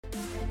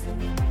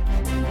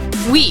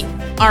We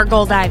are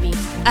Gold Ivy,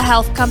 a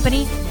health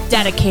company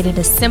dedicated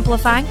to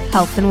simplifying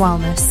health and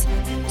wellness.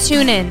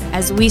 Tune in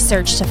as we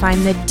search to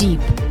find the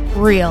deep,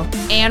 real,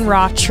 and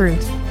raw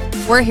truth.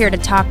 We're here to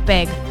talk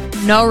big,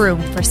 no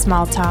room for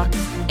small talk.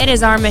 It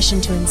is our mission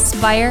to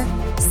inspire,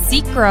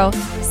 seek growth,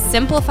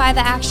 simplify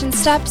the action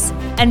steps,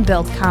 and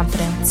build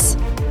confidence.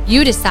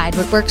 You decide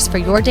what works for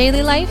your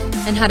daily life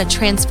and how to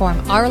transform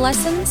our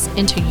lessons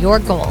into your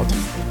gold.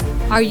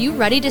 Are you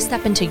ready to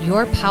step into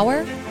your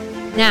power?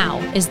 Now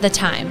is the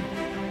time.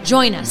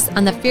 Join us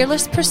on the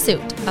fearless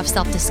pursuit of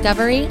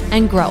self-discovery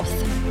and growth.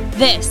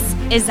 This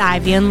is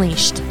Ivy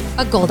Unleashed,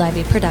 a Gold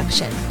Ivy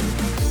production.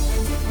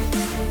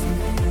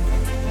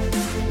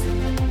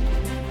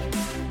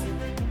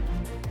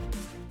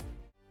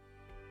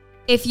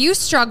 If you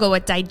struggle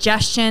with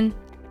digestion,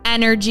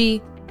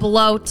 energy,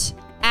 bloat,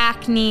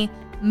 acne,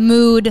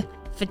 mood,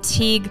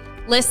 fatigue,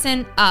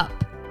 listen up.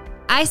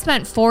 I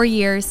spent 4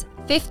 years,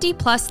 50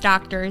 plus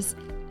doctors,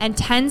 and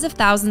tens of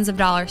thousands of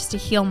dollars to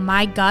heal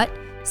my gut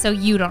so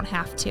you don't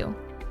have to.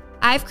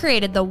 I've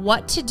created the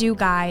what to do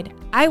guide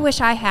I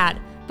wish I had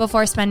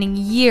before spending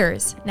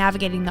years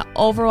navigating the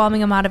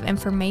overwhelming amount of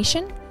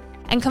information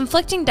and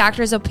conflicting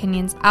doctors'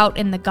 opinions out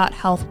in the gut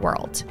health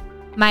world.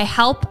 My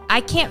help,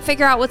 I can't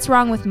figure out what's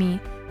wrong with me.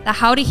 The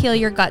How to Heal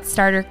Your Gut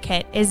Starter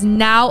Kit is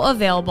now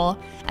available,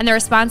 and the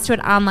response to it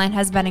online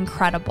has been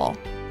incredible.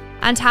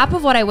 On top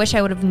of what I wish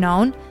I would have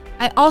known,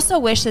 I also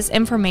wish this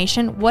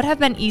information would have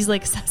been easily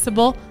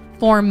accessible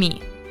for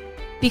me.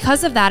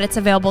 Because of that, it's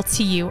available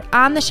to you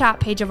on the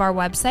shop page of our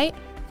website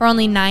for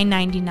only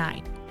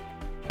 $9.99.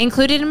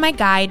 Included in my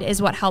guide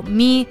is what helped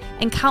me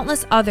and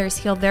countless others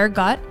heal their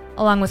gut,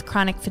 along with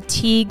chronic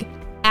fatigue,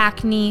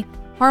 acne,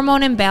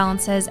 hormone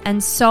imbalances,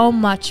 and so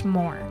much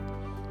more.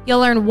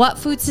 You'll learn what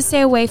foods to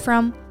stay away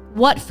from,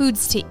 what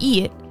foods to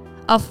eat,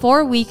 a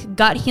 4-week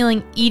gut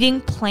healing eating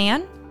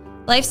plan,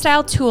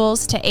 lifestyle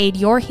tools to aid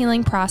your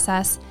healing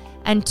process,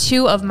 and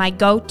 2 of my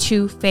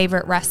go-to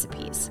favorite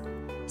recipes.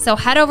 So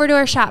head over to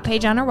our shop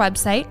page on our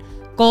website,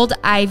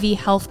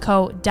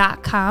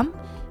 goldivyhealthco.com,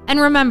 and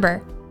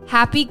remember,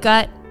 happy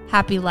gut,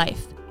 happy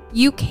life.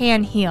 You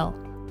can heal.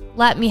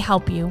 Let me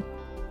help you.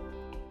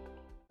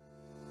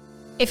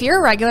 If you're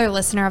a regular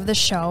listener of the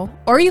show,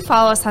 or you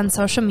follow us on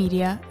social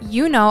media,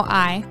 you know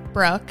I,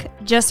 Brooke,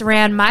 just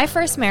ran my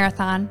first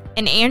marathon,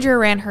 and Andrea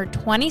ran her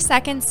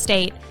 22nd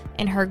state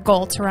in her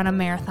goal to run a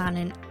marathon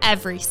in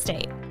every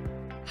state.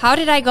 How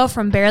did I go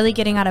from barely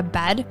getting out of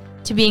bed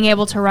to being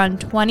able to run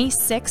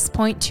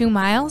 26.2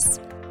 miles?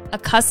 A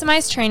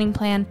customized training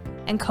plan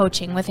and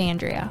coaching with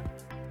Andrea.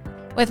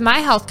 With my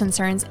health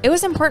concerns, it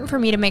was important for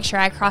me to make sure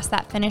I crossed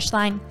that finish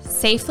line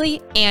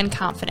safely and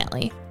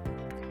confidently.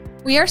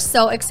 We are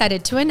so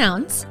excited to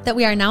announce that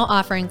we are now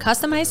offering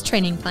customized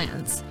training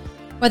plans.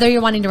 Whether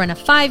you're wanting to run a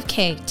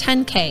 5K,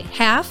 10K,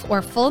 half,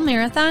 or full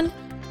marathon,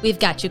 we've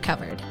got you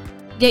covered.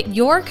 Get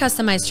your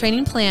customized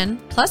training plan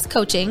plus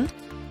coaching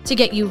to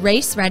get you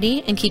race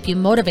ready and keep you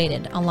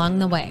motivated along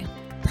the way.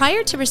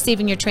 Prior to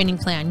receiving your training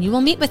plan, you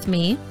will meet with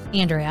me,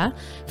 Andrea,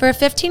 for a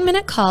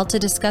 15-minute call to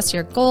discuss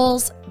your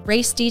goals,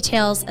 race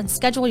details, and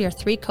schedule your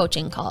 3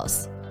 coaching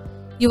calls.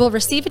 You will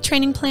receive a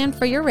training plan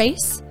for your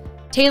race,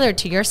 tailored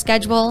to your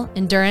schedule,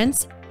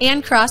 endurance,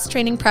 and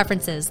cross-training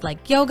preferences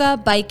like yoga,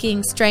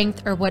 biking,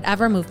 strength, or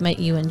whatever movement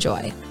you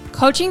enjoy.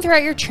 Coaching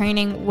throughout your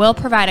training will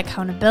provide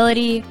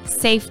accountability,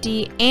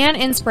 safety, and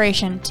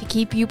inspiration to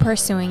keep you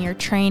pursuing your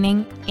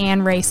training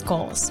and race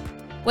goals.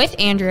 With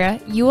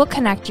Andrea, you will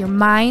connect your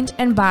mind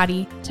and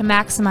body to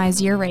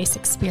maximize your race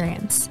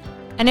experience.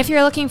 And if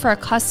you're looking for a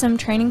custom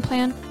training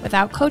plan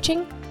without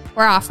coaching,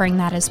 we're offering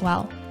that as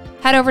well.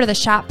 Head over to the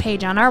shop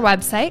page on our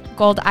website,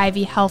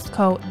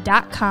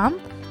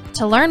 goldivyhealthco.com,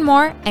 to learn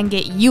more and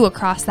get you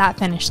across that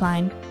finish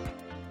line.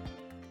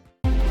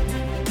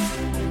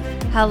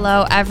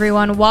 Hello,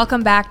 everyone.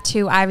 Welcome back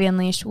to Ivy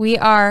Unleashed. We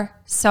are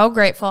so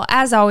grateful,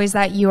 as always,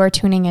 that you are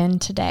tuning in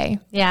today.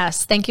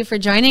 Yes, thank you for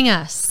joining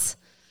us.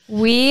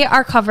 We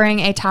are covering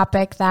a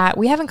topic that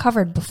we haven't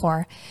covered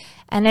before,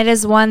 and it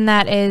is one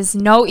that is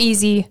no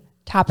easy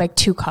topic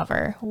to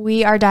cover.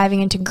 We are diving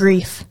into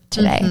grief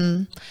today.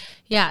 Mm-hmm.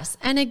 Yes,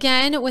 and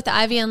again, with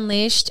Ivy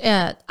Unleashed,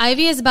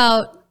 Ivy is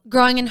about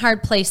growing in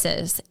hard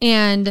places,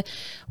 and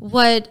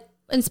what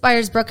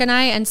inspires Brooke and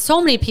I and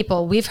so many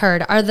people we've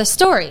heard are the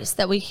stories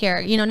that we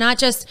hear, not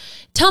just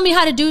tell me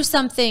how to do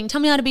something,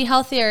 tell me how to be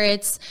healthier.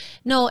 It's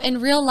no,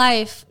 in real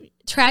life,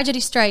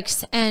 tragedy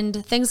strikes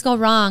and things go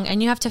wrong,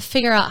 and you have to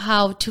figure out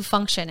how to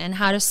function and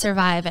how to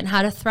survive and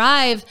how to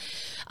thrive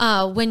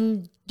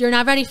when you're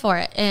not ready for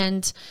it.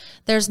 And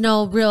there's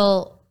no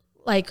real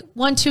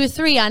 1, 2,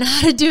 3 on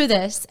how to do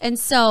this. And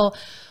so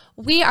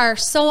we are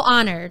so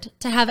honored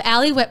to have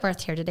Allie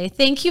Whitworth here today.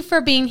 Thank you for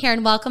being here,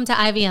 and welcome to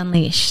Ivy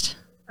Unleashed.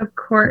 Of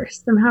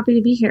course. I'm happy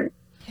to be here.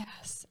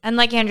 Yes. And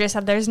like Andrea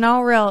said, there's no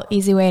real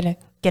easy way to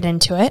get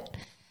into it,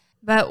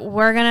 but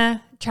we're going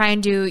to try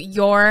and do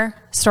your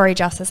story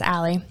justice,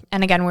 Allie.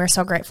 And again, we're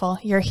so grateful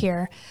you're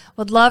here.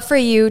 Would love for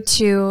you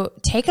to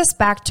take us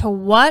back to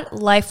what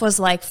life was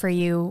like for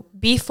you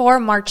before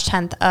March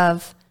 10th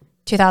of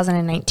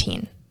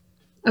 2019.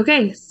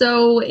 Okay,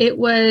 so it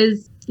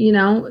was,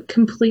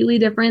 completely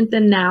different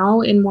than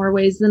now in more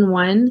ways than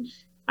one.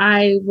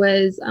 I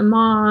was a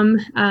mom,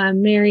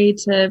 married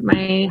to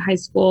my high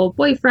school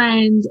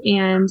boyfriend,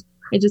 and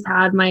I just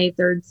had my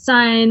third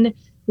son. It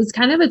was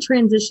kind of a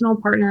transitional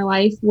partner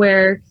life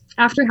where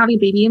after having a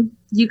baby,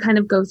 you kind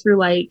of go through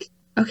like,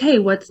 okay,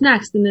 what's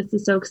next? And this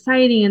is so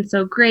exciting and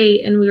so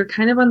great. And we were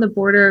kind of on the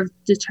border of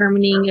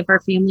determining if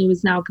our family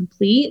was now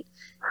complete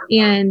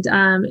and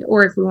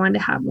or if we wanted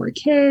to have more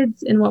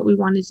kids and what we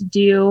wanted to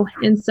do.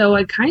 And so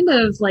I kind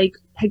of like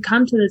had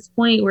come to this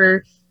point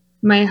where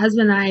my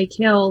husband and I,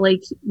 Kale,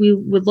 like we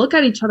would look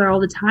at each other all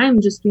the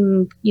time, just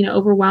being,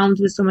 overwhelmed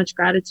with so much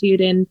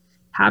gratitude and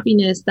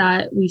happiness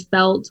that we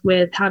felt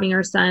with having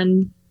our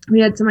son. We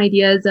had some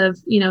ideas of,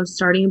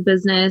 starting a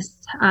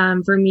business,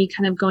 for me,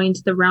 kind of going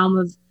to the realm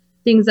of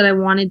things that I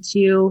wanted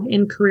to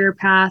in career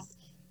path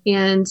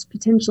and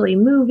potentially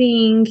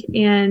moving.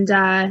 And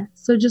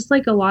so just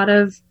like a lot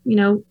of,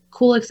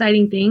 cool,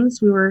 exciting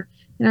things. We were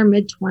in our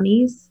mid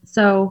 20s.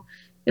 So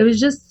it was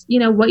just,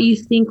 what you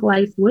think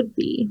life would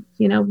be,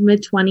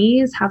 mid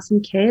 20s, have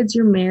some kids,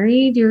 you're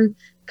married, you're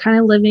kind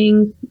of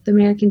living the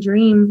American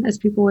dream, as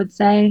people would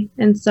say.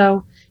 And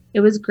so it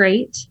was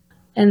great.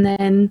 And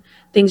then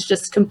things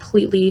just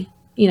completely,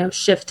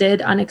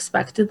 shifted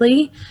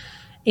unexpectedly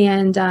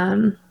and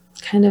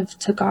kind of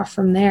took off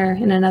from there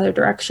in another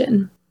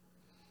direction.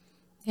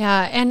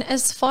 Yeah. And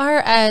as far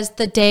as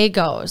the day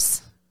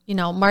goes,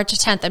 March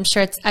 10th, I'm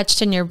sure it's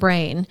etched in your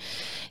brain.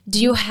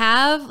 Do you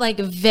have like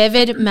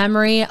vivid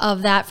memory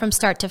of that from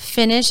start to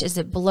finish? Is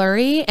it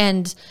blurry?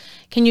 And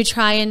can you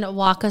try and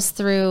walk us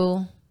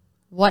through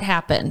what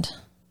happened?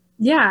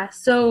 Yeah.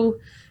 So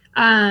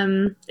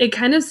it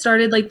kind of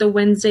started like the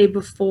Wednesday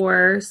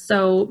before.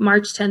 So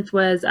March 10th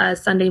was a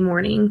Sunday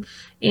morning,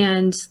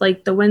 and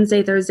like the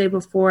Wednesday, Thursday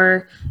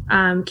before,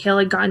 Kale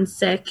had gotten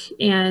sick,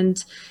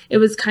 and it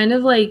was kind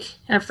of like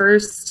at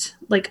first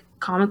like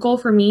comical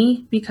for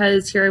me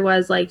because here I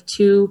was like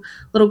two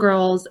little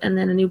girls and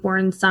then a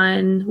newborn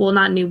son. Well,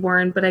 not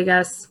newborn, but I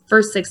guess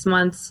first 6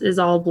 months is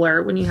all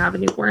blur when you have a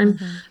newborn.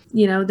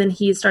 Then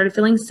he started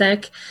feeling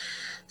sick.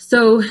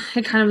 So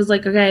it kind of was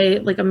like, okay,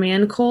 like a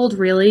man cold,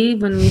 really,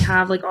 when we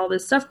have like all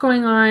this stuff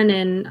going on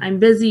and I'm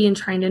busy and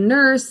trying to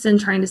nurse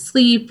and trying to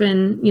sleep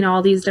and,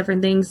 all these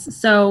different things.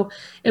 So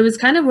it was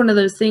kind of one of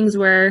those things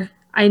where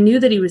I knew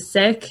that he was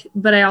sick,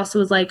 but I also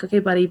was like, okay,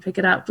 buddy, pick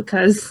it up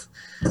because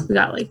we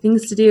got like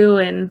things to do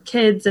and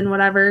kids and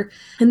whatever.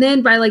 And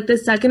then by like the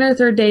second or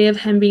third day of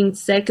him being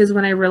sick is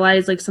when I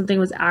realized like something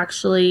was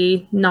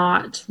actually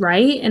not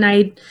right. And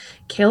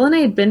Kayla and I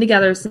had been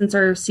together since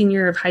our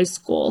senior year of high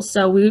school.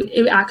 So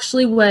it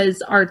actually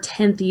was our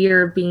 10th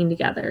year of being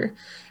together.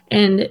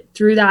 And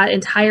through that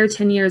entire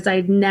 10 years,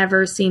 I'd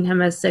never seen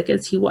him as sick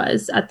as he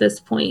was at this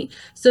point.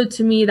 So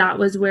to me, that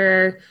was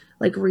where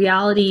like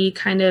reality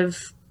kind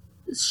of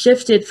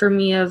shifted for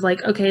me of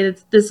like, okay,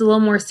 this is a little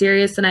more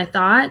serious than I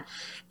thought.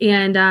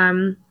 And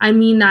I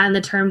mean that in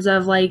the terms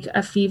of like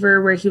a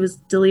fever where he was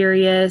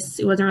delirious.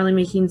 It wasn't really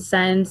making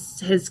sense.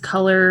 His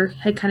color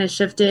had kind of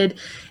shifted.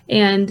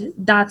 And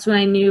that's when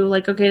I knew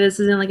like, okay, this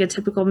isn't like a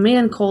typical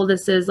man cold.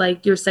 This is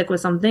like you're sick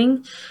with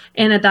something.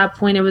 And at that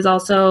point, it was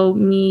also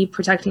me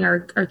protecting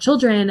our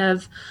children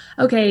of,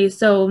 okay,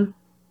 so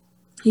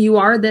you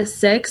are this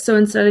sick. So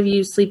instead of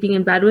you sleeping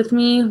in bed with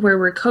me where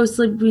we're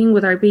co-sleeping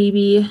with our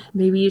baby,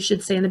 maybe you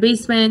should stay in the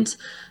basement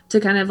to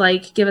kind of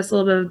like give us a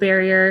little bit of a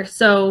barrier.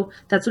 So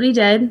that's what he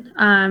did.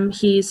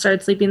 He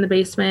started sleeping in the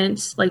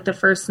basement like the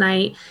first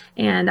night,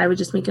 and I would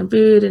just make him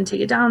food and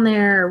take it down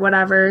there or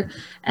whatever.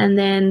 And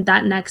then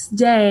that next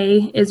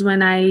day is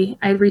when I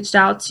reached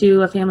out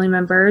to a family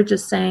member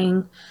just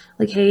saying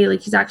like, hey,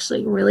 like he's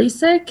actually really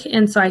sick.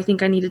 And so I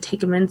think I need to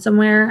take him in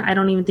somewhere. I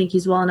don't even think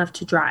he's well enough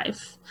to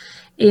drive.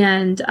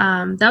 And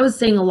that was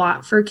saying a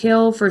lot for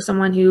Kale, for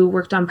someone who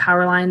worked on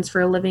power lines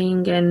for a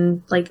living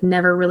and like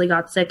never really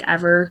got sick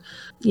ever,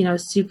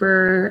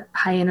 super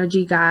high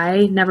energy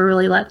guy, never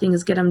really let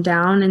things get him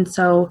down. And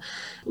so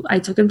I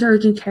took him to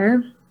urgent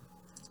care,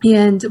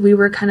 and we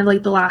were kind of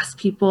like the last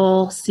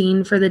people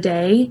seen for the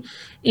day,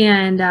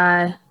 and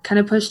kind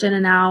of pushed in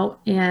and out.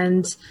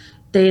 And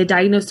they had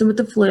diagnosed him with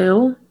the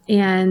flu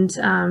and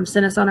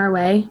sent us on our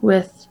way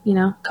with,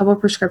 a couple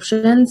of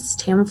prescriptions,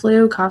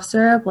 Tamiflu, cough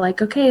syrup,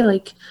 like, okay,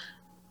 like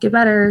get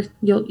better,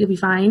 you'll be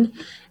fine.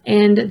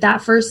 And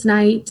that first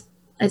night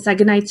I said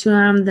goodnight to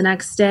him. The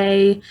next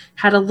day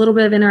had a little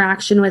bit of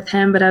interaction with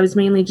him, but I was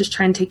mainly just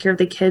trying to take care of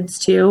the kids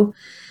too.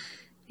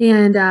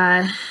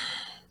 And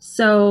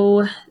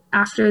so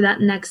after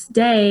that next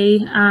day,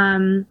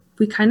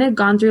 we kind of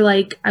gone through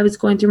like I was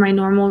going through my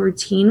normal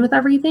routine with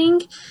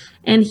everything.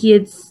 And he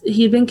had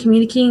been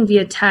communicating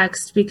via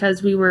text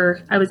because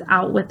I was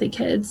out with the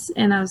kids,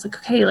 and I was like,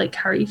 okay, like,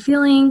 how are you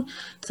feeling?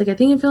 It's like, I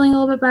think I'm feeling a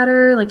little bit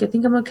better. Like, I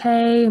think I'm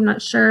okay. I'm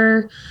not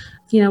sure,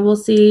 we'll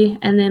see.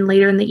 And then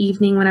later in the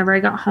evening, whenever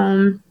I got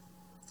home,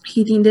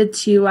 he needed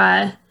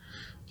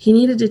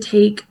to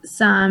take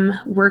some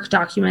work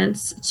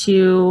documents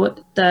to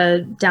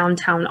the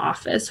downtown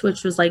office,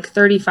 which was like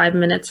 35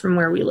 minutes from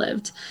where we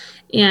lived.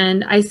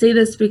 And I say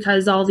this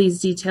because all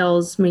these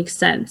details make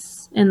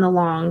sense in the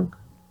long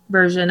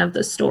version of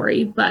the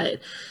story, but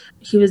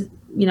he was,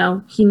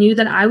 he knew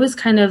that I was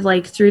kind of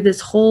like through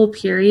this whole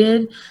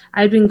period,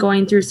 I'd been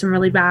going through some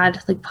really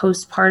bad like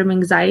postpartum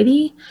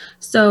anxiety.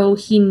 So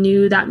he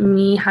knew that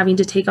me having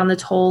to take on the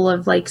toll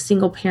of like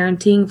single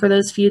parenting for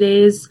those few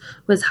days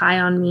was high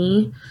on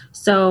me.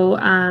 So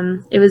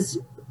it was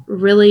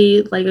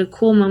really like a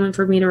cool moment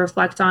for me to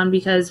reflect on,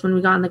 because when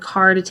we got in the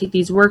car to take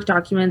these work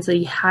documents that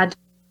he had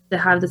to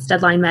have this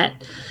deadline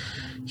met,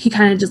 he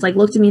kind of just like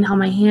looked at me and held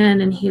my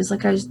hand, and he was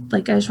like, I just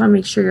want to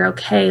make sure you're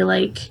okay.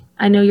 Like,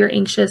 I know you're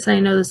anxious and I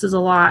know this is a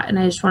lot, and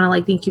I just want to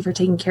like thank you for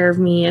taking care of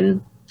me,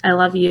 and I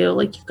love you,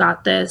 like you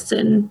got this,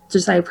 and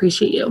just I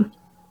appreciate you.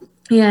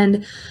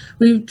 And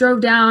we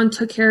drove down,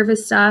 took care of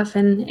his stuff,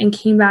 and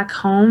came back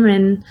home,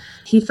 and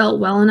he felt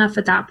well enough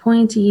at that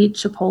point to eat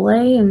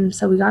Chipotle. And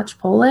so we got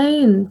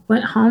Chipotle and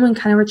went home and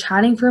kind of were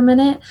chatting for a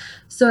minute.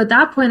 So at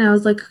that point I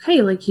was like,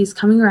 okay, like he's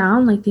coming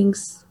around, like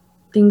things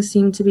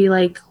seem to be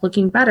like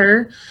looking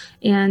better.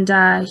 And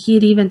he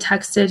had even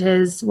texted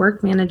his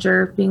work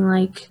manager being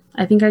like,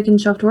 I think I can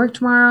show up to work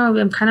tomorrow.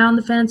 I'm kind of on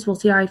the fence. We'll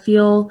see how I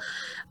feel.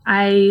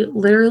 I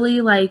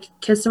literally like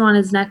kissed him on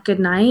his neck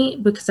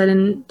goodnight because I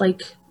didn't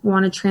like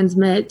want to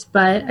transmit,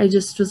 but I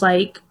just was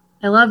like,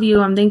 I love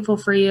you. I'm thankful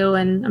for you.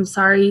 And I'm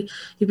sorry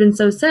you've been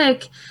so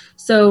sick.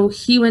 So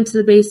he went to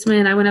the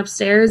basement. I went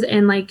upstairs,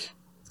 and like,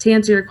 to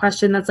answer your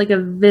question, that's like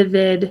a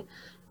vivid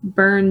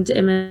burned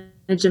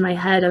image in my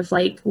head of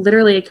like,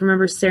 literally I can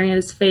remember staring at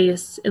his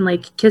face and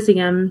like kissing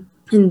him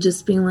and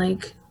just being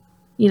like,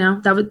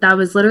 that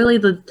was literally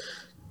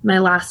my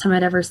last time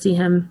I'd ever see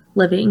him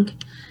living.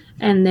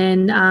 And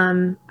then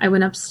I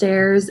went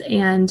upstairs,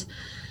 and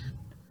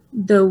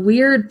the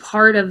weird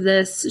part of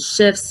this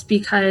shifts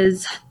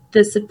because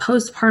this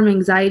postpartum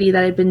anxiety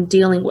that I've been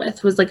dealing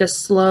with was like a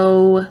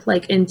slow,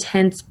 like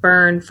intense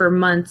burn for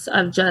months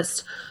of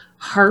just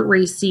heart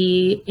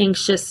racy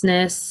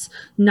anxiousness,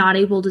 not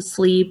able to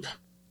sleep.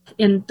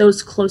 And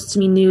those close to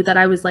me knew that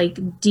I was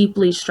like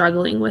deeply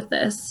struggling with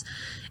this.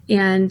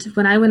 And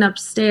when I went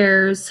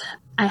upstairs,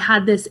 I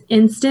had this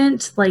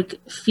instant like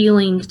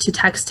feeling to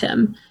text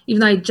him, even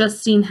though I'd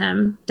just seen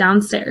him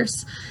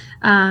downstairs.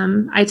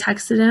 I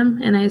texted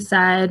him and I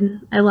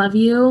said, I love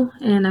you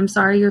and I'm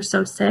sorry you're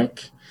so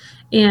sick.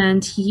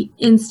 And he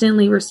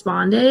instantly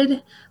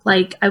responded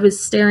like I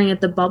was staring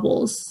at the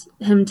bubbles,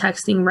 him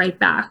texting right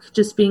back,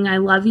 just being, I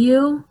love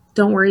you.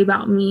 Don't worry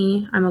about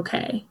me. I'm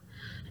okay.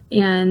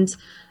 And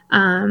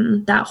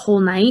that whole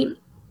night,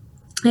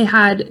 I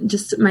had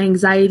just my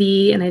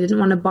anxiety and I didn't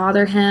want to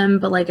bother him,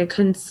 but like I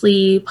couldn't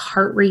sleep,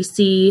 heart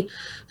racy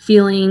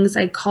feelings.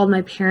 I called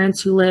my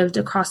parents who lived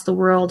across the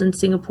world in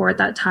Singapore at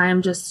that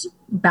time, just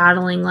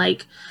battling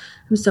like,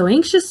 I'm so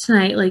anxious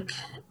tonight. Like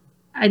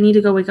I need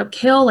to go wake up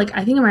Kale. Like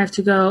I think I might have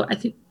to go,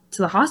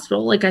 to the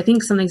hospital. Like I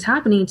think something's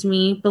happening to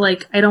me, but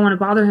like I don't want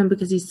to bother him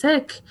because he's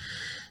sick.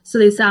 So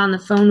they sat on the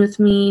phone with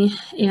me,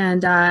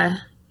 and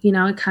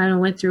it kind of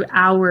went through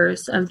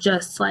hours of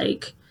just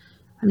like,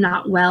 I'm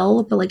not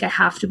well, but like I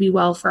have to be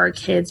well for our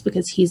kids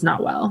because he's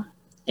not well.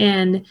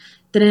 And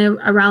then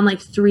around like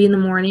 3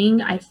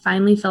 a.m, I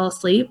finally fell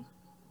asleep,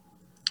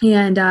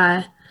 and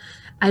I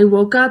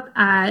woke up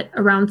at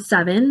around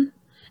 7.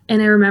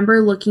 And I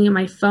remember looking at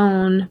my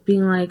phone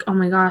being like, oh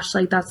my gosh,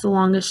 like that's the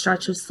longest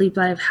stretch of sleep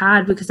that I've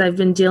had, because I've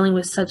been dealing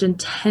with such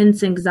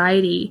intense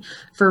anxiety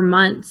for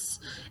months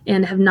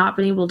and have not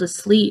been able to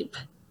sleep.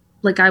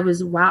 Like I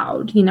was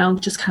wowed,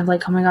 just kind of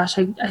like, oh my gosh,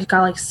 I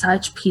got like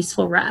such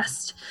peaceful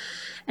rest.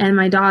 And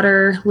my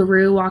daughter,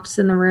 LaRue, walks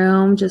in the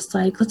room just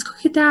like, let's go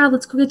get dad.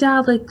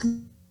 Like,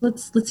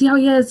 let's see how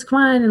he is. Come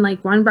on. And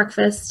like, we're on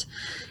breakfast.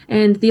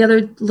 And the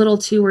other little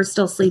two were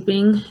still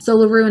sleeping. So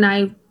LaRue and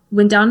I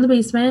went down in the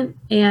basement,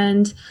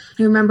 and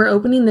I remember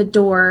opening the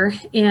door,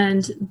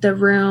 and the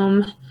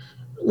room,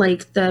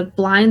 like the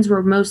blinds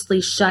were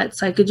mostly shut.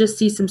 So I could just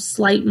see some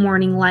slight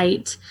morning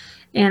light.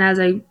 And as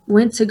I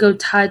went to go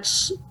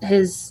touch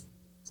his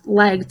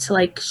leg to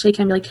like shake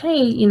him, be like,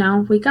 hey,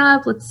 wake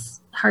up.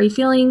 How are you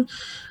feeling?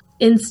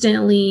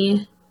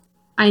 Instantly,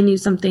 I knew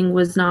something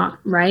was not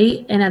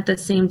right. And at the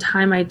same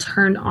time, I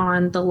turned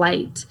on the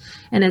light.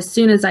 And as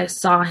soon as I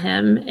saw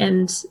him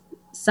and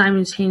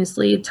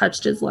simultaneously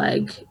touched his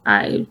leg,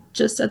 I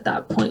just at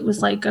that point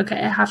was like, okay,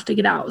 I have to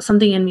get out.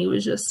 Something in me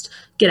was just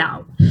get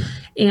out.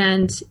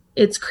 And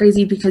it's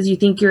crazy because you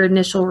think your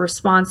initial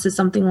response to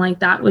something like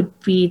that would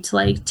be to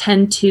like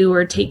tend to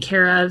or take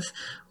care of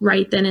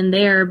right then and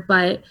there.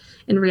 But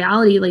in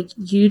reality, like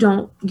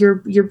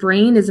your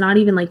brain is not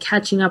even like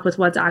catching up with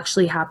what's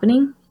actually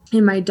happening.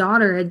 And my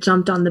daughter had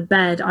jumped on the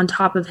bed on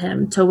top of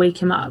him to wake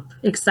him up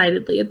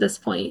excitedly at this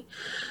point.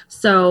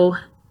 So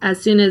as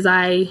soon as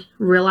I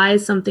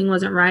realized something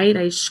wasn't right,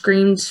 I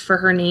screamed for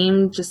her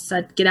name, just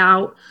said, get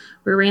out.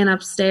 We ran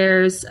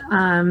upstairs,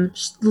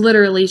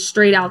 literally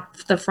straight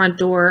out the front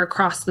door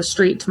across the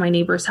street to my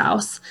neighbor's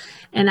house.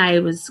 And I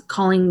was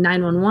calling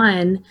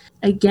 911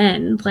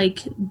 again,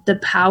 like the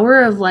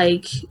power of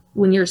like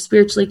when you're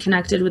spiritually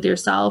connected with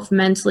yourself,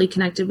 mentally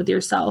connected with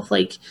yourself,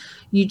 like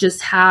you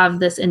just have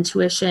this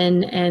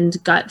intuition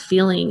and gut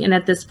feeling. And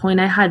at this point,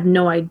 I had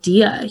no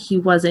idea he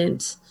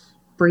wasn't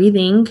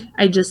breathing.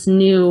 I just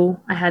knew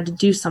I had to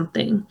do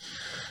something.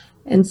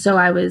 And so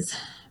I was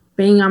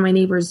banging on my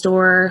neighbor's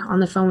door on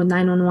the phone with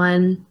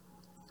 911,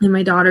 and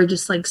my daughter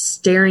just like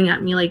staring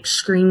at me, like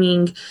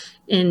screaming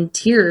in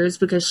tears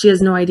because she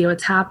has no idea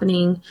what's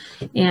happening.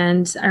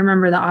 And I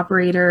remember the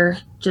operator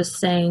just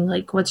saying,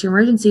 like, what's your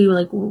emergency?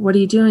 Like, what are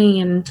you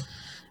doing? And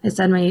I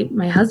said,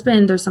 my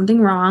husband, there's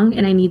something wrong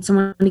and I need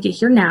someone to get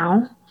here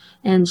now.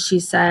 And she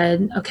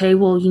said, okay,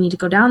 well, you need to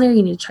go down there.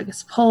 You need to check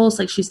his pulse.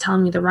 Like, she's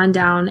telling me the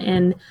rundown.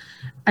 And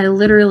I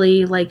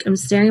literally, like, I'm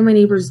staring at my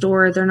neighbor's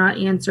door. They're not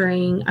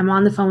answering. I'm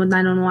on the phone with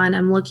 911.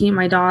 I'm looking at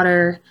my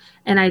daughter,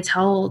 and I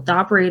tell the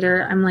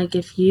operator, I'm like,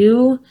 if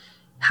you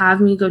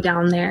have me go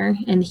down there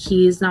and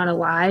he's not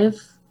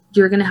alive,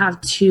 you're going to have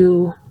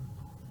 2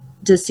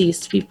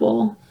 deceased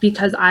people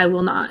because I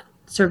will not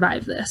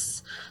survive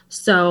this.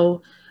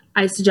 So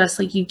I suggest,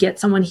 like, you get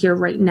someone here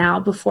right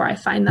now before I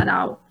find that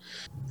out.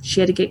 She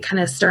had to get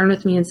kind of stern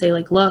with me and say,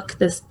 like, look,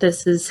 this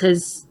is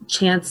his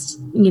chance,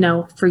 you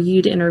know, for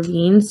you to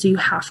intervene. So you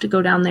have to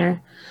go down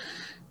there.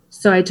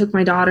 So I took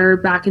my daughter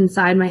back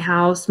inside my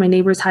house. My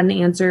neighbors hadn't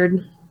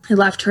answered. I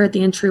left her at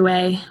the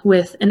entryway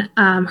with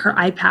her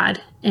iPad.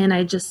 And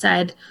I just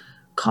said,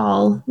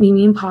 call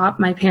Mimi and Pop,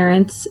 my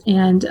parents,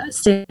 and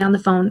stay on the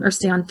phone or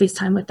stay on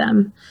FaceTime with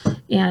them.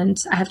 And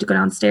I have to go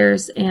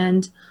downstairs.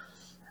 And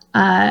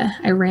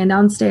I ran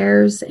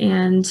downstairs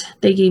and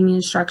they gave me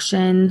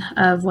instruction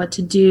of what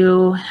to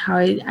do, how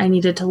I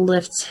needed to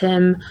lift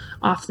him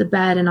off the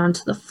bed and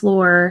onto the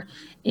floor.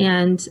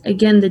 And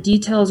again, the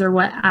details are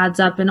what adds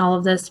up in all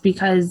of this,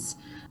 because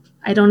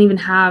I don't even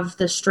have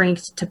the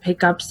strength to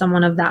pick up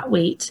someone of that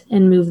weight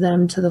and move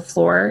them to the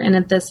floor. And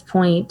at this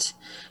point,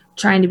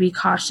 trying to be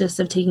cautious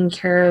of taking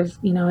care of,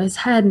 you know, his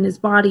head and his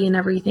body and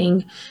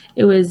everything,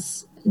 it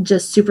was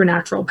just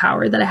supernatural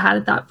power that I had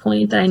at that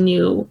point, that I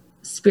knew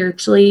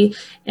spiritually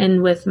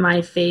and with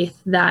my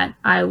faith that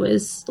I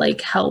was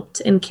like helped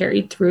and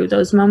carried through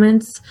those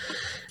moments,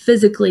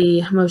 physically,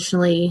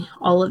 emotionally,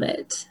 all of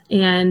it.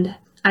 And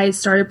I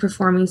started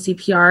performing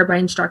CPR by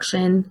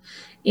instruction.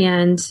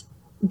 And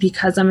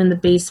because I'm in the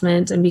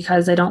basement and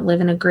because I don't live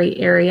in a great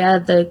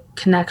area, the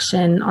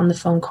connection on the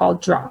phone call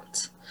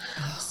dropped.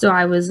 So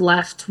I was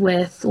left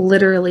with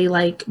literally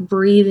like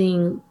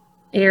breathing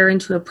air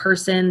into a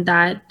person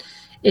that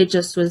it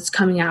just was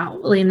coming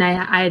out. And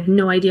I had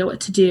no idea what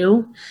to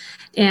do.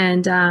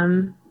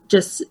 And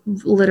just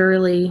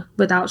literally,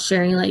 without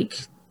sharing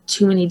like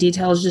too many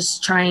details,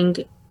 just trying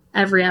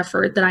every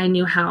effort that I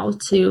knew how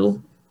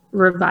to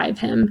revive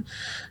him.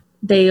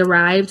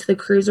 The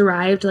crews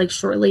arrived like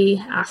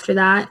shortly after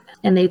that,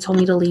 and they told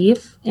me to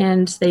leave,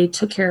 and they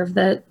took care of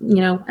the, you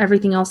know,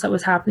 everything else that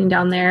was happening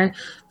down there,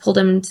 pulled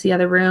him into the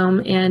other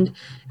room. And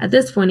at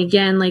this point,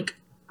 again, like,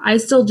 I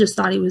still just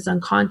thought he was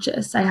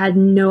unconscious. I had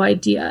no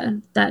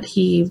idea that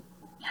he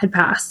had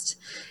passed.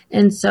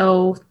 And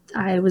so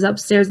I was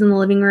upstairs in the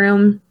living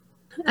room.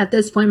 At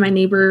this point, my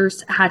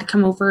neighbors had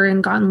come over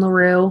and gotten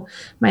LaRue.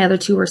 My other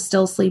 2 were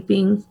still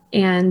sleeping.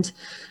 And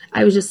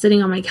I was just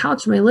sitting on my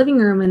couch in my living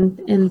room,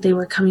 and they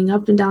were coming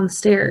up and down the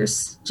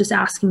stairs, just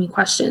asking me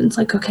questions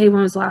like, okay,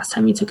 when was the last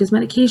time you took his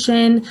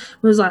medication?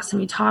 When was the last time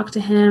you talked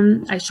to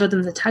him? I showed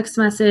them the text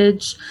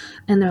message,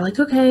 and they're like,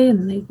 okay.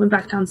 And they went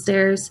back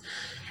downstairs.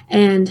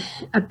 And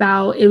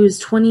it was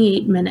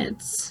 28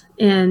 minutes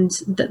and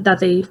that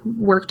they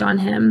worked on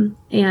him.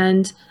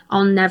 And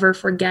I'll never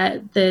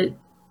forget that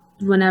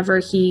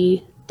whenever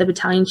the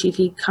battalion chief,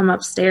 he'd come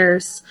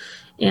upstairs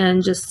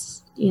and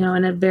just, you know,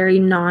 in a very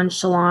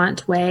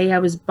nonchalant way, I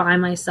was by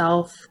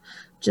myself,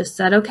 just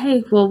said,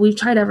 okay, well, we've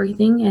tried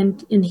everything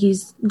and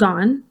he's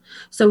gone.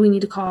 So we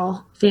need to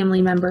call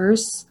family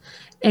members.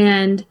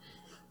 And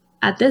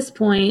at this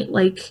point,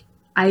 like,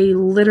 I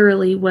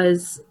literally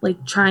was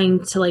like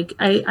trying to like,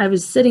 I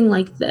was sitting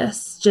like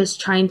this, just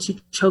trying to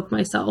choke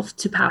myself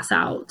to pass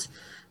out,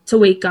 to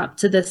wake up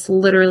to this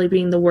literally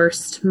being the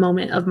worst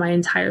moment of my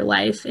entire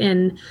life.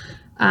 And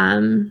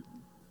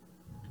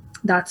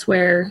that's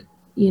where,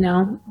 you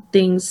know,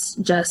 things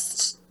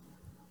just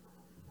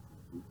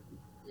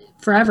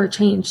forever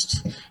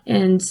changed.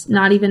 And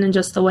not even in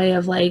just the way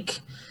of like,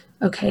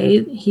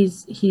 okay,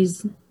 he's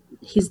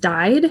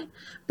died.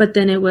 But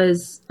then it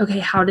was, okay,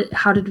 how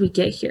did we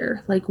get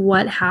here? Like,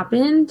 what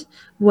happened?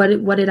 What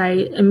did I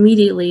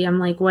immediately, I'm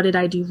like, what did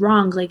I do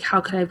wrong? Like, how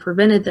could I have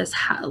prevented this?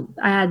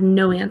 I had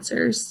no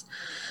answers.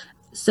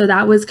 So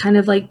that was kind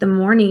of like the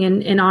morning.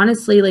 And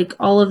honestly, like,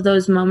 all of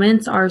those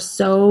moments are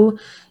so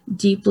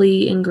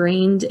deeply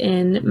ingrained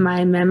in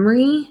my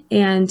memory,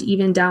 and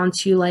even down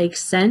to like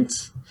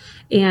scent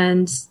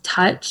and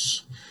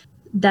touch,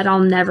 that I'll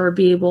never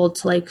be able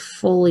to like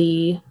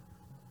fully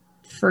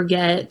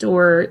forget,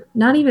 or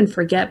not even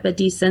forget, but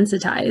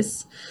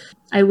desensitize.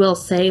 I will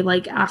say,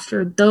 like,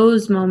 after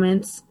those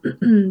moments,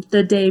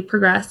 the day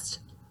progressed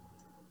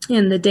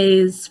and the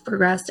days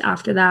progressed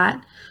after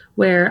that,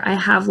 where I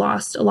have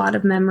lost a lot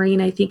of memory.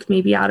 And I think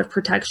maybe out of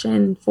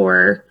protection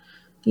for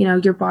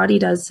your body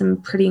does some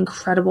pretty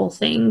incredible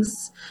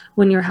things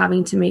when you're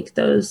having to make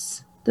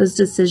those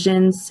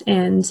decisions,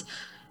 and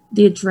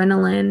the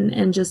adrenaline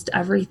and just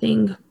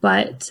everything.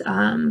 But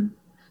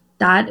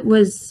that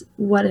was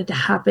what had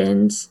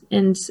happened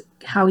and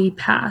how he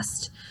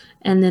passed.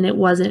 And then it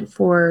wasn't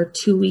for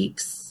 2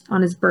 weeks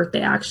on his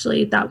birthday,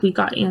 actually, that we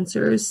got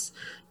answers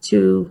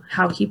to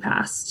how he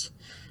passed.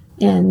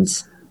 And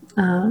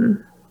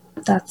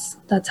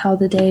that's how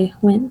the day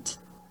went.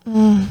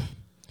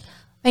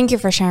 Thank you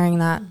for sharing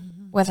that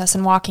with us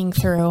and walking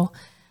through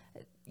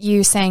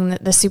you saying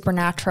that the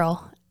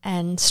supernatural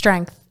and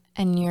strength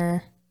and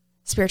your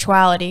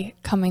spirituality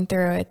coming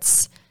through.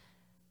 It's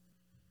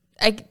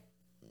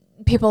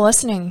people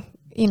listening,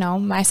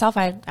 myself,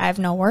 I have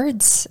no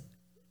words.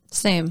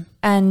 Same.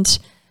 And,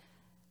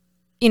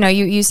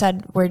 you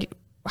said,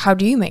 how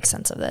do you make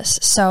sense of this?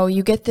 So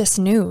you get this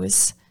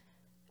news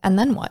and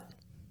then what,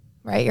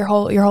 right? Your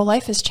whole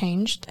life has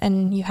changed,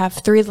 and you have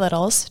 3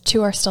 littles,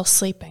 2 are still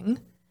sleeping.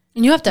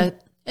 And you have to,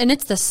 and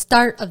it's the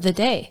start of the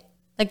day.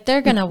 Like,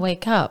 they're going to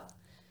wake up.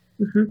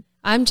 Mm-hmm.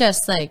 I'm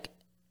just like,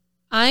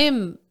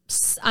 I'm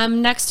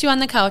next to you on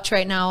the couch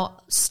right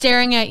now,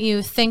 staring at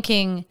you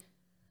thinking,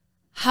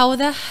 how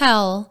the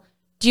hell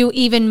do you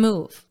even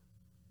move?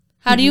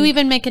 How do you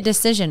even make a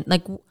decision?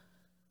 Like,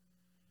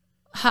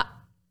 how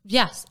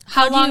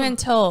long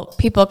until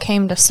people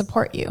came to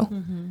support you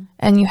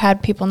and you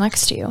had people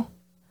next to you?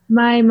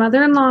 My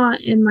mother-in-law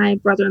and my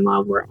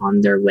brother-in-law were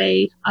on their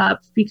way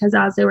up, because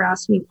as they were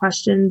asking me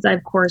questions, I,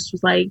 of course,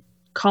 was like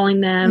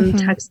calling them,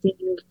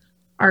 texting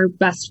our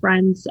best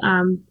friends.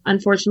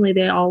 Unfortunately,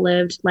 they all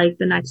lived like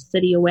the next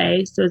city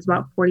away. So it's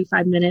about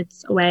 45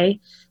 minutes away.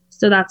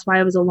 So that's why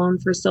I was alone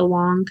for so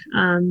long.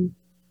 And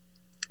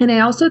I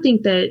also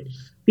think that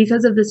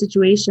because of the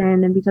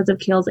situation and because of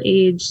Kale's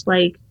age,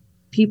 like,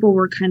 people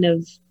were kind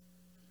of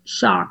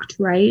shocked,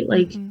 right?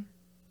 Like,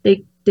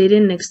 they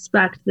didn't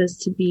expect this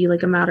to be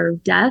like a matter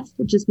of death,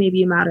 just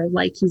maybe a matter of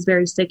like, he's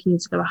very sick, he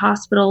needs to go to the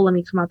hospital. Let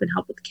me come up and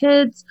help with the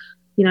kids,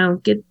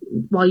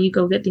 while you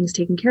go get things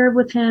taken care of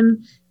with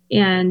him.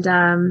 And,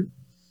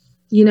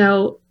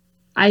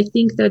 I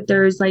think that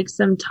there's like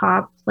some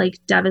top, like,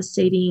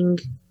 devastating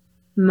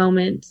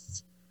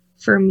moments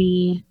for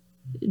me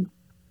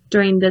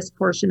during this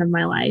portion of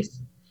my life.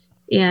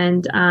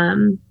 And,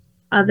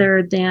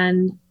 other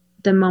than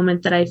the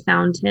moment that I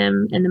found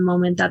him and the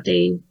moment that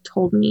they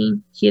told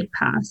me he had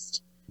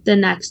passed, the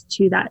next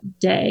to that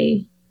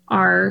day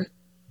are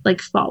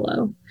like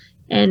follow.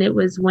 And it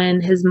was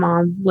when his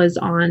mom was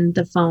on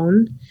the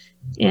phone,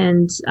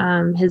 and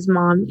his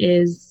mom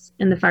is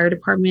in the fire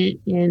department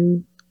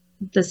in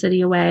the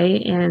city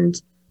away.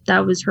 And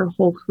that was her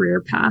whole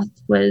career path,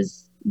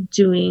 was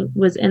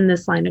in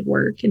this line of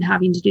work and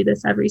having to do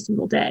this every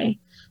single day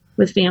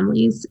with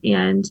families.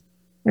 And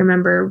I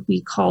remember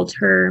we called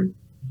her.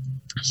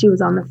 She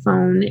was on the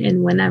phone,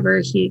 and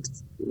whenever he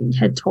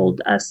had told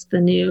us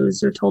the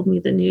news, or told me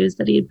the news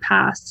that he had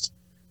passed,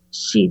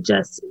 she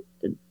just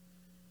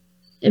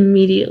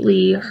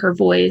immediately, her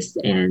voice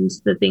and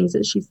the things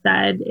that she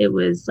said, it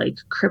was like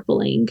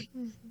crippling.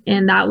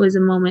 And that was a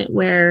moment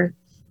where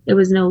it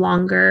was no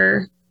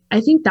longer,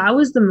 I think that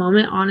was the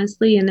moment,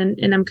 honestly. And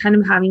I'm kind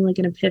of having like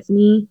an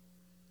epiphany,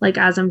 like,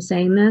 as I'm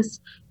saying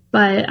this,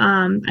 but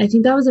I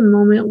think that was a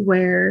moment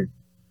where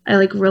I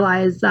like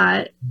realized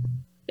that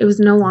it was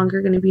no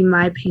longer going to be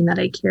my pain that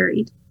I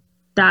carried,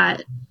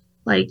 that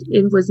like,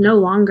 it was no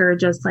longer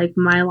just like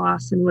my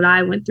loss and what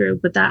I went through,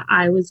 but that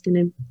I was going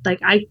to,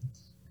 like,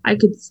 I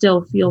could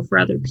still feel for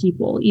other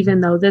people, even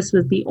though this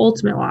was the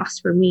ultimate loss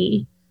for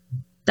me,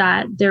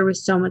 that there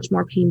was so much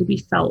more pain to be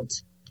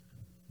felt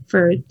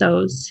for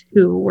those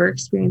who were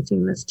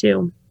experiencing this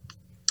too.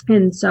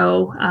 And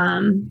so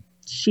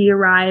she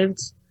arrived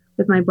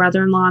with my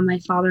brother-in-law and my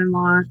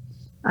father-in-law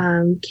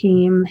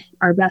came,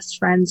 our best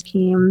friends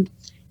came.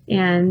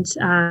 And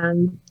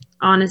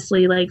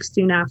honestly, like,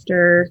 soon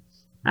after,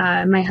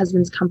 my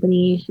husband's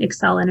company,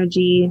 Excel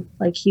Energy,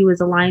 like, he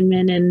was a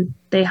lineman, and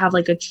they have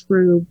like a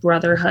true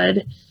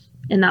brotherhood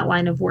in that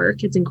line of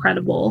work. It's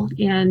incredible.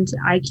 And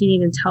I can't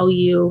even tell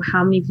you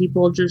how many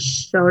people just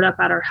showed up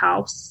at our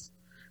house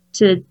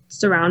to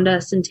surround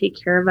us and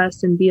take care of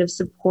us and be of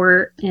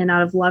support and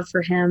out of love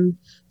for him.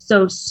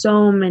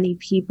 So many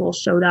people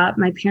showed up.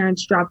 My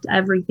parents dropped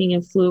everything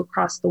and flew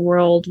across the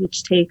world,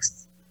 which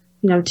takes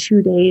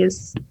 2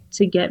 days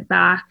to get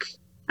back.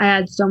 I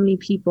had so many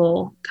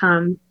people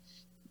come.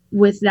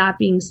 With that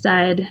being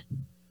said,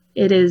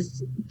 it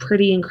is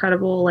pretty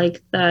incredible,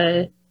 like,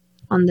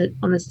 on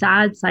the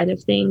sad side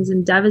of things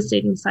and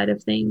devastating side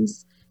of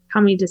things,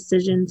 how many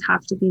decisions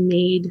have to be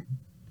made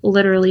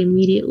literally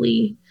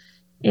immediately.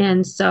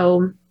 And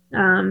so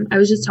I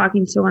was just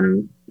talking to one of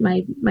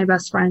my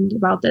best friend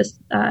about this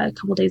a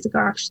couple days ago,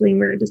 actually, and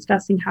we were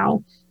discussing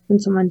how when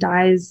someone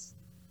dies,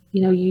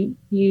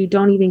 you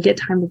don't even get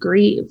time to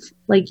grieve.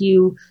 Like,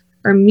 you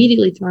are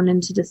immediately thrown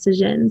into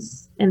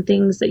decisions and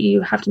things that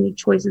you have to make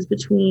choices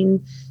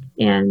between.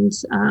 And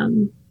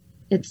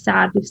it's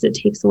sad because it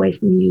takes away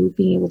from you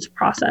being able to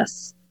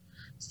process.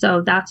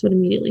 So that's what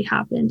immediately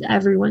happened.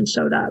 Everyone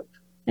showed up,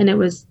 and it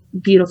was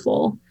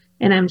beautiful.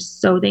 And I'm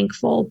so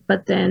thankful.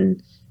 But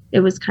then it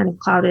was kind of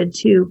clouded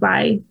too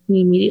by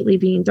me immediately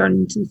being thrown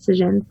into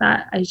decisions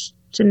that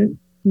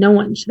no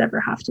one should ever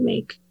have to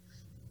make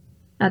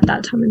at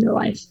that time in their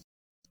life.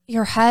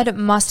 Your head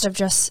must have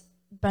just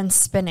been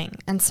spinning.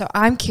 And so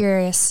I'm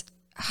curious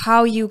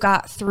how you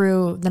got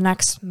through the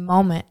next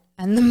moment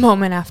and the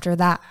moment after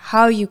that,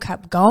 how you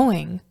kept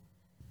going.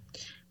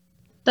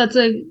 That's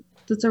a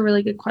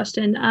really good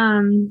question.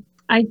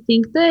 I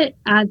think that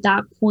at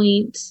that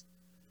point,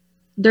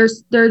 there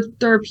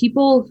are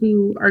people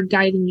who are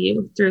guiding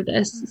you through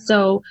this. Mm-hmm.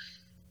 So,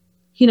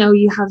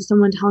 you have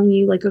someone telling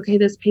you like, okay,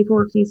 this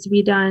paperwork needs to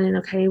be done, and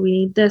okay, we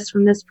need this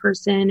from this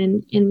person,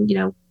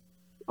 and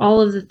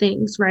all of the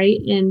things, right?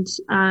 And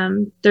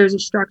there's a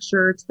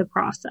structure to the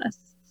process.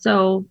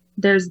 So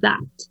there's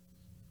that.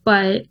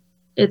 But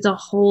it's a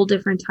whole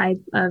different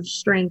type of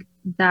strength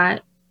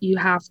that you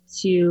have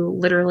to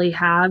literally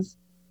have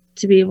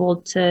to be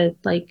able to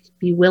like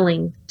be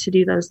willing to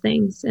do those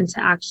things and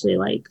to actually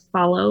like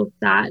follow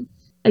that.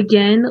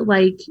 Again,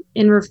 like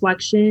in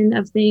reflection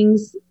of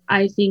things,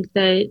 I think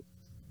that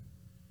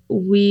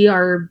we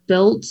are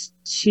built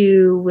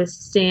to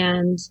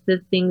withstand the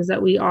things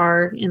that we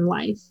are in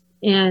life.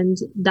 And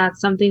that's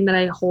something that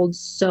I hold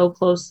so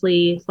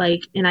closely,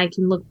 like, and I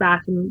can look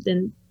back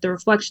in the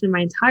reflection of my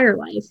entire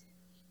life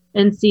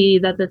and see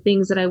that the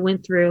things that I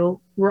went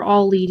through were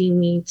all leading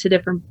me to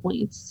different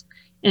points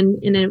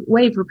and in a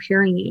way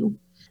preparing you.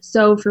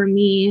 So for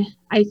me,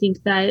 I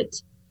think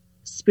that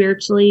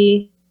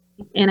spiritually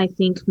and I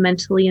think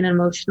mentally and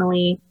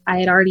emotionally, I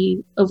had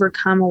already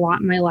overcome a lot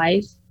in my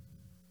life.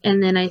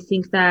 And then I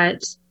think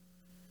that,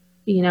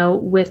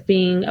 with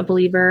being a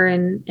believer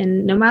and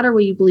no matter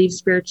what you believe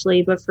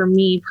spiritually, but for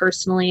me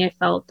personally, I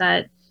felt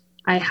that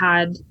I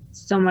had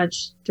so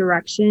much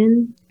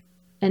direction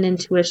and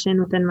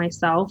intuition within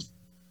myself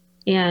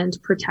and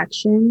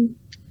protection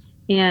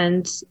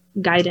and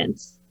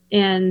guidance.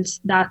 And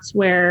that's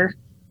where,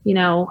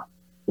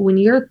 when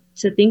you're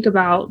to think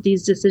about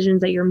these decisions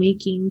that you're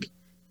making,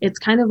 it's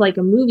kind of like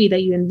a movie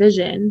that you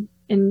envision.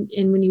 And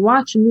when you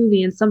watch a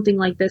movie and something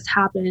like this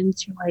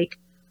happens, you're like,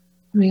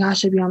 oh my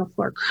gosh, I'd be on the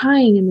floor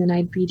crying, and then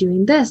I'd be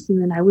doing this,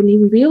 and then I wouldn't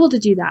even be able to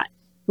do that.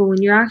 But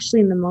when you're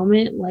actually in the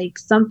moment, like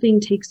something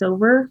takes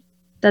over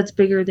that's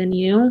bigger than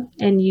you,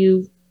 and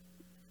you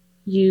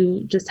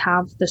just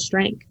have the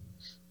strength.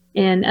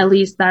 And at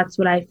least that's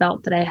what I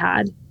felt that I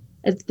had.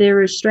 If there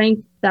was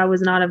strength that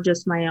was not of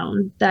just my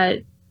own,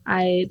 that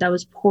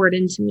was poured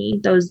into me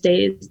those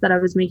days that I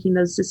was making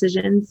those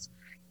decisions.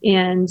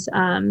 And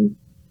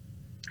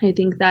I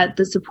think that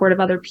the support of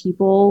other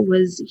people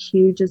was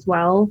huge as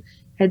well.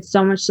 I had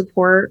so much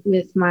support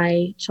with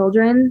my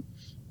children,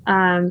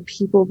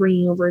 people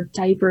bringing over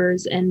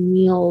diapers and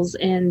meals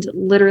and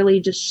literally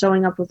just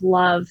showing up with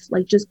love,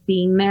 like just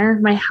being there.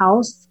 My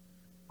house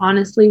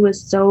honestly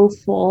was so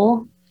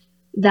full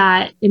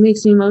that it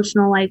makes me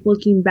emotional, like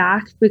looking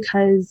back,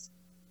 because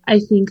I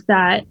think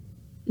that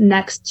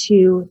next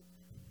to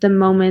the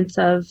moments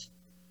of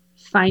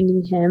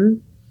finding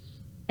him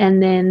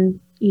and then,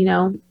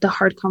 the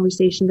hard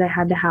conversations I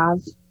had to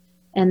have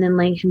and then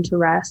laying him to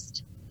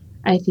rest,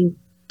 I think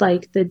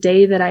like the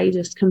day that I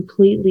just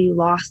completely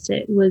lost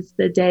it was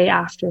the day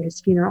after his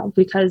funeral,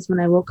 because when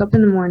I woke up in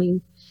the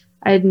morning,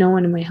 I had no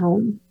one in my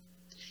home.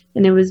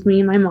 And it was me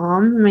and my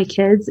mom and my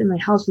kids, and my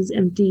house was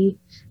empty.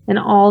 And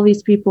all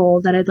these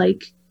people that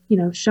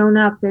had shown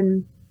up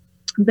and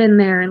been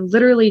there and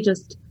literally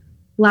just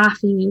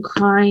laughing and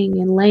crying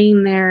and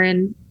laying there.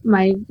 And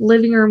my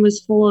living room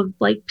was full of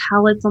like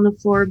pallets on the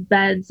floor,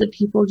 beds of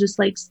people just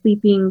like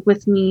sleeping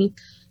with me,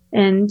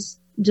 and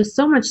just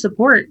so much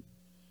support.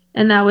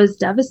 And that was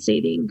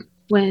devastating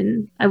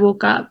when I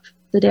woke up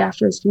the day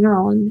after his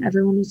funeral and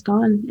everyone was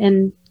gone.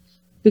 And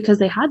because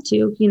they had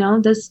to,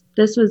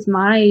 this was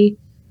my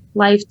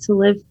life to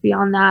live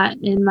beyond that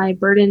and my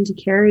burden to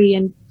carry.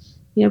 And,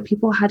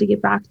 people had to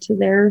get back to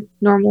their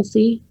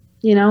normalcy,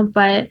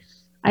 but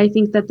I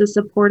think that the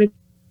support of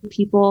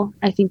people,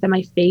 I think that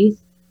my faith,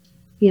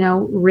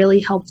 really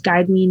helped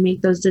guide me and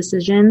make those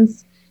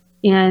decisions.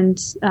 And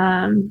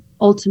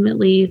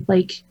ultimately,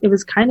 like, it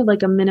was kind of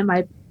like a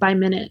minute by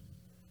minute.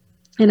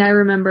 And I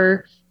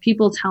remember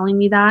people telling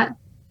me that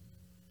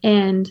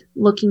and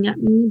looking at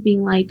me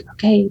being like,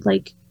 okay,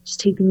 like, just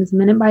take things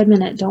minute by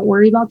minute. Don't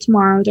worry about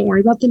tomorrow. Don't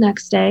worry about the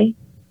next day.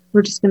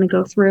 We're just going to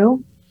go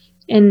through.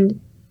 And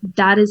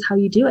that is how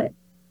you do it.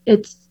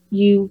 It's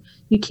you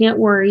can't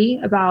worry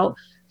about,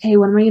 hey,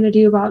 what am I going to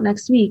do about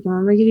next week? And what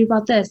am I going to do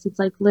about this? It's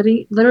like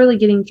literally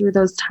getting through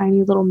those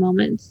tiny little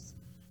moments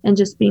and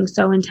just being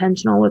so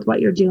intentional with what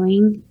you're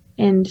doing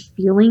and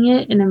feeling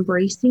it and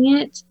embracing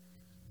it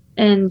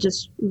and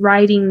just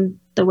riding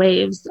the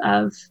waves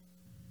of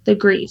the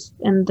grief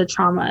and the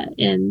trauma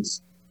and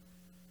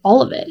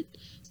all of it.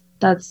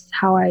 That's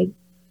how I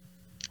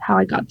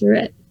got through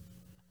it.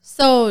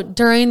 So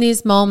during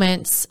these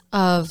moments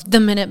of the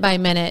minute by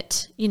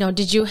minute,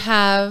 did you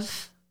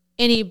have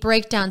any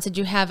breakdowns? Did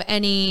you have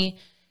any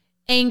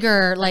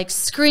anger, like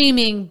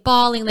screaming,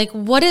 bawling? Like,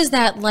 what is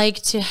that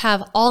like to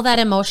have all that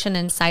emotion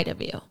inside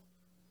of you?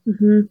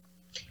 Hmm.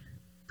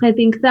 I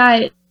think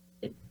that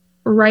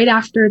right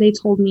after they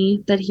told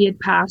me that he had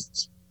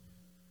passed,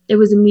 it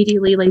was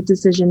immediately like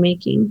decision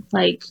making.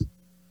 Like,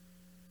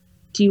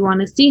 do you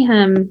want to see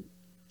him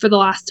for the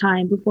last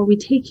time before we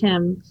take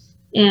him?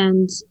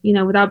 And,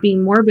 without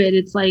being morbid,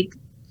 it's like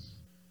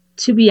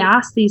to be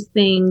asked these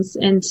things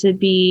and to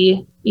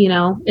be,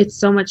 it's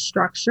so much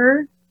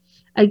structure.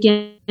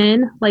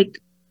 Again, like,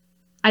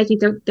 I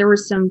think there were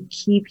some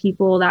key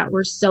people that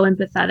were so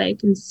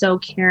empathetic and so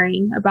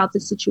caring about the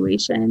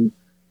situation.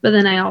 But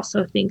then I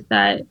also think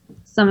that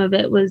some of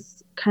it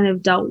was kind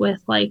of dealt with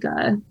like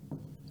a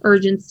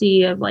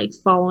urgency of like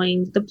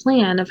following the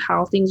plan of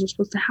how things are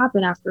supposed to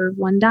happen after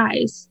one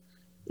dies.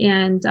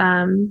 And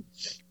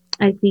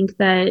I think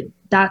that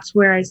that's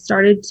where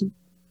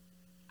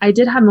I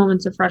did have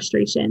moments of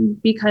frustration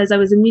because I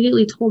was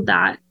immediately told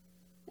that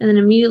and then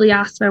immediately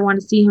asked if I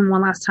wanted to see him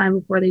one last time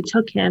before they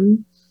took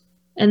him.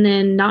 And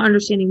then not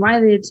understanding why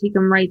they had to take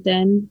him right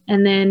then.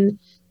 And then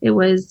it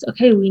was,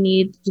 okay, we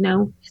need,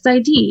 his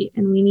ID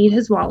and we need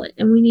his wallet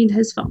and we need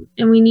his phone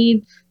and we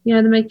need,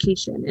 the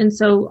medication. And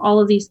so all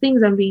of these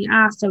things I'm being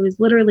asked, I was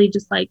literally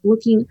just like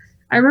looking.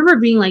 I remember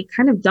being like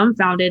kind of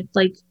dumbfounded.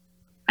 Like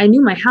I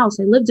knew my house,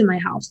 I lived in my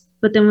house.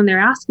 But then when they're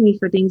asking me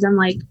for things, I'm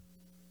like,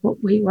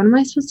 wait, what am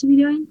I supposed to be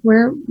doing?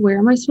 Where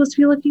am I supposed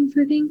to be looking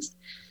for things?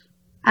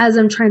 As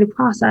I'm trying to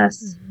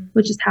process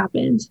what just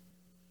happened.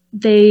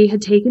 They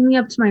had taken me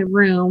up to my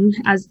room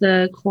as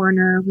the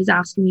coroner was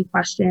asking me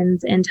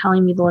questions and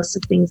telling me the list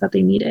of things that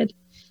they needed.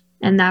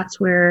 And that's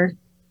where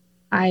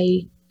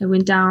I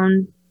went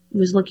down,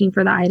 was looking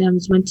for the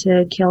items, went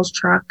to Kale's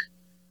truck,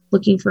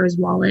 looking for his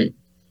wallet.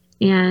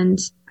 And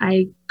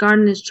I got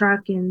in his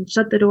truck and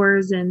shut the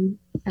doors and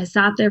I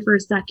sat there for a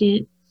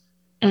second.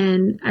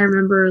 And I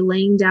remember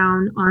laying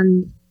down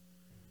on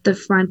the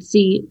front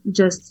seat,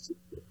 just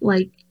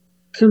like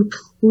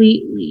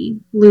completely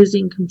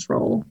losing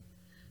control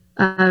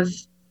of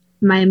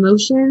my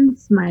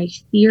emotions, my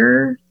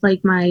fear,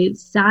 like my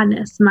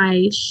sadness,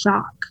 my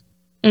shock.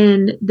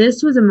 And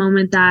this was a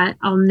moment that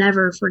I'll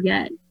never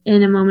forget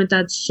and a moment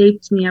that's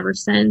shaped me ever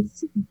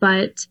since.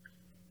 But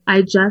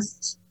I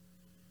just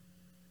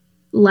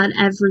let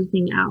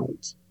everything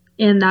out.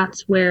 And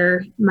that's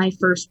where my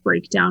first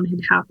breakdown had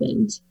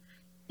happened.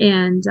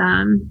 And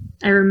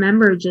I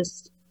remember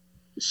just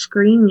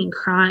screaming,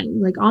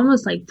 crying, like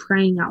almost like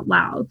praying out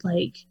loud,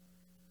 like,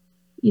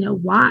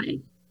 why?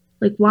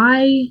 Like,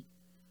 why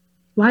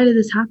did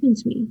this happen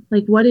to me?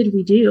 Like, what did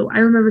we do? I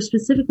remember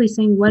specifically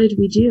saying, what did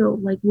we do?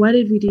 Like, what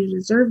did we do to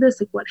deserve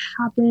this? Like, what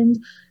happened?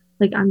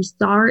 Like, I'm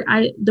sorry.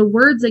 The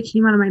words that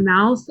came out of my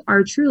mouth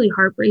are truly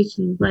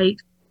heartbreaking. Like,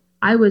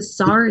 I was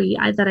sorry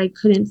that I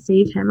couldn't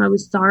save him. I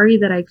was sorry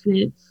that I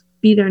couldn't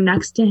be there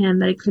next to him,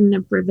 that I couldn't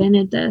have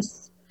prevented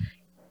this.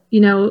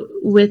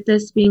 With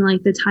this being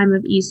like the time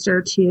of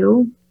Easter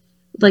too,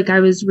 like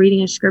I was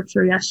reading a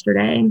scripture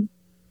yesterday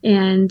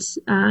and,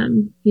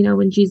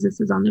 when Jesus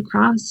is on the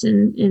cross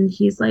and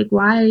he's like,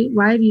 why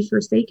have you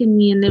forsaken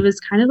me? And it was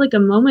kind of like a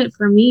moment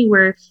for me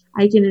where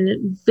I can, in a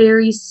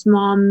very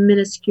small,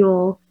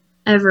 minuscule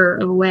ever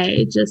of a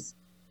way, just,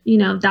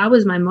 that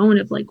was my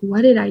moment of like,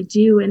 what did I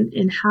do?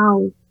 And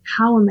how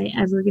am I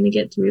ever going to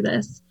get through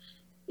this?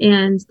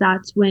 And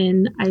that's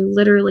when I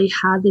literally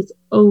had this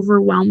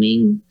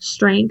overwhelming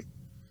strength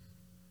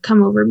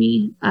come over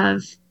me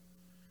of,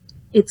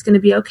 it's going to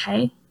be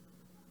okay.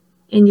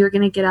 And you're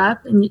going to get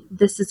up and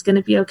this is going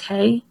to be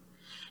okay.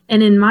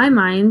 And in my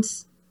mind,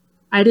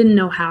 I didn't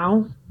know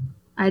how.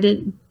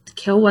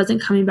 Kale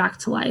wasn't coming back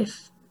to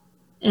life.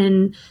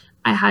 And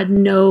I had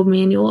no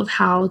manual of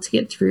how to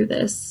get through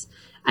this.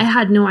 I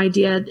had no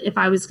idea if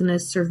I was going to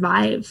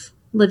survive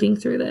living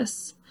through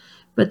this.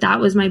 But that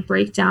was my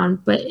breakdown.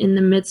 But in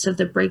the midst of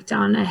the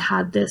breakdown, I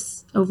had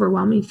this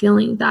overwhelming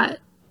feeling that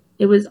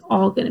it was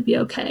all going to be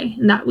okay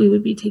and that we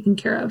would be taken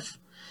care of.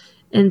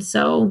 And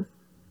so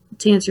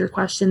to answer your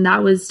question,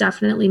 that was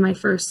definitely my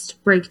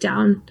first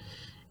breakdown.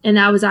 And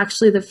that was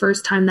actually the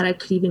first time that I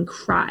could even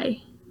cry.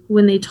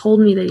 When they told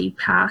me that he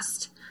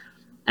passed,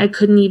 I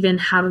couldn't even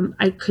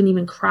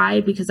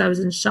cry because I was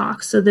in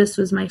shock. So this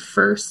was my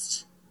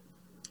first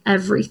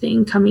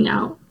everything coming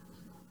out.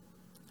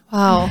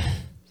 Wow.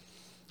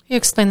 You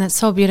explained that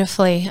so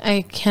beautifully.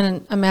 I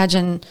can't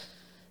imagine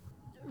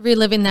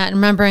reliving that and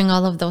remembering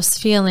all of those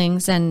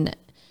feelings. And,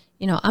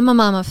 I'm a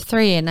mom of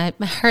 3 and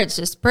my heart's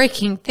just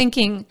breaking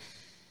thinking,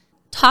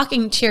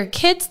 talking to your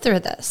kids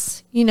through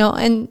this,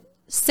 and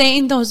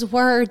saying those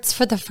words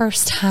for the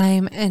first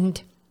time.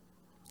 And,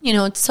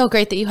 it's so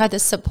great that you had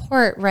this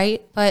support,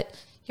 right? But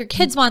your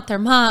kids want their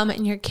mom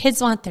and your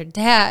kids want their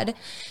dad.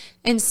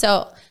 And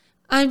so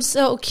I'm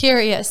so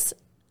curious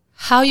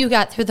how you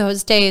got through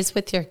those days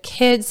with your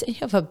kids. You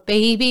have a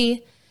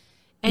baby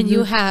and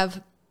you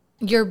have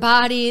your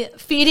body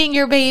feeding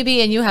your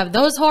baby and you have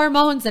those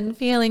hormones and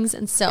feelings.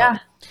 And so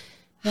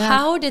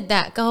how did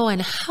that go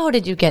and how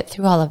did you get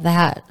through all of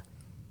that?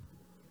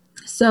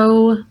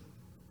 So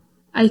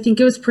I think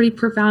it was pretty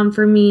profound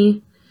for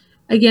me.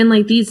 Again,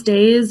 like these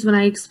days when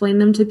I explain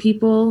them to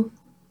people,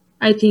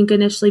 I think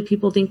initially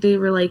people think they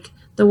were like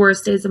the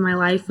worst days of my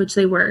life, which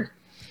they were.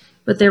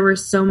 But there were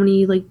so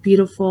many like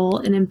beautiful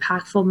and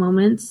impactful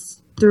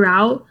moments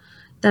throughout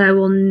that I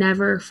will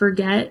never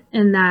forget,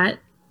 and that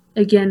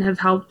again have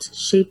helped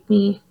shape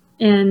me.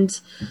 And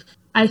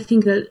I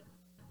think that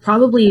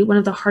probably one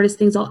of the hardest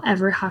things I'll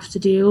ever have to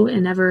do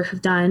and ever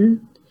have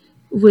done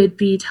would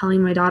be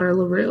telling my daughter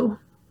LaRue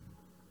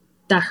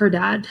that her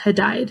dad had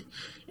died.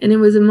 And it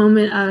was a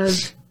moment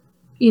of,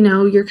 you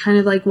know, you're kind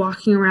of like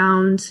walking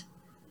around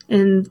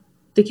and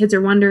the kids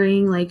are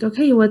wondering like,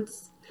 okay,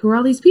 who are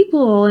all these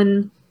people?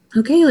 And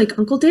okay, like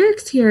Uncle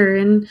Derek's here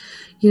and,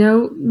 you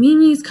know,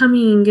 Mimi's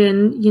coming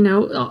and, you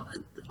know,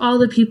 all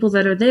the people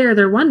that are there,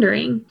 they're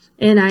wondering.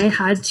 And I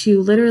had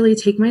to literally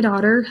take my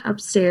daughter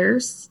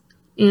upstairs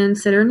and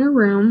sit her in her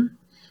room.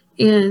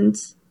 And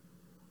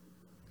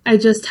I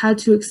just had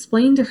to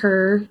explain to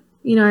her,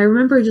 you know, I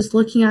remember just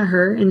looking at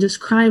her and just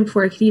crying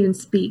before I could even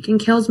speak. And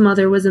Kale's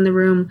mother was in the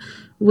room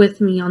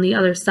with me on the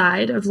other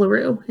side of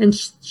LaRue. And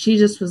she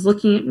just was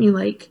looking at me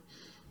like,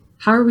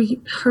 how are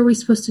we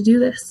supposed to do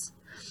this?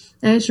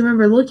 And I just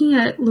remember looking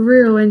at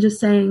LaRue and just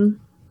saying,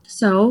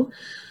 so,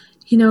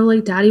 you know,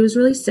 like Daddy was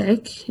really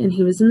sick and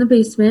he was in the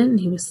basement and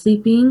he was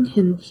sleeping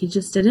and he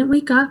just didn't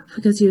wake up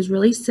because he was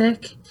really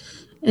sick.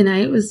 And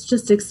I was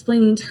just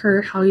explaining to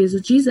her how he was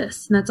with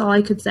Jesus. And that's all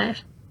I could say.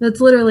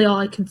 That's literally all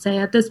I can say.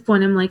 At this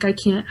point, I'm like,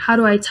 how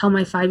do I tell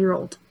my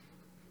 5-year-old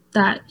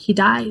that he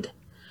died?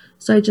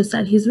 So I just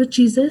said, he's with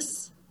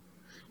Jesus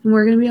and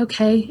we're going to be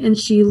okay. And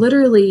she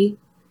literally,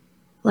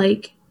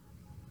 like,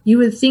 you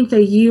would think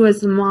that you as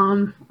the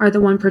mom are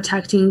the one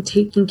protecting,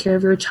 taking care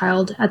of your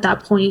child at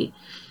that point.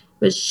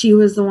 But she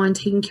was the one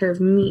taking care of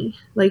me.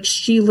 Like,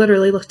 she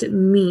literally looked at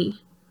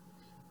me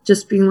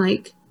just being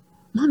like,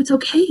 Mom, it's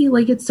okay.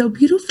 Like, it's so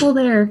beautiful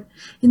there.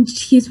 And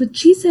he's with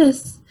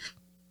Jesus.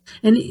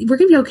 And we're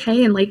going to be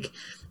okay. And like,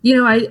 you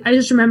know, I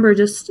just remember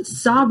just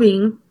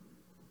sobbing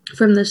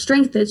from the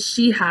strength that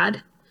she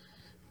had,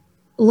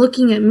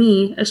 looking at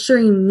me,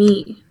 assuring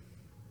me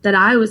that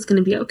I was going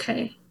to be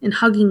okay and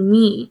hugging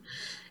me.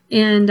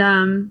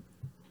 And,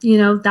 you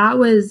know, that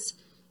was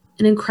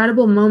an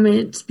incredible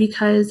moment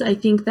because I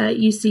think that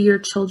you see your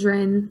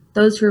children,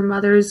 those who are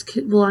mothers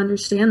will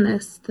understand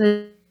this,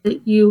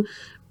 that you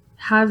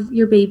have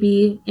your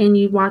baby and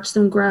you watch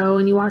them grow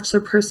and you watch their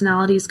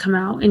personalities come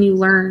out and you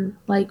learn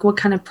like what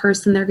kind of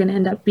person they're going to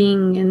end up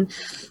being and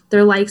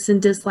their likes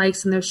and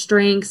dislikes and their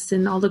strengths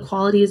and all the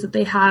qualities that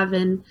they have.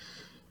 And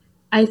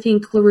I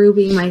think LaRue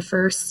being my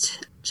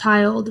first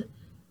child,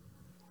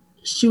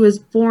 she was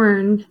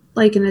born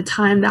like in a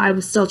time that I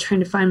was still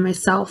trying to find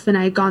myself, and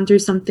I had gone through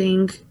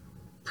something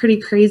pretty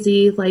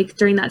crazy like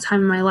during that time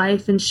in my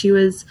life, and she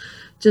was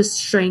just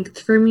strength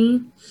for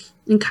me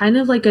and kind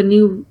of like a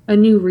new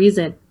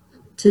reason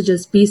to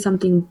just be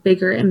something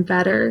bigger and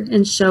better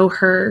and show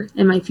her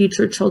and my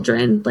future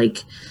children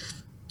like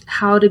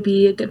how to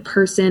be a good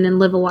person and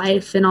live a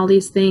life and all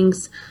these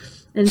things.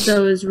 And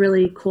so it was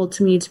really cool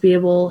to me to be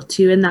able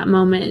to in that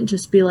moment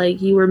just be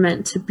like, you were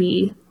meant to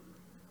be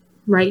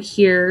right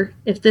here.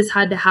 If this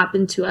had to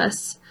happen to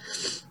us,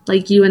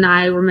 like you and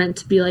I were meant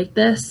to be like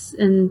this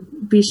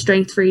and be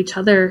strength for each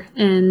other.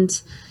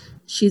 And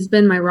she's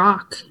been my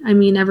rock. I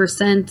mean, ever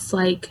since,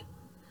 like,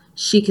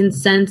 she can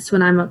sense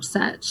when I'm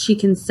upset. She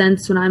can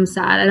sense when I'm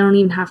sad. I don't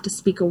even have to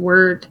speak a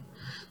word.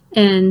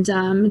 And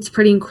it's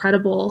pretty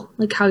incredible,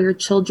 like how your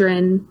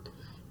children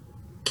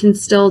can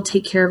still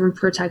take care of and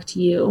protect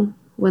you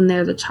when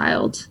they're the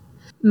child.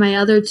 My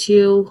other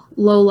two,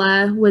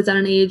 Lola was at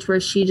an age where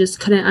she just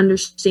couldn't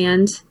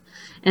understand.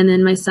 And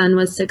then my son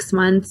was 6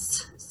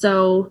 months.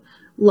 So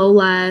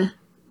Lola,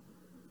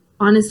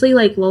 honestly,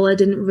 like Lola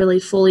didn't really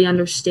fully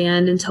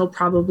understand until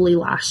probably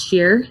last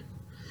year.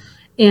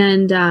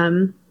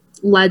 And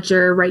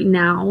Ledger right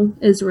now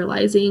is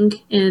realizing,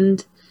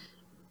 and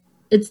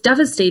it's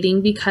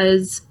devastating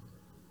because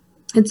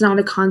it's not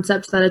a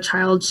concept that a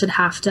child should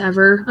have to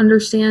ever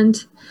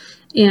understand.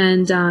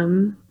 And,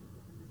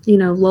 you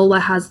know, Lola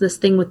has this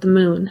thing with the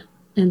moon,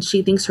 and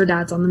she thinks her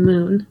dad's on the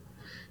moon.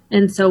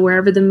 And so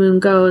wherever the moon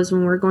goes,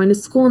 when we're going to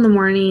school in the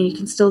morning, you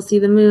can still see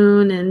the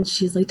moon. And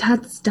she's like,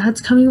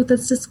 Dad's coming with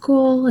us to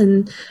school.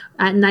 And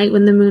at night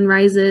when the moon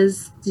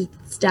rises,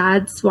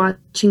 Dad's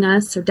watching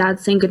us, or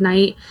Dad's saying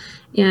goodnight.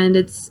 And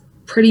it's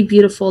pretty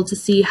beautiful to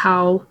see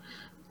how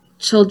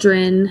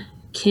children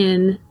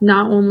can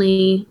not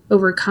only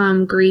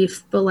overcome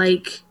grief, but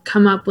like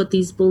come up with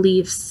these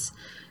beliefs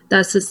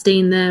that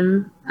sustain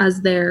them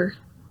as they're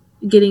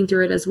getting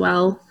through it as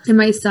well. And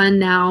my son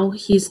now,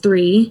 he's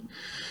 3,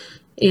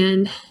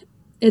 and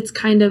it's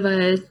kind of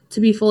to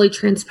be fully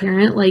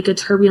transparent, like a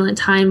turbulent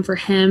time for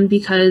him,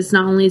 because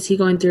not only is he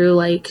going through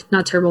like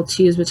not terrible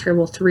 2s, but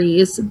terrible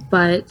 3s,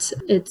 but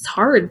it's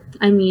hard.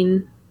 I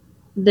mean,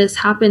 this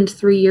happened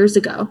 3 years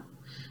ago,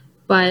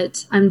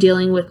 but I'm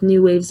dealing with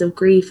new waves of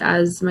grief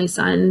as my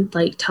son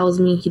like tells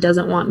me he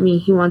doesn't want me,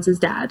 he wants his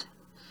dad,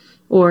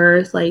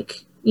 or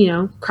like, you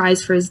know,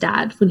 cries for his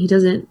dad when he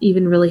doesn't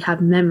even really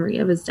have memory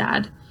of his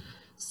dad.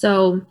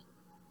 So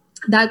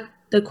that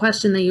the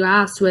question that you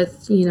asked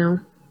with, you know,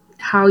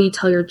 how you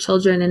tell your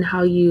children and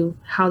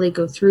how they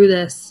go through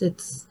this,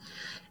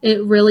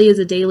 it really is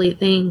a daily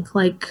thing.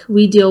 Like,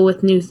 we deal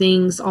with new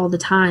things all the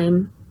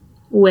time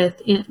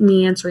with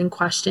me answering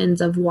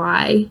questions of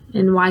why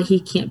and why he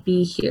can't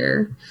be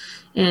here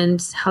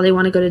and how they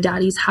want to go to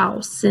daddy's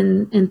house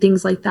and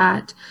things like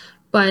that.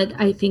 But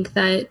I think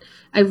that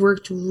I've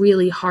worked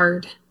really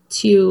hard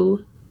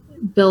to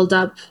build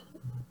up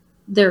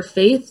their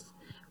faith,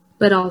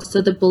 but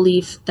also the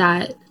belief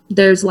that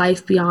there's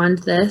life beyond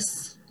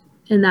this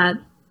and that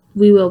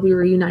we will be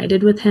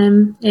reunited with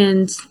him.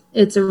 And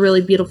it's a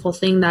really beautiful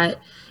thing that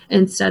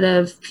instead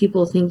of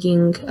people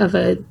thinking of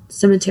a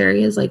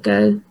cemetery as like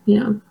a,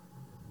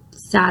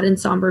 sad and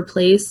somber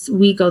place,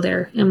 we go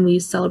there and we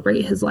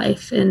celebrate his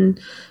life and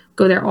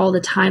go there all the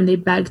time. They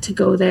beg to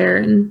go there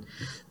and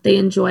they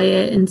enjoy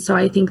it. And so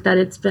I think that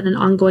it's been an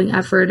ongoing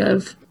effort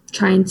of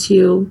trying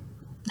to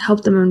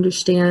help them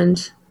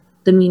understand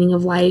the meaning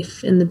of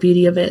life and the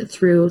beauty of it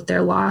through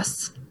their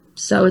loss.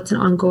 So it's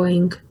an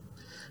ongoing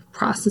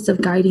process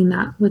of guiding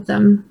that with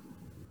them.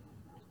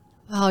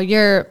 Wow,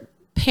 you're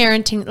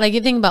parenting, like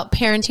you think about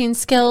parenting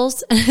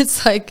skills, and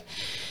it's like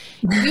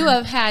you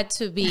have had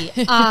to be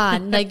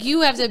on, like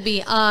you have to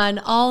be on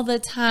all the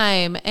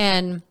time.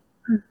 And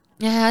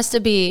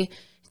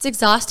it's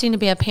exhausting to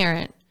be a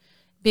parent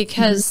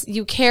because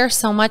you care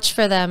so much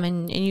for them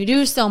and you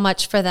do so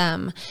much for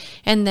them.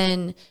 And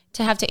then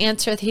to have to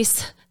answer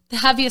the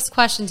heaviest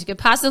questions you could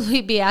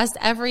possibly be asked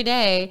every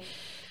day.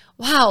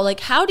 Wow. Like,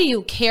 how do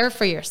you care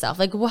for yourself?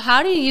 Like,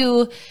 how do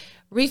you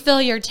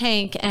refill your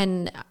tank,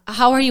 and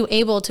how are you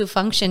able to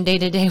function day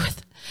to day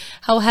with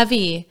how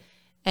heavy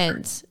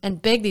and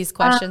big these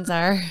questions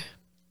are?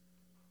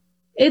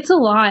 It's a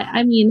lot.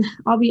 I mean,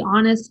 I'll be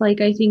honest, like,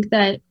 I think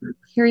that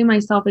hearing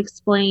myself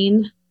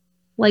explain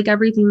like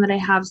everything that I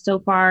have so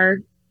far,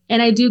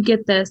 and I do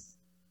get this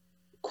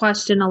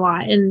question a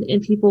lot,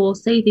 and people will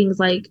say things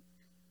like,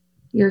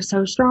 you're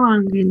so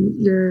strong and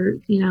you're,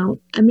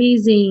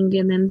 amazing,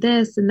 and then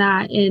this and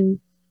that. And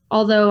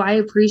although I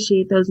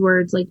appreciate those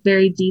words like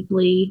very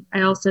deeply,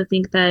 I also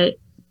think that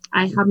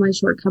I have my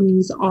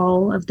shortcomings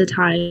all of the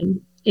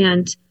time.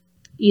 And,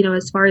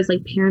 as far as like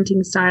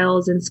parenting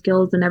styles and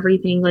skills and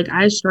everything, like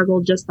I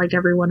struggle just like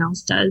everyone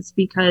else does,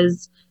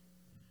 because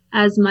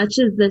as much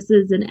as this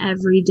is an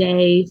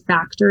everyday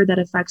factor that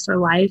affects our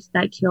life,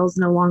 that Kale's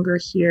no longer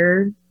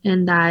here,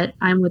 and that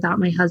I'm without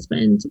my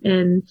husband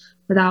and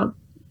without,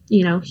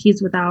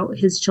 he's without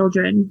his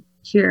children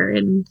here,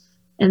 and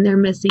they're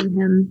missing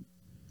him.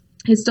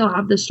 I still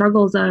have the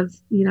struggles of,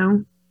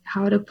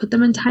 how to put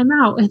them in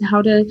timeout and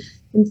how to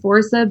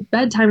enforce a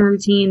bedtime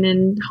routine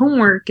and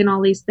homework and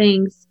all these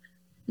things.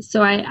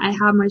 So I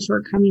have my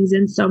shortcomings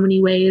in so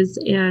many ways.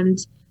 And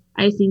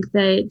I think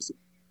that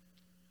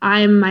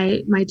I'm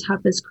my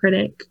toughest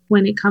critic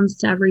when it comes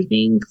to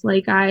everything.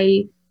 Like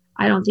I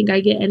don't think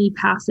I get any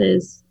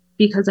passes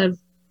because I've,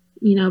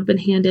 been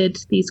handed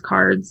these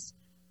cards.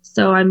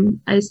 So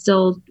I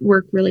still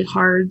work really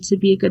hard to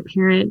be a good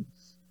parent,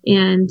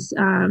 and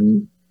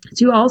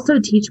to also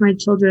teach my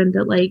children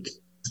that, like,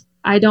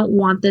 I don't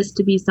want this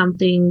to be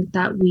something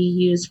that we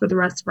use for the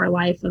rest of our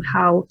life, of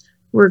how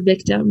we're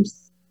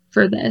victims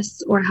for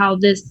this, or how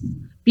this,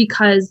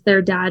 because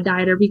their dad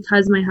died or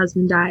because my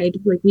husband died,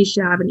 like we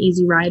should have an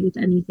easy ride with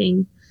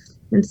anything.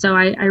 And so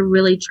I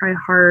really try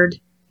hard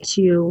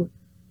to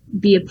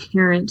be a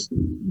parent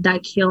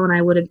that Kale and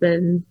I would have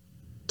been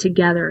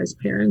together as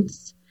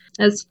parents.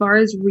 As far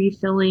as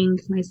refilling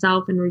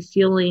myself and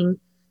refueling,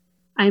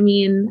 I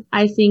mean,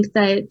 I think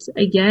that,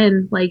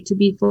 again, like, to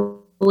be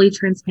fully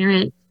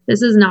transparent,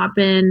 this has not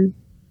been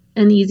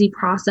an easy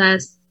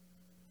process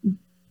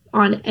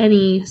on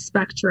any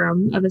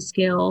spectrum of a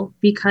scale,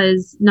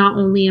 because not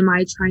only am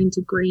I trying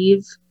to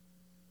grieve,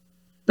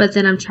 but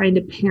then I'm trying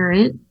to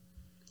parent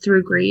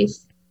through grief,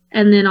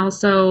 and then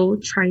also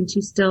trying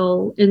to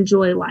still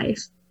enjoy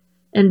life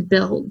and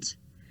build.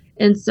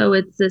 And so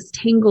it's this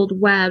tangled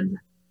web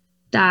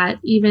that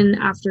even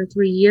after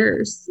 3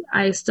 years,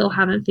 I still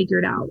haven't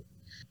figured out.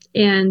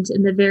 And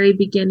in the very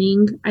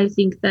beginning, I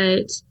think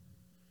that,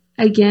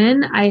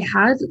 again, I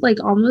had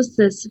like almost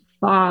this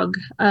fog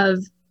of,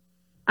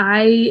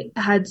 I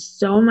had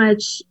so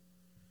much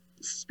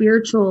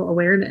spiritual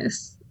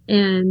awareness,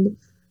 and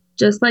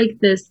just like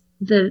this,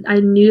 I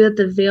knew that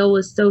the veil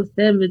was so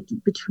thin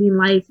between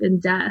life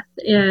and death.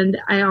 And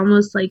I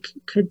almost like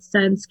could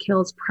sense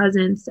Kale's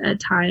presence at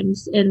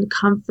times, and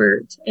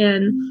comfort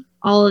and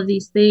all of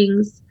these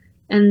things.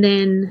 And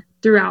then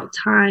throughout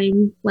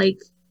time, like,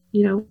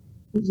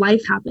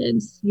 life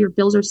happens, your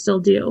bills are still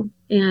due,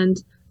 and,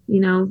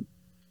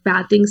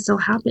 bad things still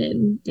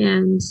happen.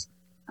 And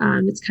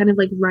it's kind of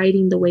like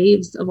riding the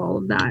waves of all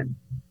of that.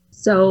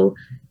 So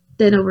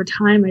then over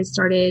time, I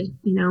started,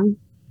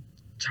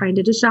 trying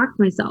to distract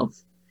myself.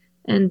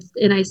 And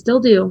I still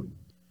do.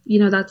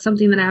 That's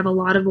something that I have a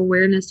lot of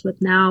awareness with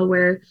now,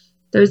 where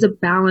there's a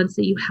balance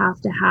that you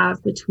have to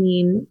have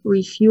between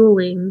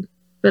refueling,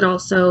 but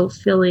also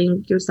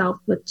filling yourself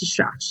with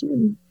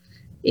distraction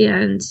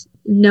and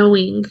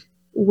knowing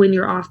when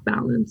you're off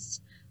balance.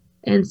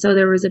 And so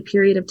there was a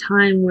period of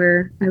time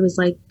where I was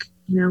like,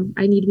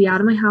 I need to be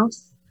out of my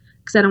house,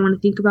 because I don't want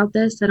to think about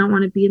this. I don't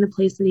want to be in the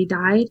place that he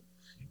died.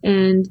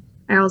 And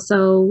I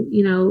also,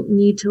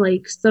 need to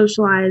like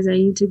socialize. I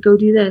need to go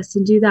do this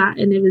and do that.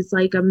 And it was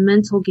like a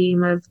mental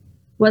game of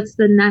what's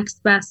the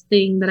next best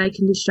thing that I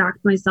can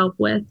distract myself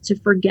with to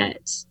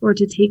forget or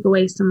to take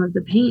away some of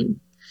the pain.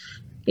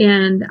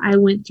 And I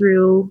went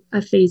through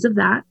a phase of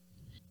that.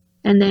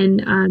 And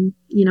then,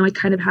 I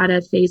kind of had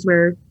a phase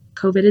where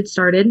COVID had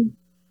started,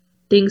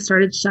 things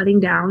started shutting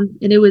down,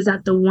 and it was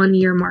at the 1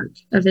 year mark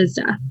of his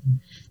death.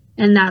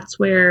 And that's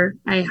where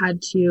I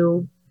had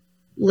to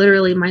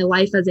literally, my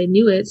life as I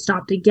knew it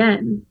stopped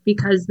again,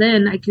 because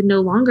then I could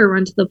no longer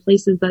run to the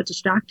places that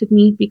distracted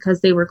me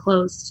because they were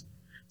closed.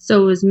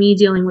 So it was me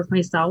dealing with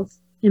myself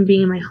and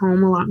being in my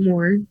home a lot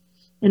more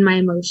and my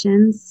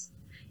emotions.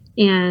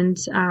 And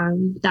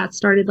that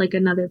started like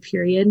another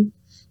period.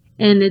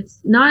 And it's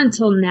not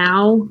until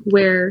now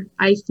where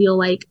I feel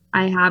like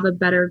I have a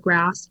better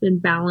grasp and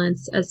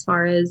balance as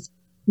far as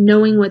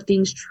knowing what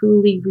things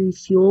truly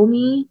refuel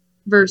me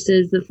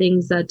versus the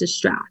things that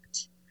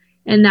distract.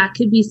 And that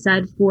could be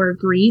said for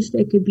grief.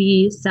 It could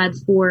be said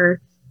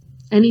for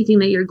anything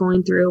that you're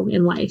going through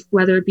in life,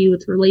 whether it be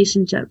with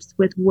relationships,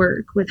 with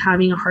work, with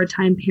having a hard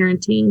time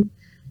parenting,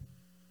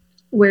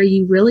 where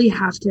you really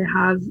have to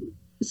have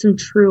some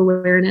true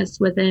awareness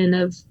within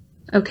of,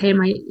 okay,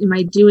 am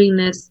I doing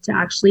this to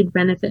actually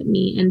benefit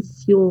me and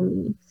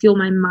fuel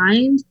my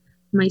mind,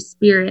 my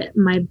spirit,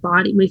 my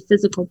body, my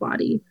physical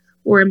body?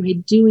 Or am I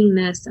doing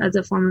this as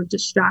a form of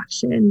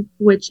distraction,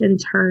 which in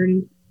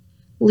turn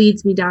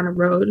leads me down a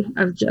road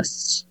of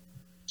just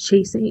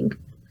chasing,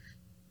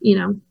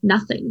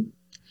 nothing.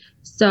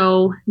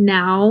 So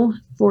now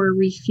for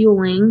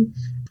refueling,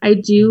 I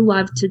do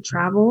love to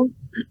travel.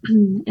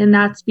 And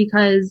that's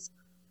because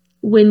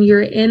when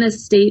you're in a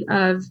state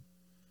of,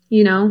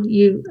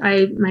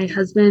 my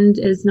husband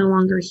is no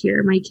longer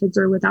here. My kids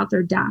are without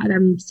their dad.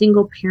 I'm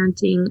single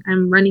parenting.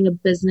 I'm running a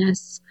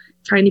business,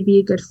 trying to be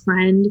a good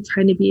friend,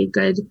 trying to be a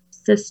good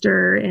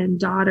sister and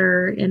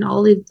daughter, and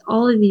all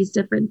of these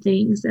different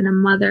things, and a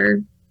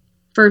mother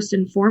first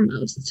and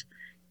foremost.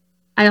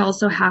 I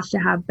also have to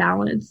have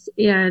balance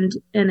and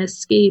an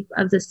escape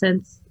of the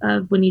sense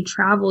of when you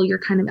travel, you're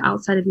kind of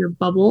outside of your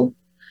bubble.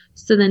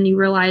 So then you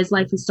realize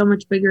life is so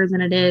much bigger than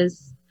it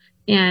is.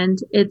 And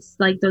it's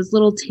like those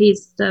little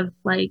tastes of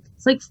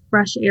it's like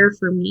fresh air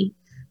for me,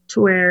 to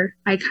where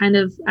I kind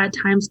of at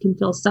times can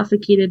feel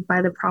suffocated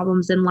by the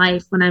problems in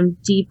life when I'm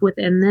deep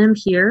within them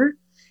here.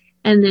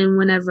 And then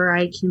whenever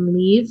I can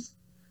leave,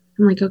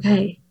 I'm like,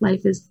 okay,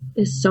 life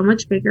is so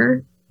much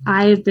bigger.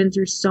 I have been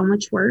through so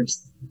much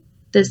worse.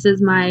 This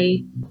is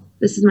my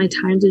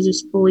time to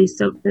just fully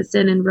soak this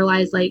in and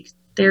realize like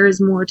there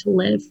is more to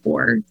live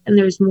for, and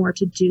there's more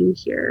to do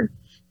here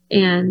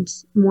and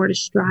more to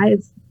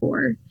strive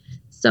for.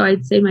 So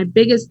I'd say my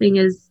biggest thing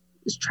is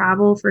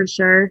travel for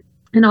sure.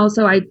 And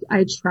also I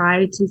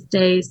try to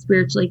stay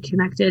spiritually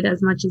connected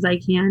as much as I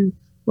can,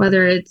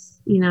 whether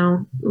it's,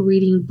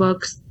 reading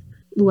books,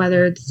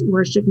 whether it's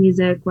worship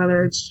music,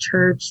 whether it's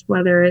church,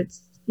 whether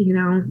it's,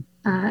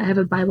 I have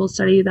a Bible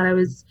study that I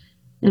was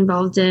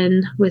involved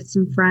in with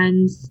some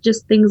friends,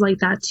 just things like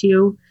that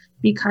too,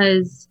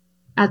 because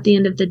at the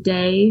end of the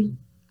day,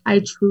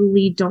 I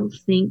truly don't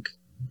think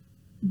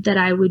that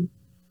I would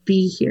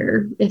be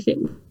here if it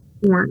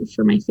weren't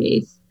for my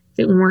faith, if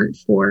it weren't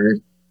for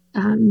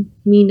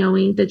me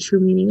knowing the true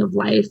meaning of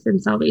life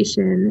and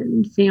salvation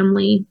and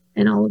family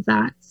and all of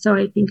that. So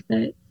I think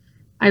that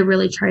I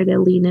really try to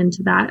lean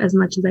into that as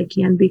much as I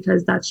can,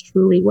 because that's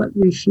truly what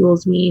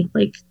refuels me,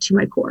 like to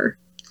my core.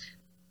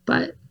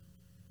 But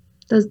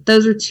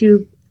those are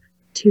two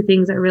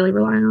things I really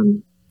rely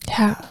on.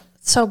 Yeah,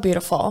 so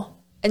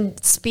beautiful,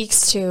 and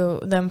speaks to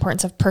the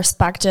importance of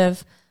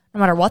perspective, no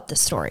matter what the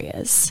story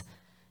is.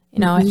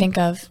 I think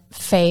of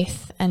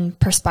faith and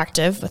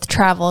perspective with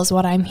travel is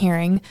what I'm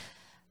hearing.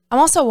 I'm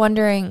also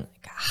wondering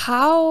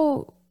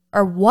how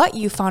or what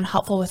you found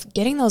helpful with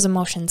getting those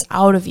emotions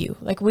out of you.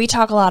 Like, we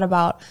talk a lot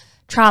about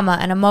trauma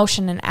and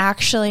emotion and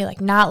actually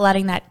like not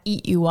letting that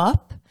eat you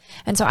up.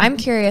 And so I'm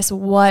curious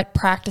what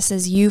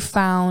practices you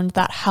found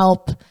that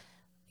help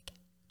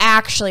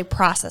actually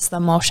process the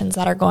emotions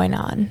that are going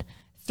on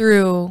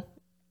through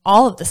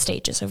all of the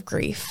stages of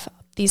grief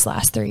these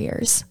last 3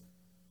 years.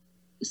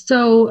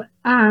 So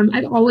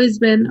I've always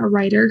been a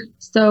writer.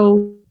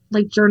 So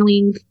like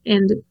journaling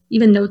and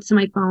even notes in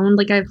my phone,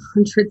 like I have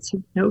hundreds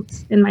of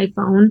notes in my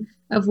phone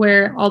of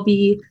where I'll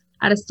be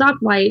at a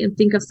stoplight and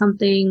think of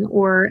something,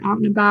 or out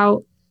and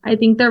about. I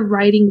think that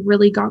writing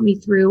really got me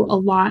through a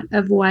lot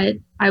of what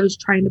I was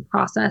trying to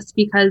process,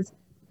 because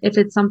if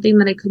it's something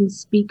that I couldn't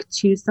speak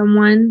to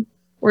someone,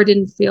 or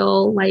didn't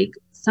feel like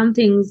some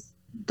things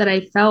that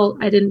I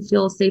felt, I didn't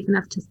feel safe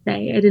enough to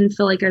say. I didn't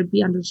feel like I'd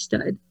be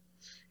understood.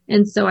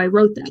 And so I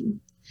wrote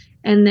them.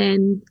 And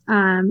then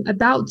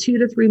about 2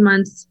 to 3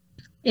 months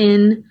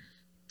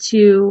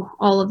into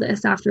all of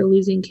this, after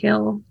losing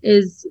Kale,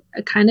 is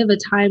a kind of a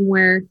time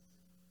where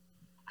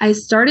I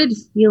started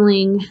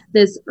feeling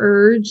this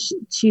urge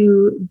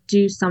to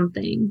do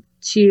something.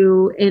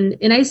 to,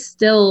 and I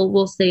still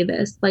will say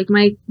this, like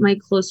my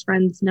close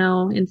friends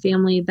know and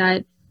family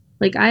that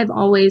like I've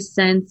always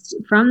sensed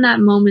from that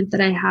moment that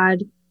I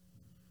had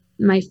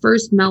my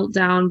first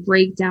meltdown,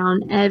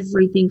 breakdown,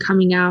 everything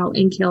coming out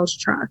in Kale's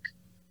truck.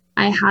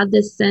 I had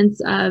this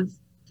sense of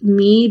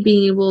me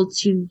being able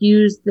to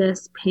use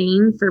this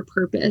pain for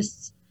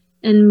purpose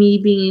and me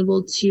being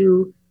able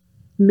to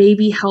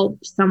maybe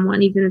help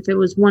someone, even if it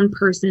was one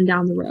person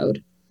down the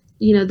road.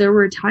 You know, there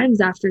were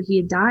times after he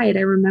had died,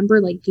 I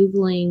remember like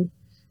Googling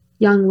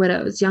young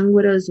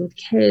widows with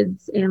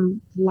kids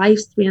and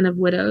lifespan of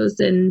widows.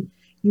 And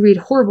you read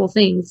horrible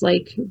things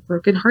like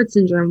broken heart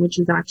syndrome, which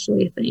is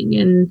actually a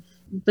thing.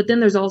 But then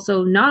there's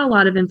also not a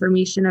lot of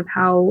information of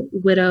how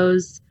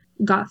widows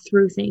got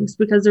through things,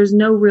 because there's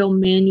no real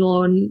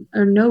manual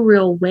or no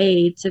real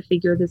way to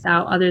figure this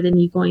out other than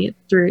you going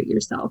through it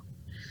yourself.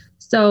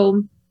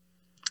 So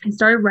I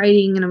started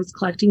writing, and I was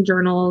collecting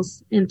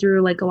journals, and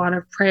through like a lot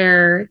of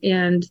prayer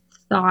and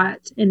thought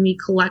and me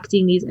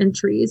collecting these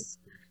entries,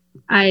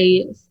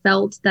 I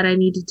felt that I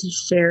needed to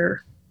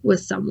share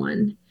with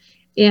someone.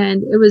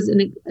 And it was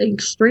an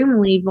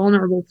extremely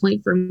vulnerable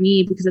point for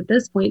me, because at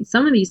this point,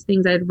 some of these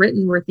things I had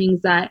written were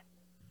things that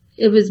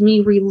it was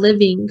me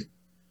reliving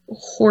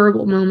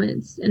horrible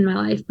moments in my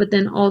life, but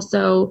then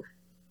also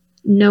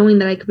knowing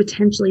that I could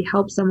potentially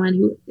help someone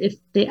who, if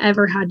they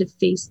ever had to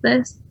face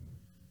this,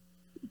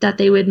 that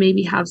they would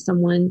maybe have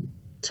someone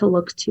to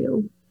look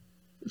to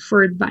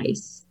for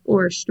advice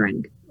or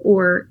strength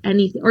or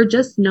anything, or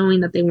just knowing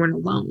that they weren't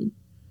alone,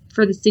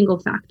 for the single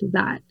fact of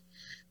that.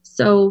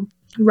 So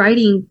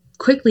writing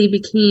quickly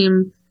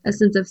became a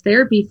sense of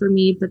therapy for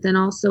me, but then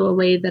also a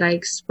way that I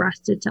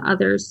expressed it to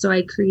others. So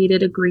I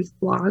created a grief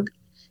blog,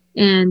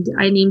 and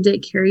I named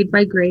it Carried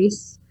by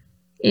Grace.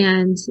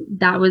 And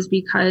that was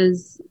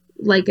because,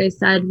 like I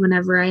said,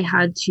 whenever I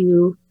had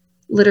to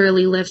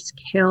literally lift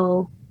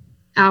Kale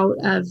out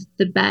of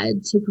the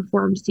bed to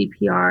perform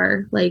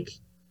CPR,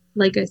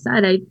 like I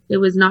said, it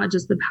was not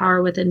just the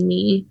power within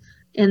me.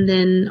 And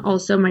then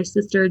also my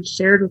sister had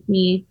shared with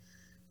me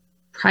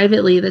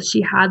privately that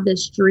she had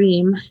this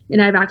dream. And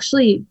I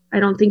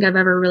don't think I've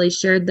ever really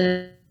shared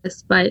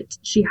this, but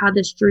she had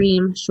this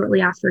dream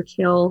shortly after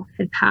Kale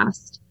had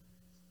passed,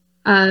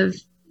 of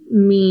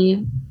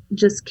me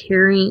just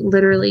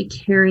literally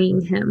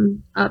carrying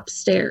him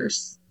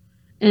upstairs.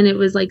 And it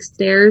was like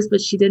stairs,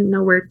 but she didn't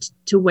know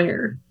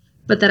where,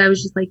 but that I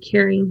was just like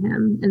carrying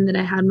him, and that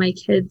I had my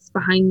kids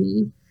behind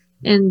me.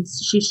 And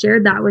she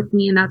shared that with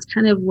me. And that's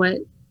kind of what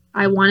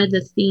I wanted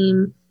the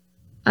theme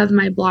of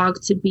my blog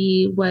to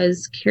be,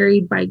 was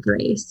Carried by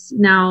Grace.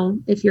 Now,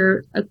 if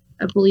you're a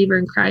believer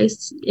in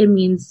Christ, it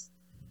means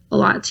a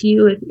lot to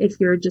you. If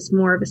you're just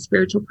more of a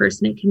spiritual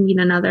person, it can mean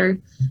another.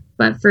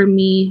 But for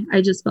me,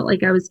 I just felt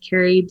like I was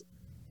carried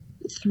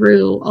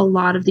through a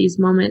lot of these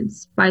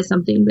moments by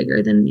something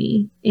bigger than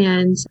me.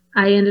 And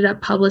I ended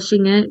up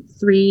publishing it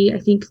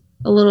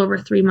a little over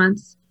 3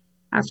 months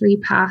after he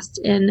passed.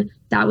 And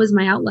that was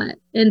my outlet,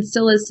 and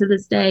still is to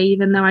this day,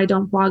 even though I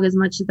don't blog as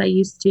much as I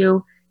used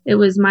to. It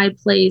was my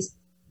place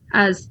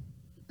as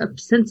a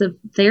sense of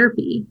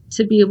therapy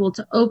to be able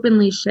to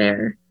openly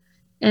share,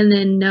 and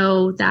then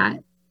know that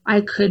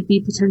I could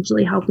be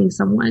potentially helping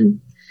someone.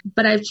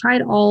 But I've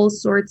tried all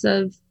sorts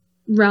of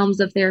realms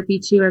of therapy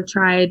too. I've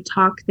tried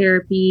talk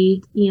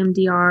therapy,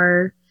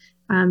 EMDR,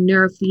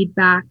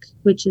 neurofeedback,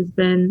 which has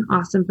been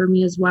awesome for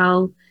me as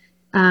well.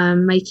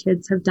 My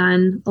kids have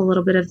done a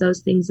little bit of those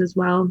things as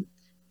well.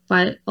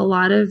 But a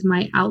lot of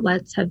my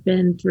outlets have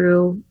been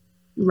through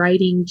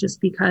writing, just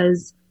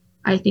because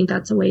I think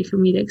that's a way for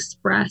me to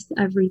express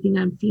everything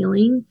I'm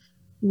feeling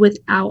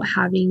without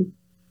having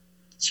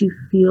to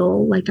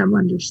feel like I'm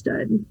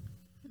understood,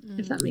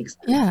 if that makes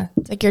sense. Yeah.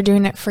 It's like you're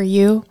doing it for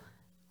you,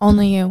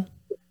 only you.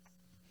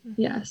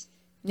 Yes.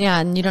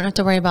 Yeah. And you don't have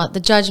to worry about the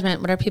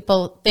judgment. What are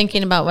people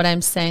thinking about what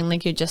I'm saying?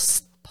 Like, you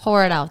just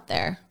pour it out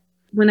there.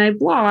 When I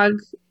blog,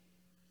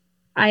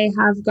 I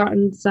have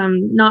gotten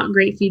some not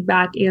great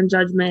feedback and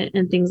judgment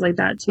and things like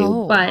that too.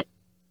 Oh. But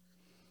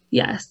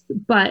yes,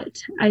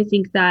 but I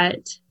think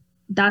that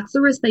that's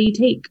the risk that you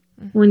take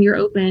when you're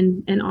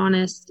open and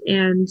honest.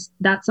 And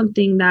that's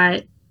something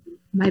that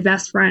my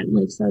best friend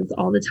says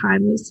all the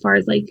time, as far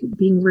as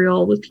being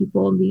real with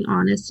people and being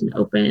honest and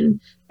open.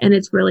 And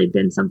it's really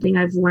been something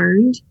I've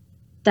learned,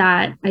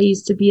 that I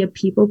used to be a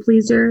people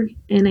pleaser,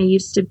 and I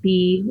used to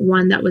be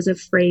one that was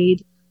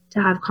afraid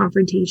to have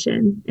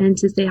confrontation and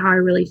to say how I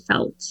really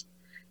felt.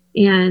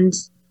 And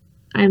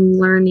I'm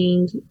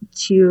learning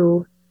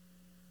to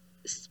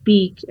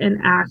speak and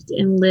act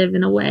and live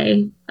in a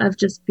way of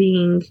just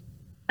being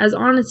as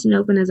honest and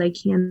open as I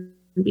can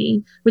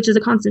be, which is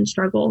a constant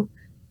struggle.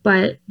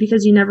 But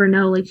because you never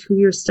know who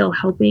you're still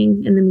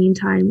helping in the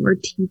meantime, or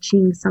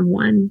teaching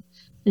someone.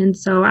 And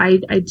so I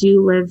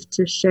do live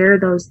to share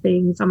those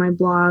things on my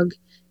blog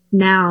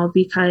now,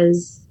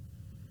 because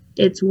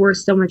it's worth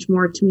so much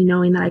more to me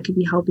knowing that I could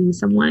be helping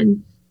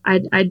someone.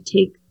 I'd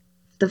take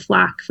the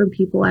flack from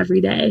people every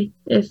day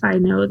if I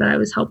know that I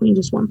was helping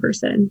just one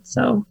person.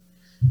 So,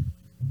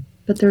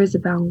 but there is a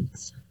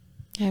balance.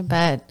 I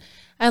bet.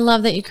 I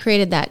love that you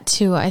created that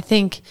too. I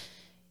think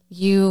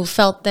you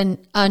felt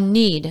a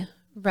need,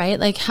 right?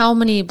 Like how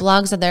many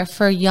blogs are there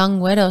for young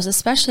widows,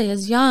 especially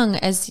as young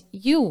as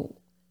you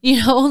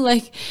know,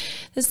 like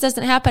this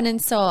doesn't happen.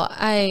 And so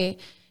I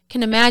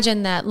can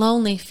imagine that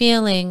lonely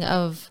feeling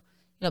of,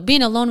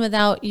 being alone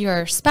without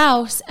your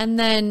spouse. And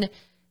then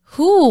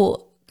who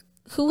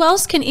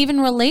else can even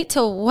relate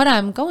to what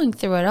I'm going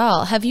through at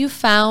all? Have you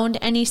found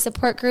any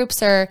support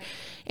groups or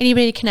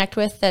anybody to connect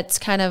with that's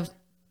kind of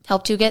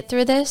helped you get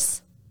through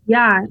this?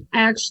 Yeah,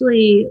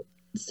 actually,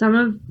 some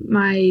of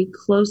my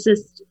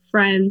closest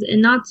friends,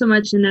 and not so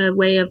much in a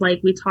way of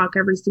like we talk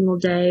every single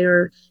day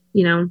or,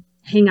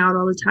 hang out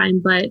all the time,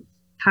 but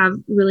have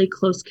really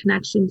close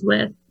connections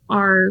with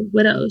are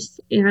widows.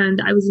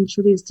 And I was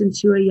introduced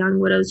into a young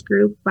widows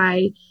group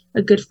by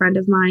a good friend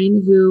of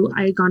mine who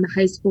I had gone to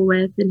high school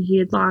with, and he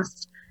had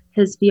lost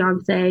his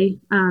fiance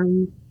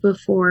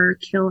before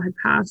Kill had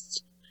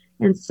passed.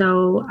 And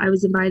so I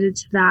was invited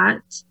to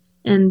that.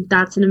 And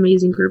that's an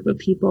amazing group of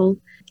people.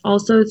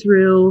 Also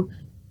through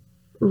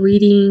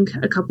reading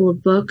a couple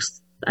of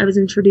books, I was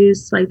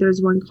introduced, like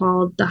there's one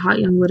called The Hot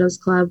Young Widows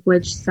Club,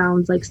 which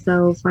sounds like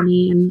so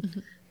funny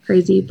and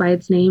crazy by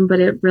its name, but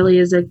it really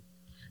is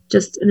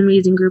just an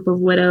amazing group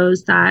of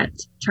widows that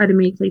try to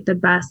make like the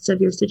best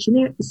of your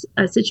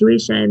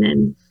situation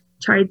and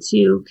try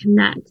to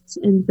connect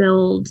and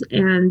build.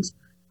 And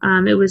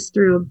it was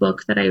through a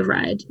book that I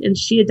read, and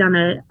she had done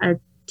a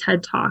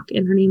TED Talk,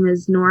 and her name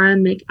is Nora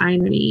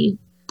McInerney.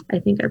 I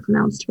think I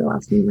pronounced her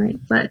last name right,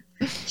 but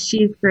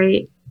she's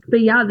great.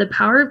 But yeah, the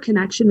power of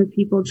connection with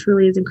people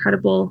truly is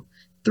incredible.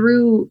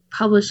 Through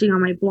publishing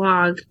on my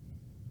blog,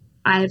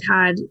 I've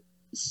had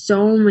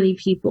so many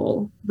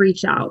people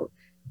reach out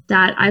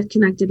that I've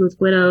connected with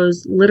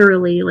widows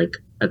literally like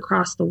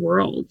across the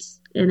world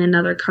and in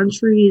other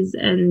countries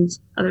and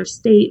other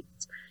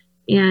states.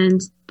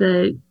 And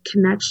the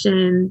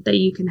connection that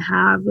you can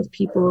have with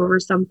people over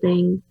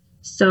something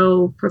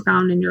so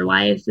profound in your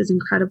life is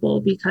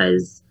incredible,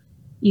 because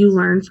you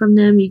learn from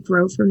them, you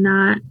grow from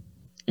that,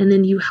 and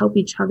then you help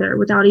each other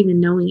without even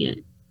knowing it.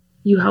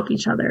 You help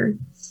each other.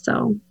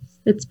 So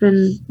it's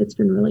been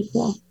really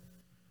cool.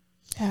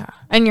 Yeah.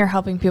 And you're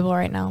helping people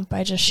right now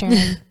by just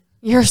sharing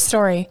your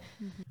story.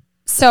 Mm-hmm.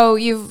 So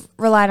you've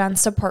relied on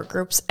support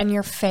groups and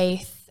your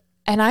faith.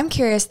 And I'm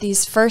curious,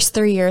 these first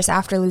 3 years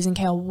after losing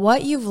Kale,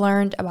 what you've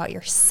learned about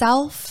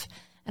yourself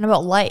and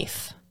about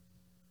life.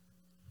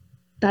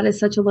 That is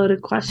such a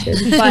loaded question,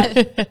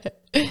 but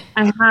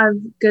I have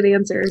good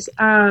answers.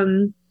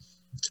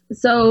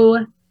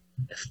 So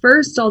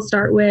first I'll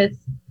start with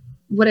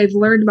what I've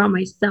learned about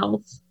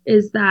myself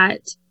is that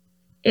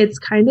it's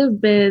kind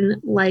of been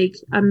like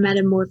a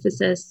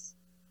metamorphosis,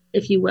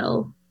 if you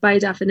will, by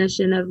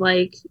definition of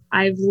like,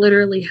 I've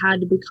literally had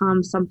to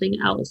become something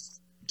else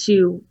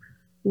to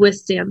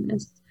withstand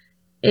this.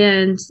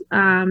 And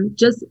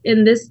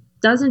this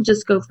doesn't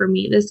just go for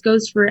me. This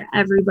goes for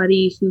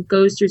everybody who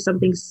goes through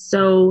something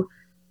so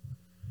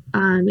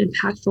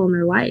impactful in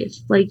their life.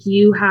 Like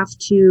you have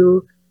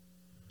to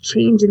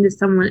change into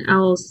someone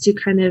else to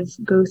kind of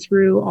go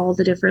through all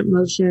the different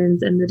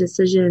motions and the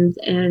decisions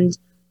and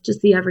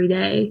just the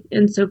everyday.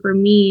 And so for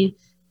me,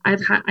 I'm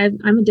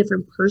a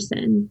different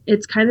person.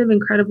 It's kind of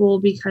incredible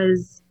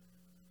because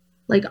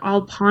like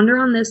I'll ponder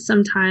on this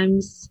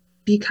sometimes,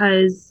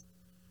 because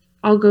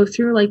I'll go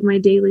through like my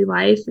daily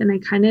life and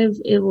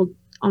it will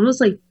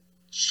almost like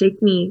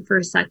shake me for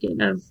a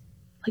second of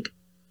like,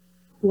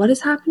 what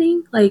is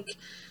happening? Like,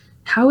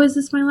 how is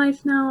this my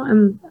life now?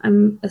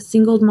 I'm a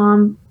single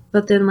mom,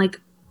 but then like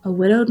a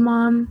widowed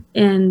mom,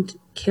 and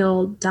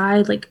Kale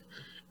died. Like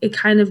it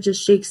kind of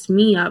just shakes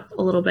me up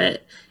a little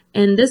bit.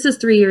 And this is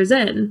 3 years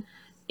in.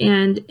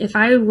 And if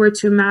I were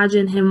to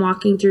imagine him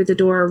walking through the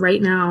door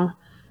right now,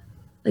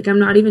 like I'm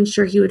not even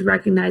sure he would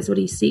recognize what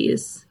he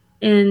sees.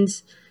 And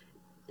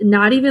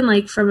not even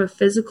like from a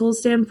physical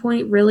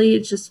standpoint, really,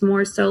 it's just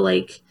more so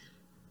like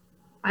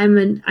I'm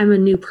a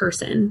new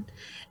person.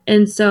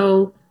 And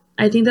so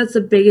I think that's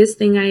the biggest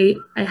thing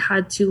I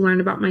had to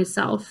learn about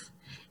myself.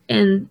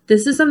 And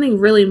this is something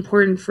really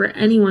important for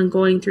anyone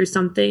going through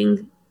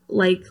something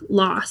like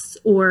loss,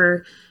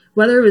 or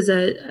whether it was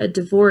a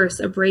divorce,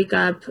 a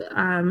breakup,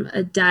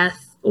 a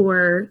death,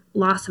 or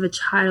loss of a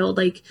child.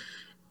 Like,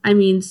 I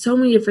mean, so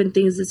many different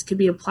things this could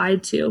be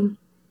applied to.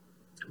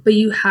 But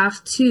you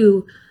have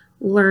to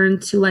learn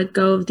to let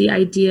go of the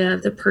idea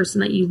of the person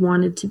that you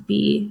wanted to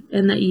be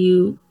and that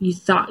you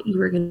thought you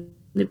were going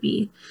to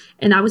be.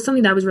 And that was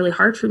something that was really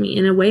hard for me.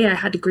 In a way, I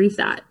had to grieve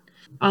that.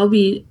 I'll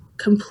be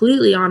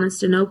completely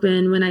honest and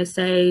open when I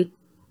say,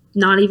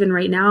 not even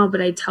right now,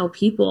 but I tell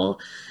people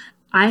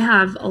I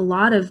have a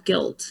lot of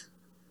guilt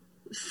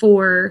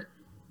for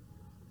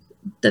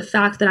the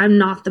fact that I'm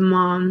not the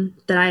mom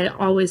that I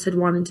always had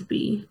wanted to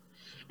be.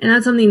 And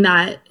that's something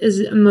that is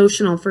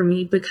emotional for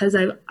me, because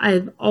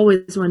I've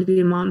always wanted to be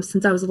a mom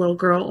since I was a little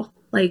girl.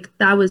 Like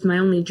that was my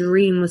only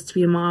dream, was to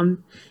be a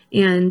mom.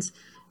 And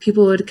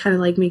people would kind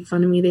of like make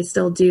fun of me. They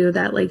still do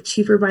that, like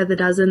Cheaper by the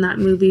Dozen, that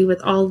movie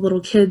with all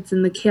little kids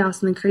and the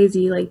chaos and the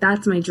crazy. Like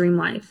that's my dream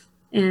life.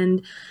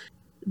 And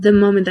the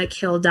moment that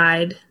Kale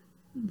died,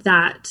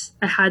 that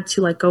I had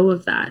to let go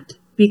of that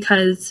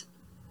because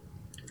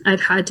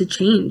I've had to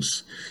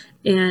change.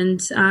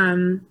 And,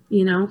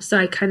 so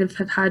I kind of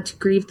have had to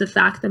grieve the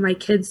fact that my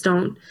kids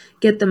don't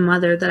get the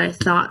mother that I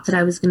thought that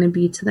I was going to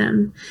be to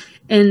them.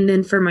 And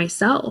then for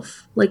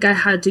myself, like I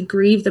had to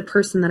grieve the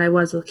person that I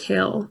was with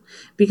Kale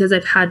because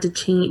I've had to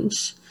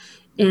change.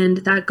 And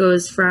that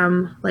goes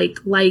from like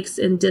likes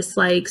and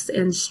dislikes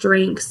and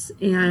strengths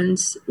and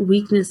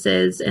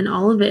weaknesses, and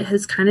all of it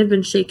has kind of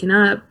been shaken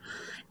up.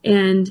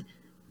 And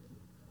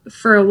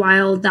for a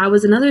while, that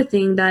was another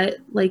thing that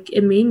like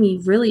it made me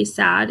really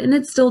sad, and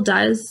it still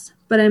does.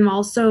 But I'm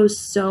also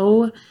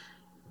so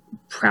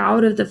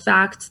proud of the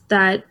fact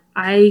that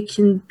I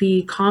can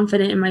be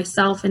confident in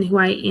myself and who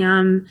I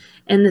am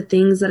and the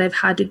things that I've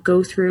had to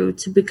go through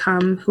to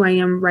become who I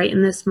am right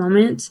in this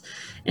moment.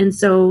 And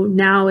so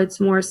now it's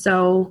more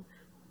so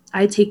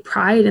I take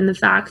pride in the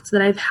fact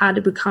that I've had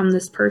to become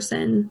this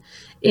person.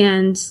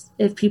 And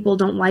if people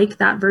don't like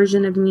that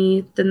version of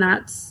me, then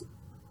that's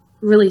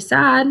really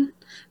sad.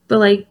 But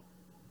like,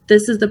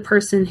 this is the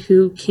person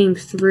who came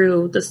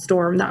through the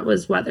storm that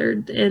was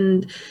weathered.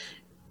 And,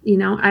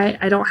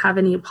 I don't have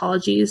any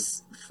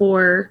apologies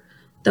for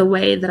the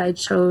way that I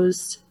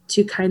chose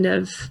to kind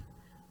of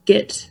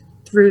get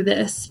through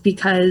this,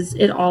 because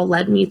it all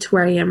led me to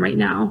where I am right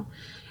now.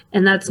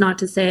 And that's not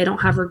to say I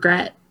don't have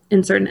regret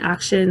in certain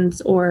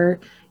actions or,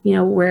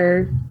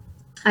 where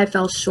I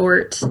fell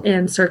short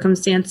in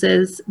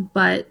circumstances,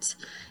 but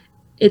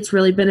it's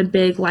really been a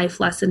big life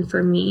lesson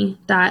for me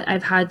that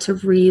I've had to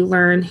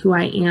relearn who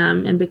I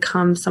am and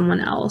become someone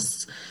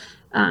else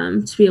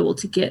to be able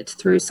to get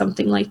through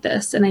something like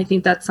this. And I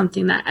think that's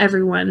something that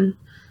everyone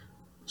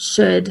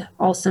should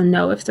also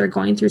know if they're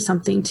going through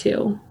something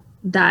too,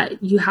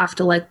 that you have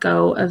to let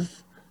go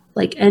of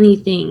like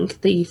anything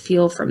that you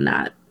feel from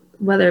that,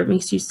 whether it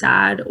makes you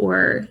sad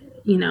or,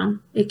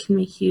 it can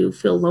make you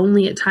feel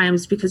lonely at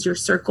times because your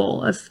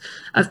circle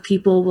of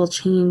people will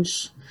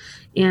change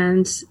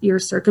and your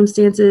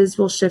circumstances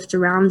will shift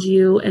around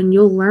you, and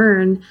you'll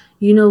learn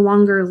you no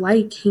longer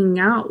like hanging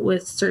out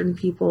with certain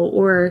people,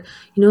 or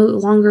you no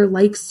longer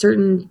like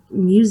certain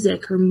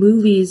music or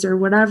movies or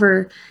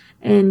whatever.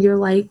 And you're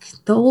like,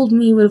 the old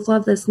me would have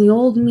loved this, and the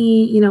old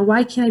me,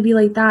 why can't I be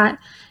like that?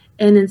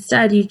 And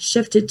instead you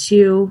shift it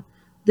to,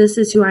 this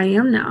is who I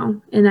am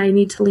now, and I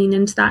need to lean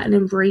into that and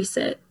embrace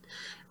it.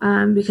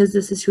 Because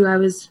this is who I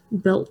was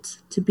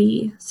built to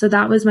be. So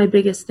that was my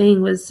biggest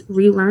thing, was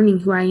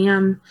relearning who I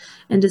am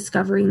and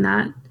discovering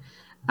that.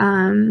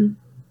 And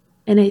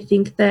I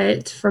think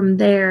that from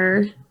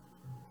there,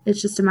 it's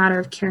just a matter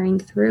of carrying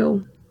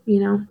through,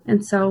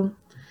 and so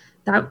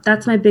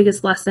that's my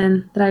biggest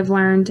lesson that I've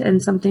learned,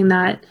 and something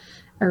that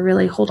I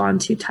really hold on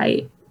to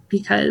tight,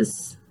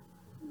 because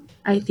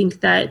I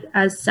think that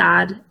as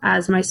sad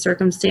as my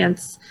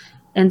circumstance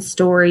and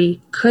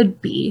story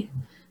could be,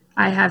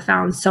 I have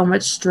found so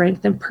much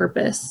strength and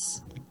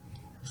purpose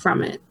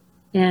from it.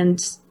 And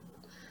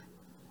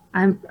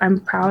I'm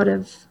proud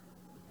of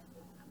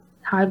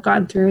how I've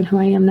gotten through and who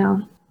I am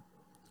now.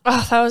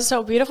 Oh, that was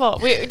so beautiful.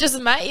 We just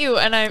met you,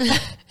 and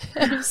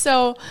I'm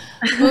so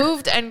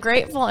moved and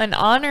grateful and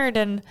honored,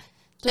 and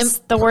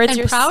just the words, and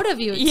you're proud of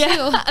you yeah,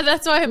 too.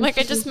 That's why I'm like,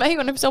 I just met you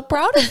and I'm so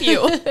proud of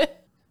you.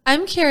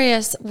 I'm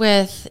curious,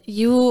 with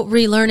you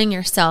relearning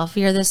yourself,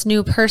 you're this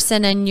new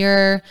person and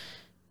you're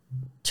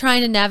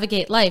trying to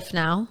navigate life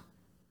now.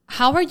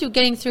 How are you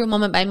getting through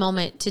moment by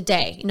moment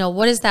today?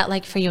 What is that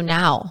like for you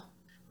now?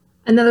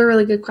 Another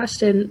really good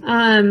question.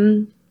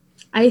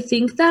 I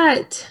think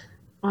that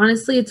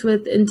honestly, it's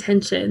with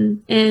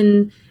intention,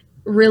 and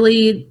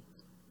really,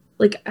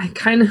 like, I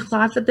kind of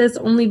laugh at this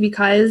only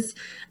because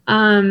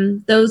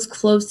those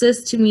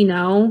closest to me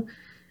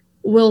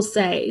will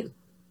say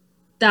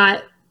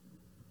that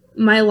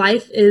my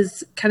life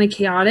is kind of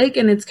chaotic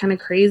and it's kind of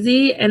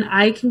crazy, and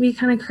I can be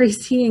kind of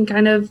crazy and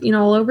kind of,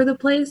 all over the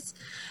place.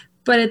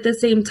 But at the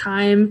same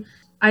time,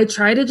 I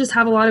try to just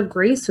have a lot of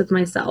grace with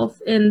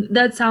myself. And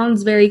that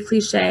sounds very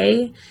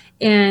cliche.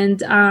 And,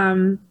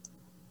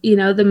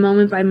 the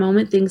moment by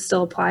moment thing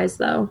still applies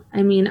though.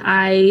 I mean,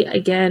 I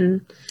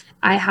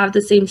have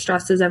the same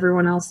stress as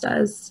everyone else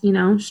does,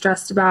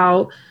 stressed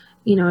about,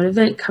 an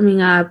event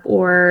coming up,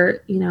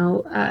 or,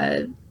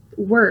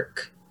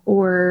 work,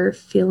 or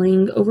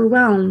feeling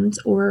overwhelmed,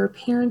 or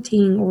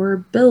parenting, or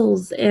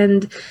bills.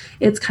 And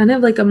it's kind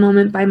of like a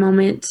moment by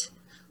moment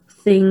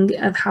thing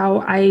of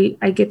how I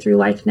get through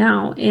life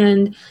now.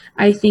 And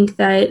I think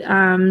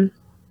that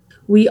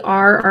we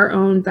are our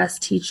own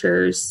best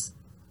teachers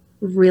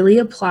really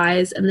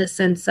applies in the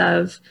sense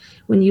of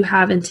when you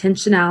have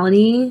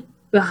intentionality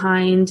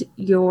behind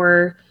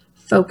your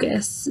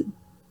focus,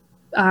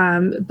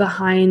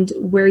 behind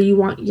where you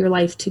want your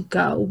life to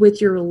go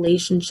with your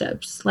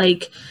relationships.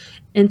 Like,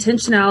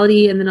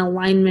 intentionality and then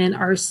alignment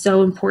are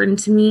so important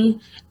to me.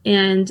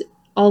 And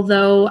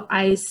although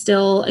I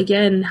still,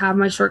 again, have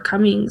my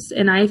shortcomings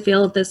and I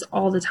fail at this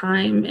all the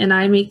time, and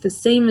I make the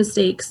same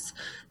mistakes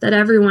that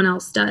everyone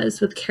else does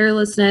with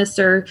carelessness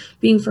or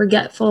being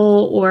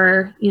forgetful,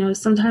 or,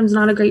 sometimes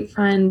not a great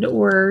friend,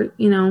 or,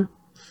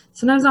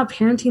 sometimes not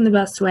parenting the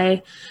best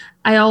way.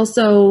 I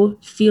also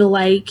feel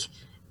like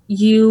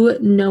you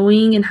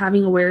knowing and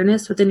having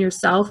awareness within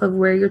yourself of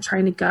where you're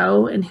trying to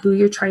go and who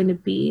you're trying to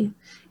be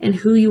and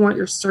who you want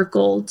your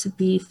circle to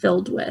be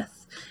filled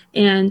with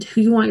and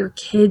who you want your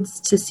kids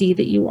to see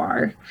that you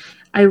are.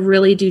 I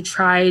really do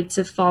try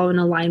to follow in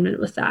alignment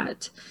with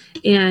that.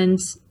 And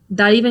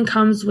that even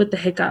comes with the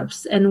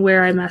hiccups and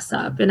where I mess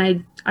up.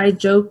 And I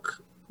joke,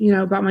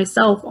 about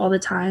myself all the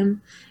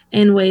time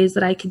in ways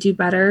that I could do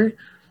better.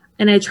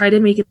 And I try to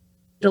make it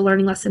a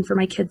learning lesson for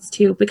my kids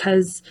too,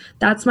 because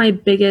that's my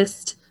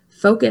biggest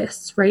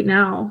focus right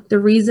now. The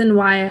reason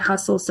why I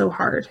hustle so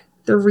hard,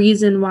 the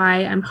reason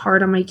why I'm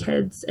hard on my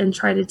kids and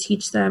try to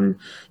teach them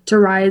to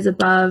rise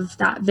above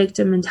that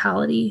victim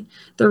mentality,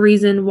 the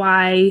reason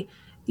why,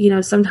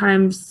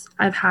 sometimes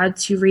I've had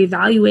to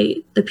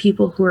reevaluate the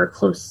people who are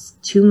close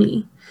to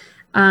me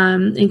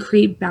and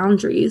create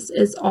boundaries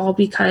is all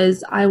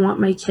because I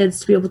want my kids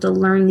to be able to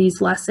learn these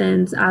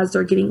lessons as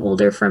they're getting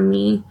older from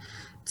me,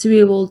 to be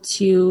able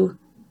to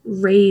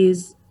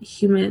raise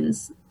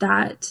humans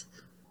that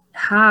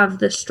have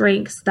the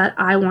strengths that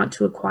I want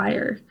to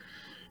acquire.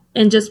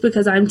 And just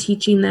because I'm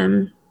teaching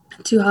them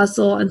to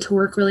hustle and to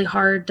work really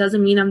hard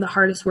doesn't mean I'm the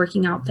hardest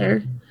working out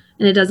there.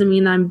 And it doesn't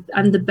mean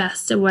I'm the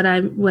best at what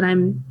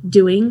I'm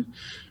doing,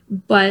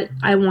 but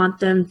I want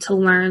them to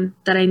learn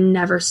that I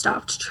never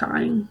stopped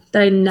trying,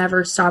 that I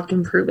never stopped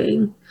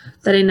improving,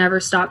 that I never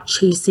stopped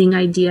chasing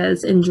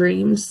ideas and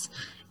dreams.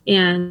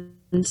 And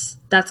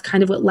that's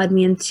kind of what led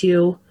me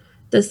into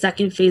the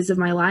second phase of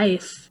my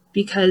life,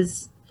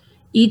 because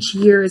each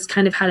year has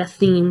kind of had a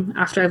theme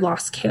after I've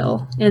lost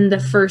Kale. And the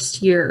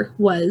first year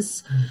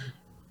was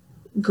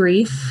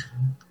grief.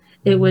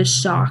 It was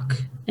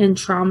shock and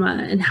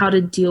trauma and how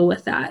to deal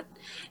with that.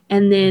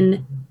 And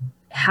then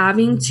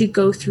having to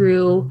go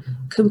through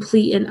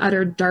complete and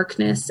utter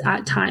darkness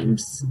at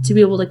times to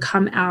be able to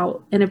come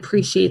out and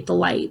appreciate the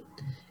light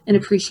and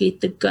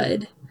appreciate the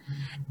good.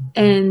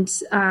 And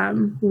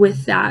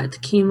with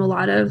that came a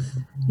lot of,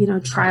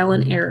 trial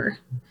and error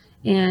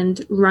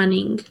and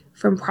running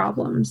from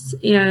problems.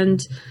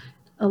 And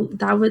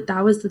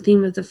that was the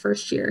theme of the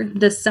first year.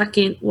 The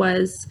second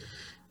was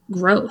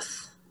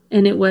growth.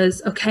 And it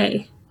was,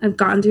 okay, I've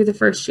gotten through the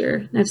first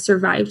year and I've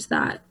survived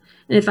that.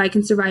 And if I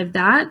can survive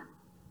that,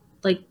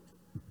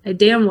 I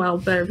damn well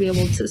better be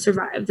able to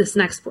survive this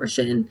next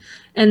portion.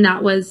 And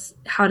that was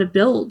how to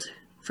build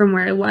from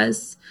where I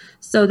was.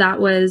 So that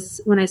was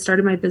when I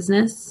started my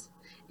business.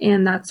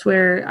 And that's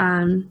where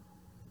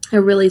I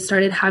really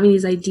started having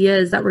these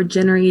ideas that were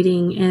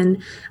generating.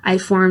 And I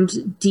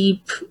formed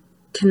deep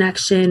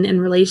connection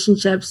and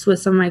relationships with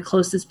some of my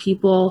closest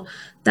people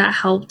that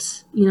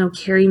helped,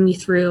 carry me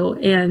through.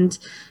 And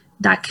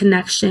that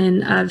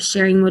connection of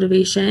sharing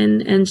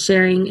motivation and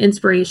sharing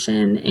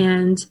inspiration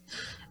and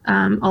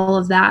all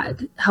of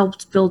that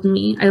helped build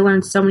me. I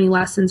learned so many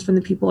lessons from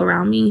the people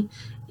around me,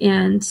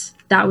 and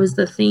that was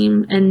the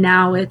theme. And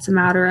now it's a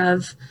matter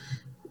of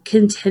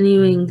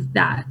continuing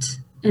that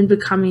and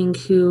becoming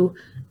who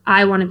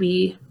I want to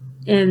be.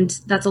 And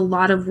that's a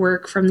lot of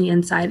work from the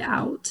inside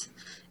out.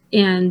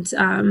 And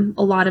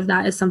a lot of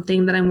that is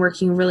something that I'm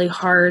working really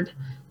hard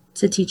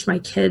to teach my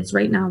kids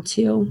right now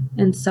too.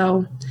 And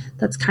so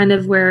that's kind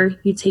of where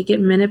you take it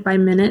minute by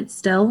minute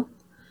still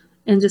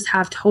and just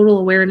have total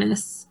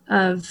awareness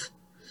of,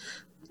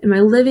 am I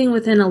living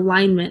within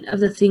alignment of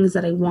the things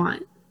that I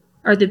want?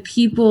 Are the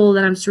people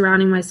that I'm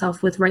surrounding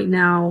myself with right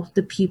now,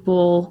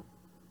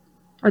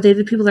 are they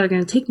the people that are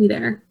going to take me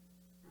there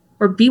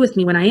or be with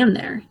me when I am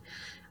there?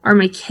 Are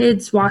my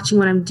kids watching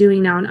what I'm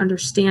doing now and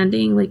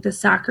understanding the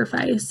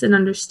sacrifice and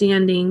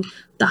understanding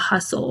the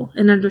hustle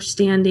and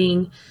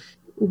understanding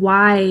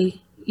why,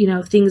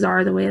 things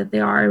are the way that they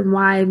are and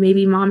why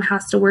maybe mom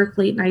has to work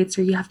late nights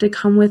or you have to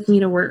come with me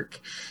to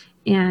work.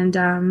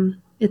 And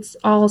it's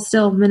all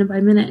still minute by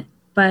minute,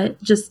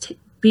 but just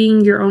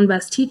being your own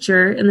best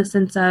teacher in the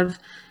sense of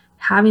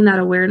having that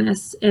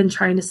awareness and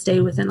trying to stay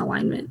within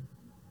alignment,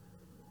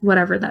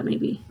 whatever that may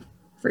be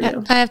for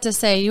you. I have to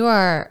say, you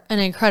are an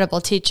incredible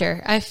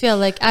teacher. I feel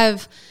like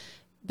I've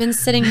been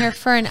sitting here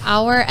for an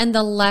hour and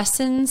the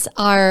lessons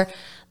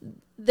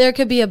there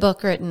could be a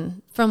book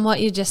written from what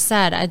you just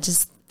said. I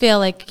just feel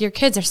like your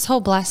kids are so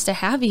blessed to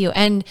have you.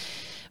 And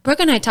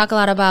Brooke and I talk a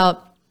lot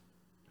about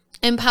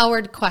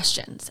empowered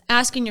questions,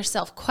 asking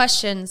yourself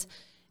questions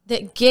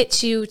that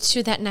get you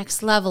to that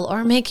next level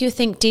or make you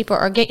think deeper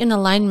or get in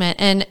alignment.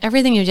 And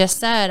everything you just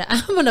said,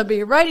 I'm going to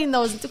be writing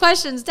those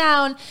questions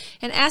down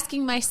and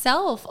asking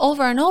myself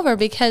over and over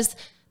because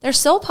they're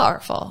so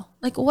powerful.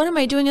 What am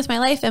I doing with my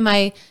life?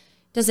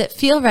 Does it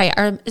feel right?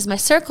 Is my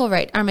circle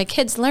right? Are my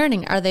kids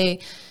learning? Are they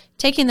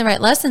taking the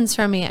right lessons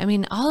from me? I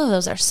mean, all of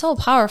those are so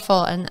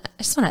powerful. And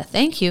I just want to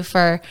thank you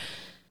for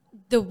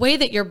the way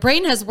that your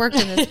brain has worked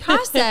in this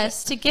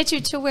process to get you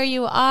to where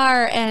you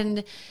are.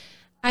 And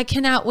I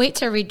cannot wait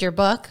to read your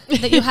book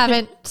that you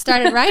haven't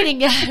started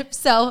writing yet.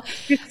 So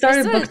you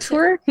started a book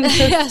tour?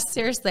 Yeah,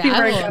 seriously.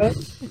 I'll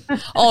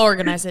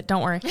organize it.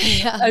 Don't worry.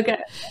 Yeah. Okay.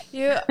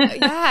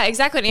 Yeah,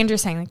 exactly what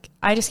Andrew's saying.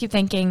 I just keep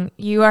thinking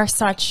you are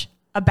such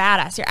a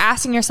badass. You're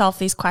asking yourself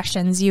these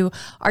questions. You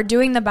are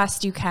doing the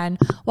best you can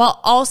while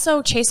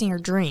also chasing your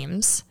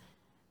dreams.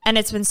 And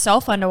it's been so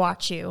fun to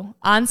watch you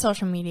on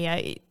social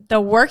media.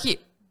 The work,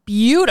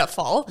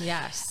 beautiful.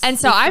 Yes. And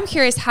so I'm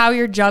curious how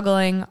you're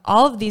juggling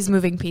all of these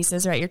moving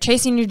pieces, right? You're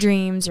chasing your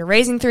dreams. You're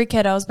raising 3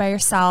 kiddos by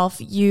yourself.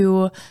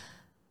 You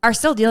are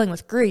still dealing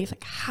with grief.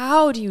 Like,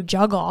 how do you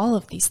juggle all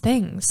of these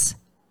things?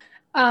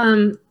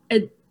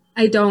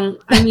 I don't.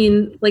 I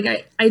mean, like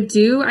I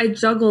do. I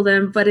juggle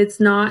them, but it's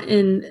not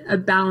in a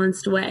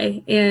balanced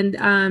way, and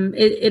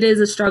it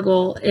is a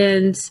struggle.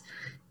 And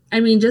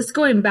I mean, just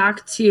going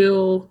back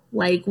to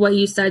like what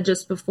you said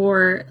just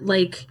before,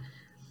 like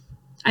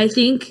I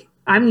think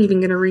I'm even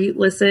going to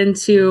re-listen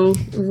to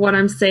what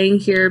I'm saying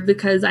here,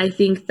 because I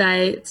think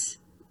that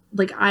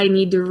like I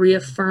need to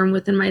reaffirm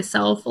within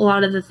myself a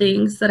lot of the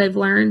things that I've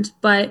learned,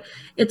 but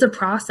it's a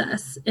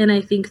process. And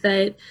I think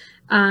that,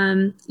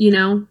 you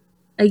know,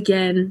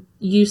 again,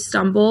 you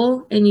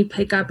stumble and you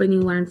pick up and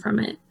you learn from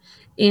it.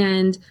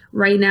 And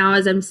right now,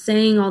 as I'm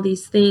saying all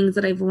these things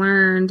that I've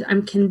learned,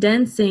 I'm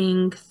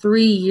condensing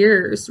 3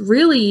 years,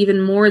 really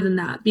even more than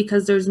that,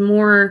 because there's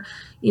more,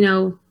 you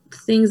know,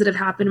 things that have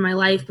happened in my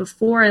life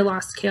before I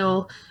lost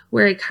Kale,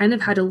 where I kind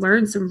of had to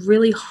learn some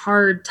really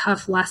hard,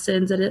 tough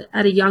lessons at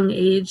a young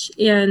age.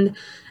 And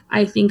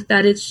I think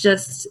that it's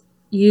just,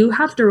 you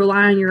have to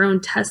rely on your own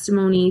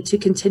testimony to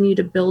continue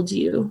to build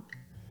you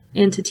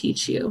and to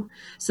teach you.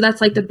 So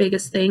that's like the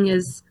biggest thing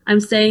is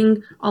I'm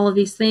saying all of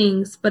these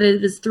things, but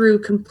it is through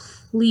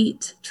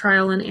complete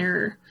trial and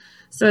error.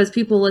 So as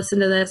people listen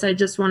to this, I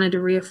just wanted to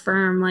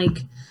reaffirm,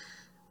 like,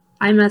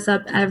 I mess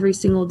up every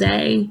single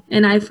day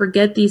and I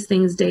forget these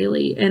things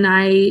daily. And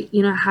I,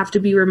 you know, have to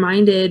be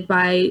reminded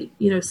by,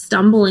 you know,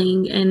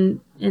 stumbling and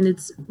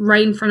it's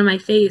right in front of my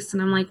face.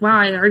 And I'm like, wow,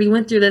 I already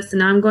went through this and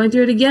now I'm going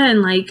through it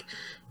again. Like,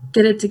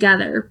 get it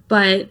together.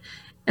 But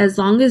as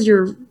long as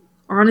you're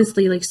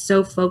honestly like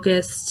so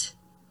focused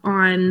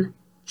on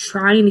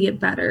trying to get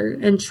better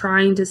and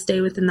trying to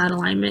stay within that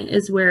alignment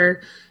is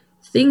where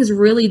things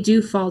really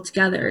do fall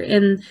together.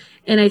 And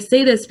I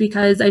say this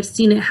because I've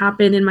seen it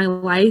happen in my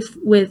life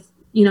with,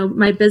 you know,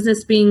 my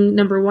business being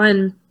number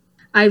one.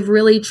 I've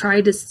really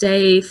tried to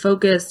stay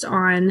focused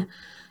on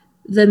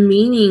the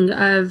meaning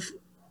of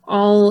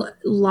all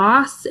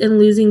loss and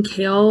losing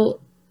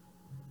Kale.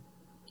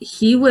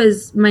 He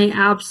was my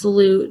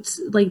absolute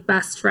like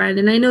best friend.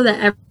 And I know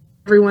that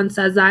everyone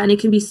says that and it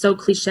can be so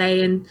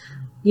cliche and,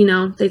 you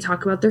know, they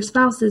talk about their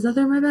spouses, oh,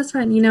 they're my best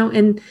friend, you know,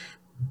 and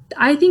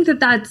I think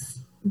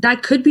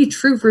that could be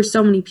true for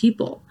so many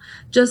people.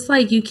 Just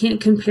like you can't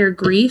compare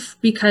grief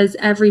because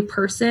every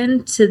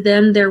person, to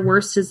them, their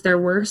worst is their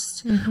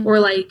worst. Mm-hmm. Or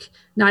like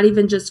not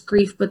even just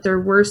grief, but their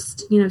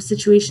worst, you know,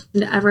 situation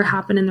to ever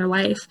happen in their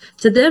life.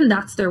 To them,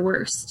 that's their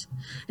worst.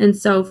 And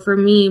so for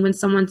me, when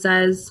someone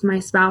says my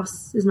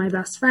spouse is my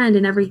best friend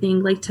and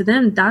everything, like to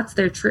them, that's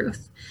their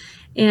truth.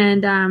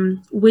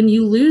 And when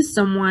you lose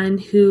someone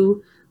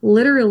who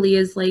literally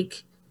is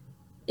like,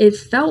 it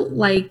felt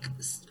like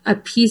a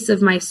piece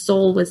of my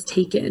soul was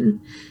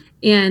taken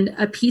and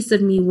a piece of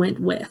me went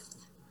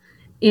with.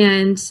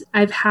 And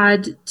I've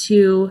had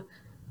to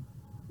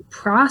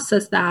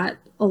process that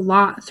a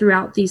lot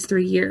throughout these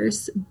 3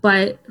 years.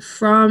 But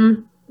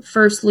from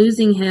first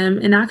losing him,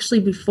 and actually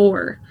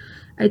before,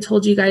 I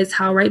told you guys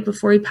how right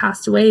before he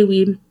passed away,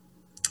 we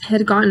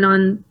had gotten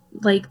on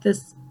like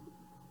this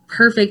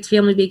perfect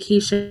family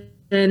vacation.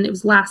 And it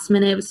was last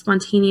minute, it was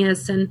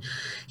spontaneous. And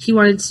he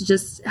wanted to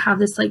just have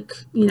this like,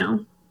 you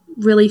know,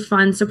 really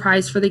fun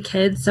surprise for the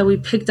kids. So we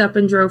picked up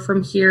and drove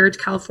from here to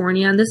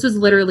California. And this was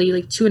literally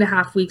like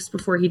 2.5 weeks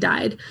before he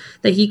died,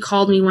 that he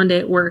called me one day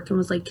at work and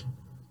was like,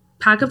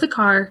 pack up the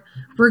car.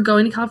 We're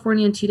going to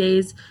California in 2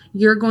 days.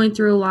 You're going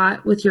through a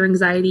lot with your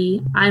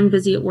anxiety. I'm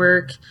busy at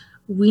work.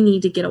 We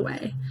need to get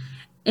away.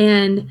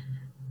 And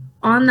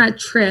on that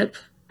trip,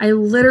 I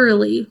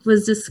literally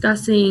was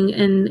discussing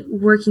and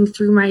working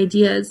through my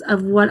ideas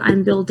of what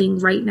I'm building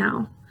right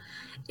now.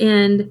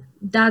 And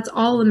that's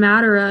all a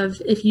matter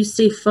of if you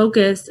stay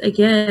focused,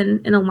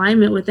 again, in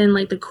alignment within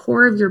like the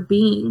core of your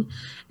being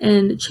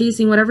and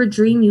chasing whatever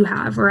dream you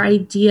have or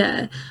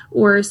idea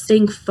or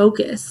staying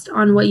focused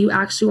on what you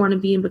actually want to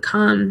be and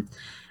become.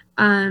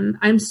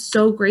 I'm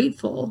so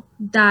grateful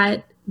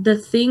that the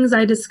things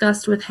I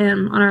discussed with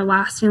him on our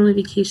last family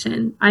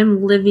vacation,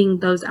 I'm living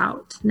those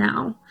out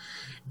now.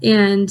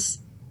 And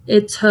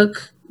it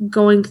took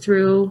going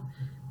through,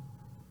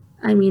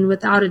 I mean,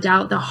 without a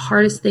doubt, the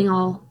hardest thing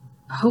I'll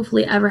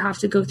hopefully ever have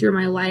to go through in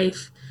my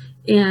life,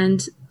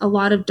 and a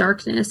lot of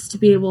darkness to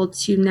be able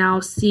to now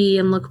see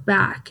and look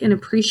back and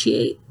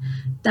appreciate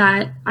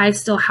that I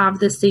still have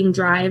the same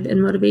drive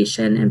and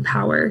motivation and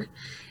power.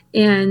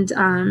 And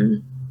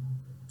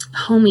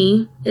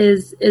homie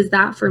is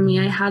that for me.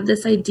 I had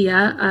this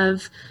idea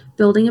of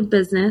building a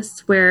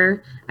business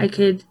where I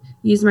could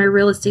use my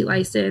real estate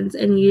license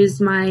and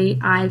use my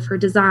eye for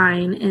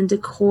design and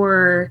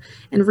decor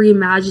and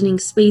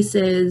reimagining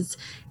spaces,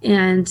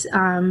 and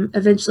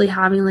eventually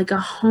having like a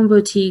home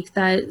boutique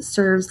that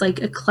serves like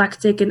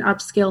eclectic and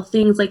upscale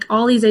things. Like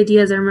all these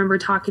ideas, I remember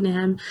talking to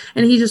him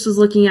and he just was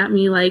looking at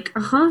me like,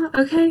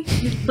 okay,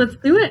 let's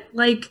do it.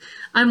 Like,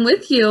 I'm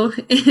with you.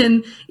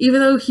 And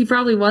even though he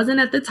probably wasn't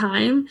at the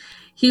time,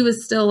 he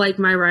was still like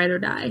my ride or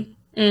die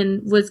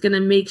and was going to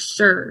make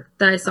sure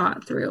that I saw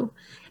it through.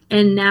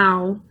 And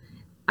now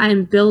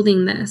I'm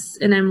building this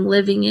and I'm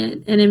living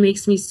it. And it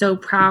makes me so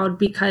proud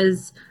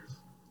because,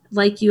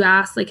 like you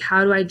asked, like,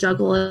 how do I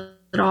juggle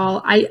it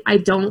all? I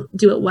don't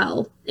do it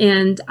well.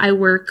 And I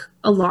work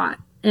a lot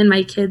and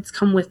my kids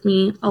come with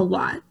me a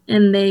lot.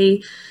 And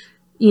they,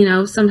 you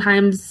know,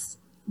 sometimes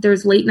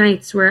there's late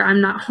nights where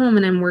I'm not home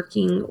and I'm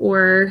working,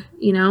 or,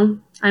 you know,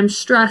 I'm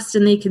stressed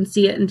and they can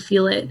see it and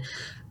feel it.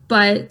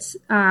 But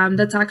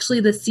that's actually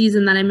the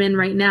season that I'm in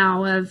right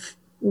now of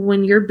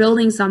when you're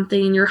building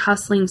something and you're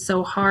hustling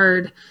so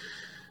hard,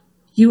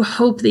 you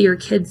hope that your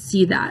kids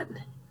see that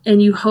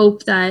and you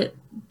hope that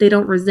they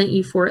don't resent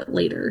you for it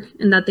later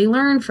and that they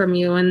learn from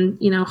you. And,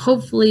 you know,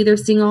 hopefully they're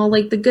seeing all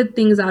like the good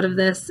things out of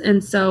this.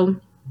 And so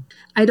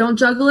I don't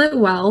juggle it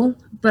well,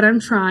 but I'm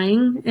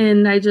trying.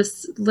 And I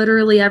just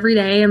literally every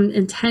day I'm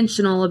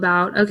intentional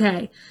about,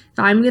 okay, if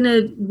I'm going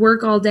to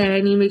work all day, I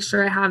need to make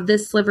sure I have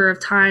this sliver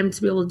of time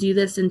to be able to do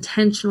this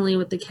intentionally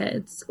with the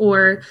kids.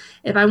 Or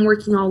if I'm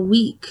working all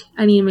week,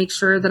 I need to make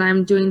sure that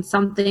I'm doing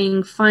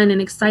something fun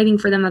and exciting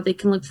for them that they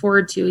can look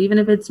forward to, even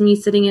if it's me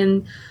sitting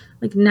in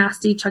like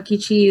nasty Chuck E.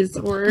 Cheese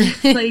or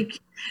like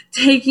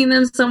taking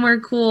them somewhere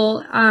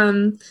cool.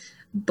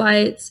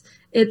 But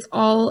it's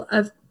all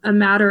a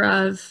matter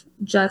of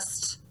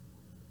just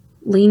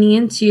leaning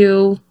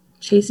into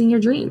chasing your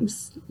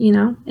dreams, you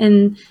know,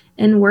 and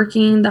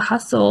working the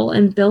hustle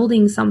and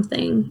building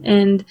something.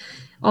 And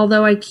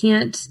although I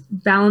can't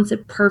balance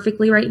it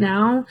perfectly right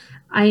now,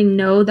 I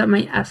know that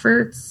my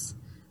efforts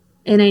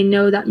and I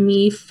know that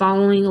me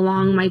following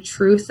along my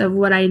truth of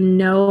what I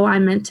know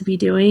I'm meant to be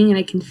doing, and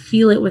I can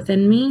feel it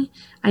within me,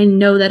 I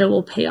know that it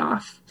will pay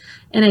off.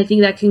 And I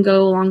think that can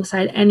go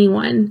alongside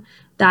anyone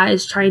that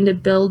is trying to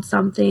build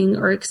something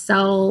or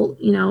excel,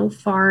 you know,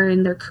 far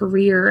in their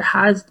career,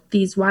 has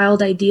these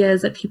wild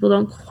ideas that people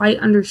don't quite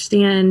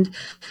understand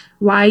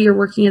why you're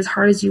working as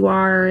hard as you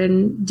are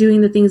and doing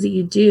the things that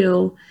you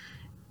do.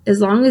 As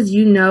long as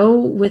you know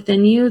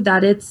within you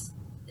that it's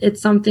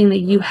something that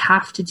you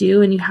have to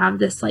do and you have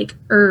this like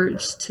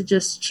urge to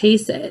just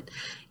chase it,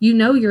 you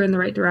know you're in the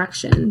right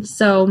direction.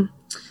 So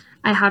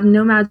I have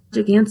no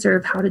magic answer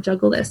of how to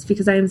juggle this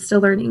because I am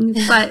still learning,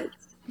 but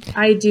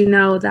I do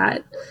know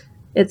that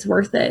it's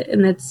worth it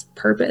and it's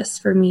purpose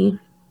for me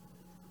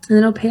and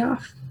it'll pay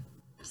off.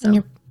 So And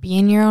you're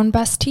being your own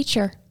best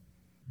teacher.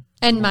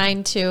 And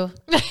mine too.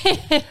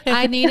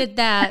 I needed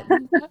that.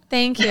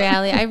 Thank you,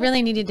 Allie. I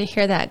really needed to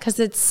hear that because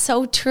it's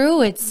so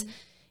true. It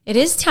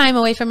is time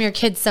away from your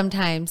kids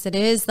sometimes. It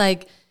is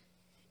like,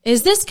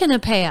 is this going to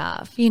pay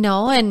off? You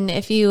know, and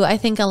if you, I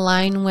think,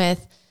 align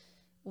with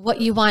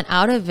what you want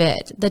out of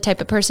it, the type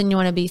of person you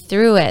want to be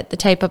through it, the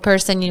type of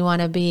person you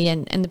want to be,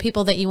 and the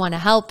people that you want to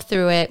help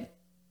through it,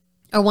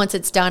 or once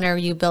it's done or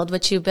you build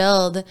what you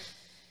build,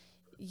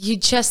 you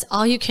just,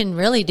 all you can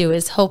really do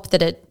is hope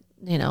that it,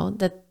 you know,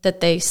 that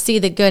they see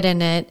the good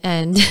in it.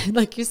 And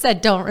like you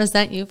said, don't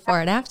resent you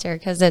for it after,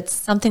 because it's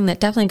something that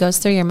definitely goes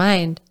through your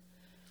mind.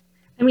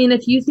 I mean,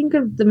 if you think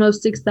of the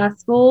most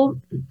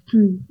successful,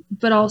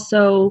 but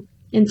also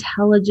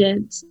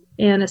intelligent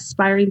and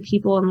aspiring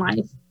people in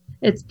life,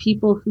 it's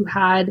people who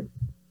had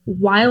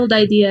wild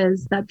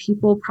ideas that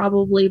people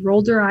probably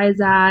rolled their eyes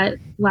at,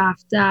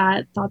 laughed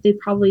at, thought they'd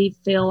probably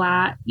fail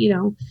at, you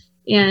know,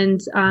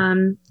 and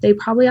they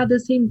probably had the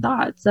same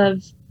thoughts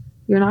of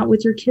you're not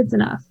with your kids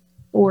enough,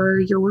 or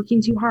you're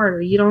working too hard,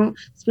 or you don't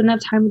spend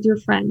enough time with your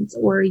friends,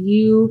 or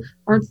you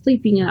aren't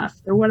sleeping enough,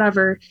 or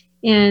whatever.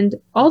 And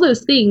all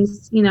those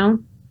things, you know,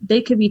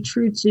 they could be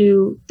true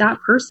to that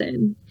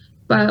person.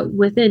 But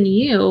within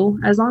you,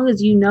 as long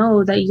as you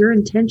know that your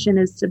intention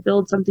is to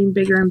build something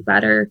bigger and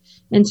better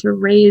and to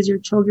raise your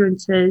children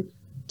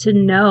to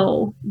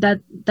know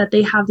that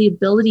they have the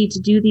ability to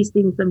do these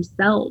things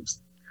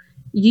themselves,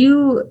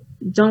 you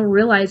don't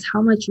realize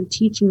how much you're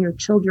teaching your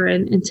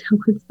children until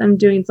it's them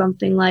doing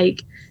something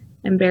like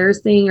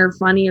embarrassing or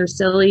funny or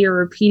silly or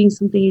repeating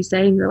something you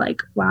say and you're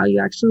like, wow,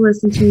 you actually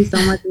listen to me so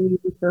much and you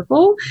be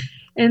careful.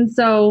 And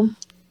so,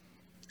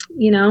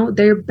 you know,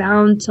 they're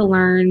bound to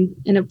learn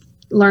and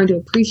learn to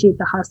appreciate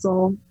the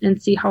hustle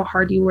and see how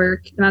hard you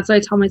work. And that's what I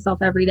tell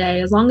myself every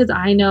day. As long as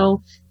I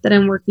know that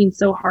I'm working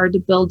so hard to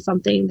build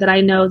something that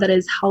I know that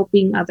is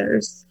helping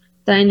others,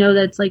 that I know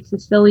that's like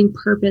fulfilling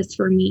purpose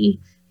for me,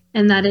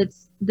 and that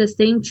it's the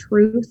same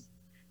truth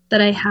that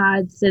I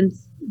had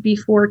since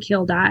before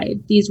Kale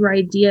died. These were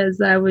ideas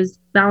that I was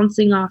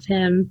bouncing off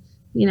him,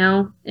 you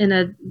know, in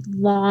a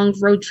long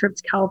road trip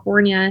to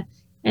California.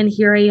 And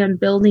here I am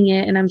building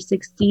it and I'm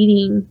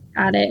succeeding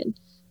at it.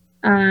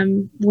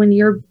 When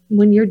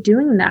you're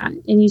doing that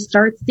and you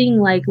start seeing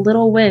like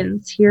little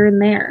wins here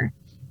and there,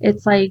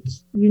 it's like,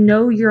 you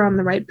know, you're on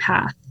the right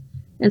path.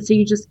 And so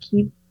you just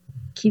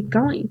keep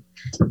going.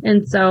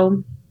 And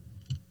so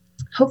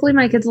hopefully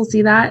my kids will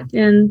see that,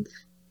 and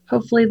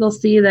hopefully they'll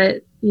see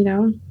that, you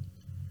know,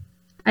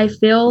 I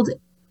failed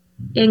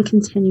and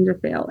continue to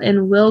fail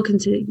and will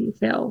continue to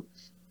fail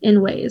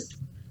in ways.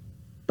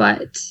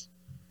 But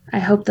I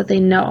hope that they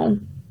know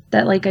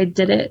that, like, I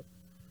did it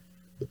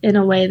in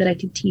a way that I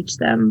could teach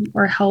them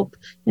or help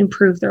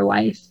improve their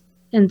life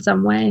in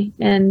some way.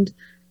 And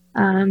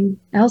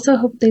I also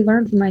hope they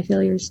learn from my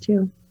failures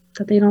too,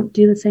 that they don't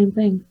do the same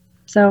thing.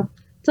 So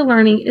it's a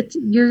learning.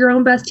 You're your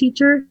own best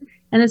teacher,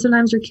 and then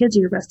sometimes your kids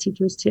are your best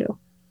teachers too.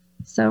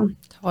 So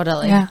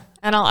Totally. Yeah.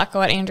 And I'll echo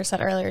what Andrew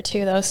said earlier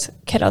too. Those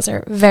kiddos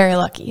are very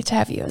lucky to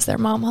have you as their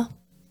mama.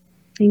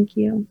 thank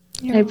you.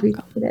 You're I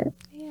appreciate it.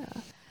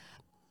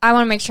 I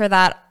want to make sure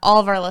that all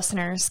of our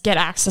listeners get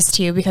access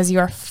to you because you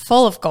are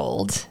full of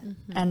gold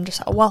and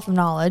just a wealth of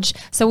knowledge.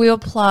 So we will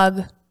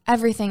plug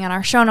everything in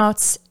our show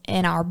notes,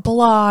 in our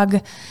blog,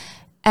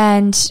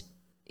 and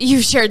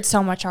you've shared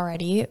so much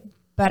already,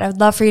 but I would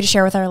love for you to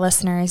share with our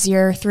listeners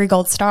your 3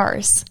 gold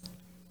stars.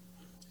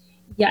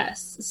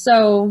 Yes.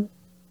 So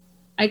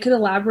I could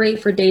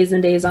elaborate for days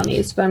and days on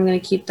these, but I'm going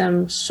to keep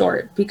them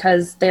short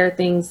because they're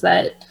things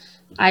that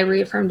I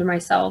reaffirm to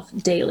myself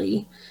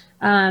daily.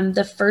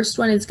 The first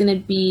one is going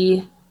to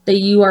be that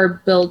you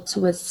are built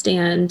to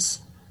withstand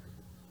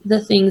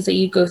the things that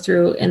you go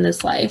through in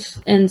this life.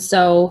 And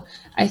so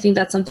I think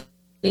that's something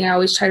I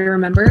always try to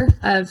remember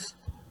of,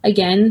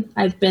 again,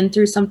 I've been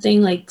through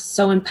something like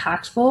so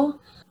impactful,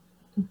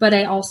 but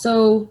I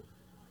also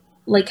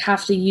like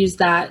have to use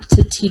that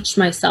to teach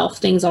myself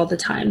things all the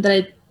time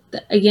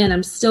again,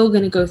 I'm still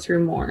going to go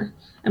through more.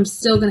 I'm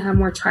still going to have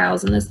more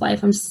trials in this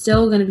life. I'm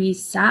still going to be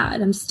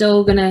sad. I'm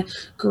still going to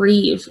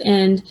grieve,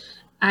 and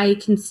I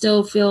can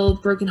still feel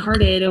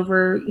brokenhearted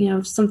over, you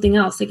know, something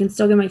else. I can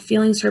still get my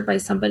feelings hurt by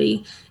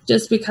somebody.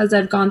 Just because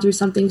I've gone through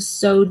something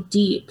so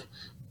deep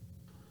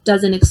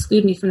doesn't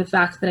exclude me from the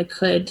fact that I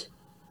could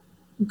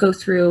go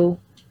through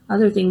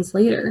other things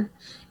later.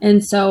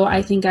 And so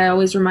I think I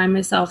always remind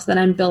myself that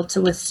I'm built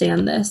to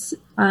withstand this,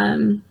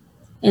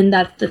 and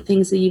that the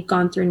things that you've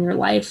gone through in your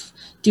life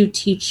do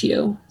teach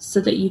you so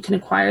that you can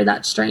acquire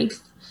that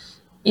strength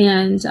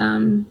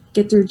and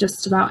get through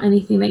just about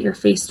anything that you're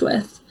faced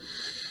with.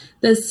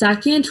 The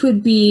second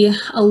would be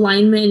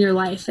alignment in your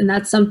life. And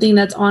that's something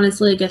that's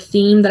honestly like a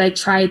theme that I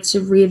try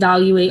to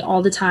reevaluate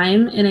all the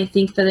time. And I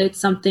think that it's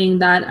something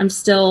that I'm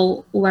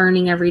still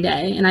learning every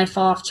day, and I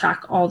fall off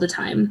track all the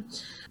time.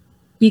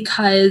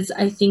 Because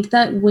I think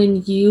that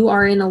when you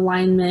are in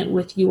alignment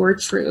with your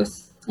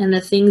truth and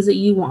the things that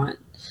you want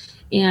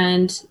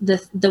and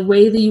the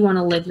way that you want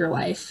to live your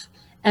life,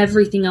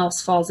 everything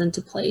else falls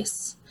into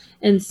place.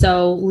 And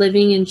so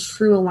living in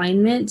true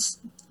alignment,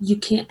 you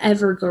can't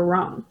ever go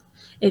wrong.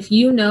 If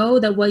you know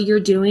that what you're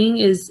doing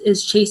is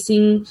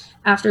chasing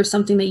after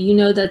something that you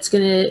know that's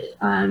going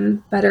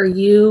to better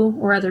you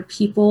or other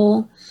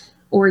people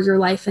or your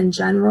life in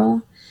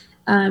general,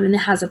 and it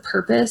has a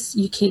purpose,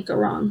 you can't go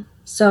wrong.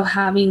 So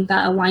having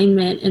that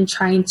alignment and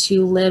trying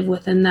to live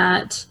within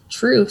that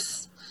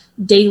truth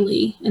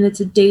daily, and it's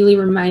a daily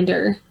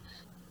reminder,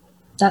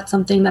 that's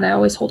something that I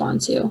always hold on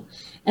to.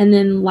 And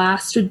then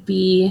last would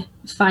be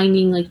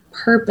finding like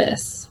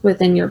purpose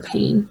within your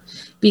pain,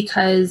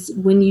 because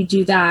when you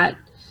do that,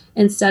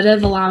 instead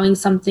of allowing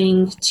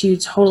something to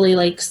totally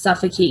like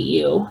suffocate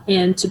you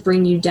and to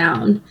bring you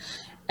down,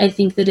 I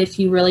think that if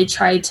you really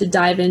try to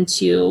dive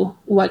into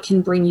what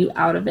can bring you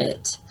out of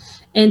it,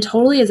 and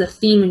totally as a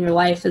theme in your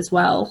life as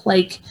well,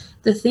 like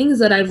the things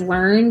that I've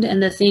learned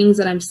and the things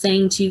that I'm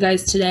saying to you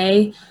guys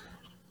today,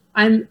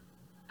 I'm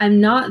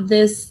not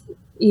this,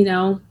 you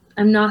know,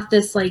 I'm not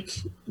this like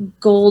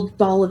gold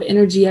ball of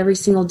energy every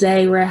single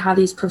day where I have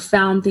these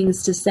profound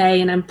things to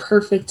say and I'm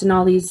perfect in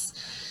all these,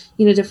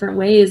 you know, different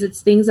ways.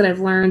 It's things that I've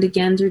learned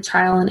again through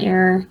trial and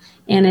error,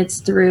 and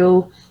it's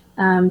through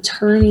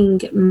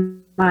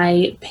turning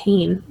my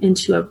pain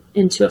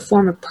into a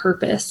form of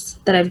purpose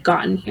that I've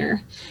gotten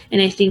here.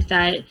 And I think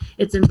that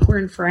it's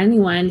important for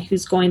anyone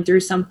who's going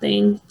through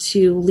something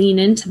to lean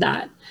into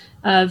that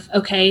of,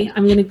 okay,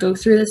 I'm going to go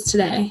through this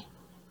today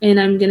and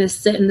I'm going to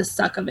sit in the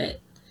suck of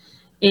it.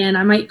 And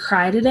I might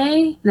cry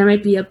today and I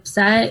might be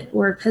upset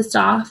or pissed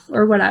off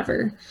or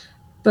whatever,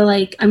 but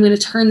like, I'm going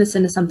to turn this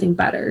into something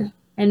better,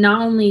 and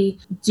not only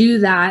do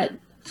that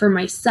for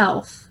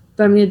myself,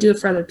 but I'm going to do it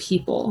for other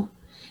people.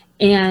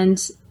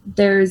 And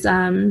there's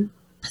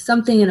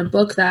something in a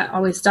book that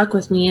always stuck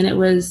with me, and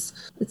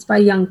it's by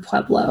Young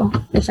Pueblo,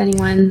 if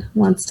anyone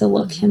wants to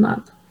look him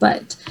up.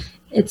 But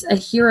it's a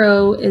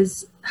hero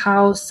is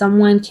how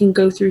someone can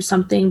go through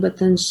something but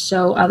then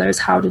show others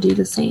how to do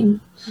the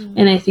same. Mm-hmm.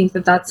 And I think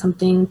that that's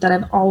something that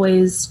I've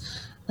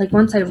always, like,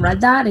 once I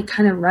read that, it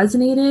kind of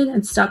resonated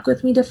and stuck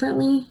with me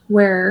differently,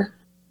 where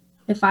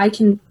if I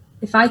can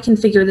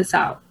figure this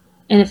out,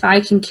 and if I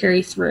can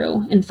carry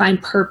through and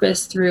find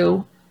purpose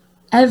through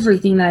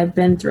everything that I've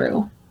been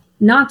through,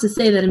 not to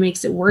say that it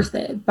makes it worth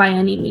it by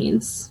any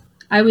means.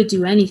 I would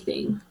do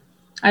anything.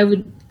 I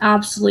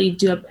absolutely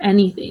do up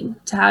anything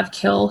to have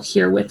Kill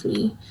here with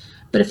me.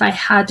 But if I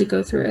had to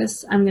go through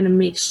this, I'm going to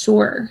make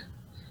sure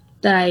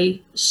that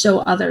I show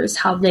others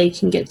how they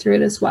can get through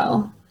it as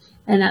well.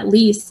 And at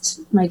least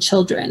my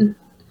children.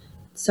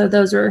 So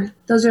those are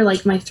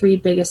like my 3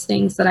 biggest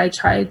things that I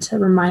try to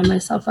remind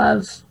myself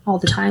of all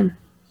the time.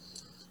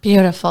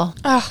 Beautiful.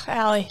 Oh,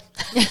 Allie.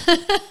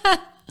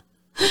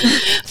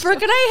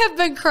 Brooke and I have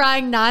been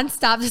crying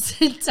nonstop this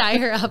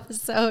entire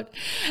episode,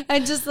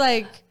 and just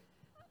like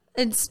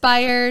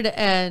inspired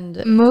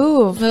and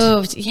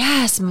moved.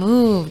 Yes,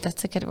 moved.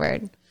 That's a good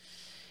word.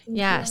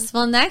 Yes.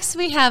 Well, next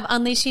we have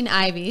Unleashing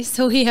Ivy.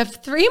 So we have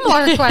 3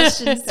 more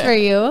questions for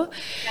you.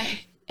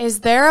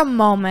 Is there a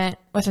moment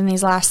within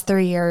these last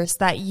 3 years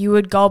that you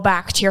would go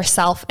back to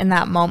yourself in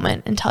that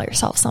moment and tell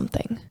yourself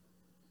something?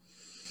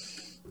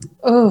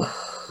 Oh,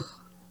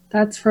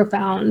 that's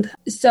profound.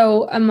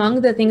 So among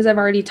the things I've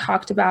already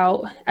talked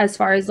about as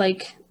far as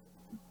like,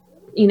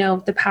 you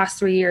know, the past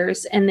 3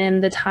 years and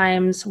then the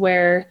times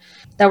where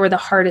that were the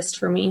hardest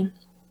for me,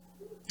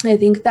 I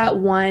think that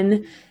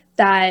one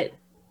that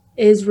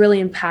is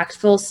really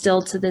impactful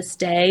still to this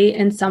day,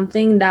 and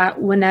something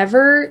that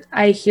whenever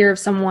I hear of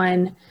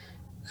someone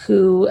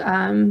who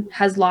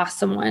has lost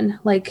someone,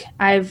 like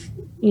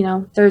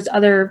there's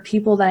other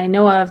people that I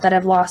know of that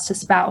have lost a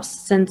spouse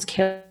since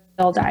Kale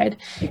died,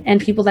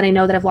 and people that I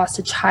know that have lost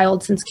a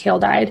child since Kale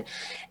died.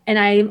 And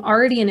I'm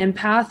already an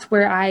empath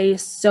where I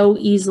so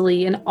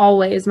easily and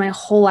always my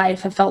whole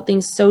life have felt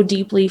things so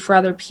deeply for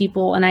other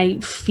people, and I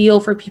feel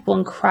for people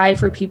and cry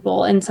for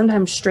people and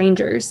sometimes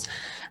strangers.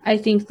 I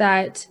think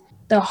that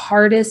the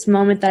hardest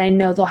moment that I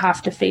know they'll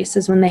have to face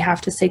is when they have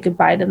to say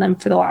goodbye to them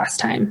for the last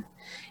time.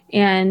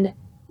 And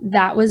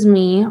that was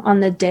me on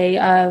the day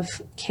of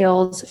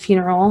Kale's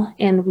funeral,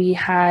 and we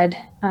had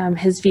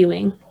his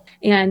viewing.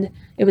 And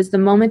it was the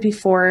moment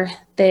before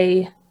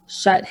they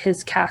shut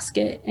his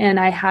casket, and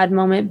I had a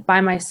moment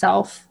by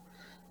myself,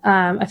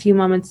 a few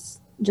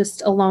moments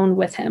just alone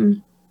with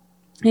him.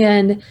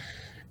 And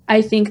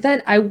I think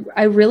that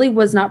I really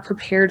was not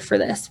prepared for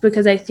this,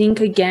 because I think,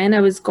 again, I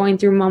was going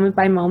through moment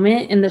by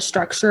moment in the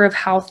structure of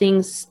how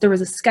things, there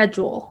was a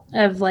schedule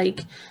of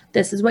like,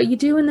 this is what you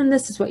do, and then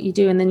this is what you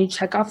do, and then you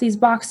check off these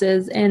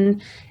boxes.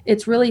 And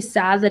it's really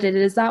sad that it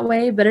is that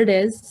way, but it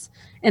is.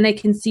 And I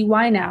can see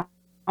why now,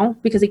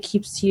 because it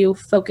keeps you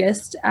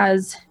focused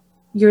as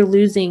you're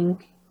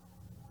losing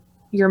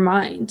your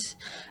mind.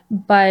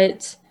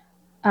 But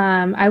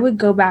I would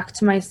go back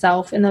to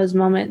myself in those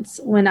moments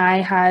when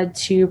I had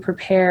to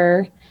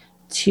prepare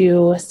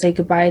to say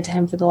goodbye to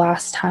him for the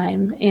last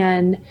time.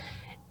 And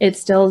it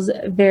still is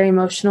very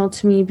emotional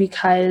to me,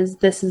 because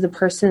this is the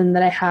person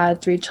that I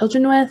had 3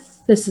 children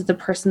with. This is the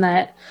person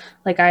that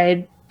like I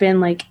had been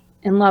like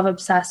in love,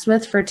 obsessed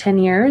with for 10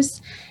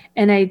 years.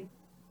 And I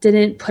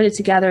didn't put it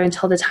together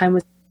until the time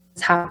was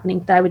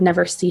happening that I would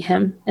never see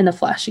him in the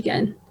flesh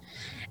again.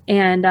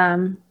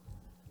 And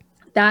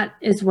that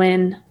is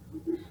when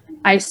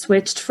I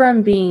switched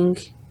from being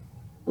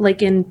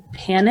like in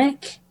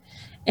panic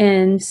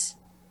and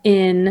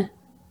in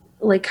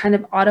like kind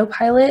of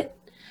autopilot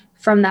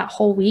from that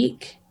whole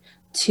week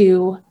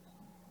to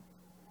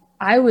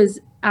I was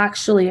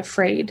actually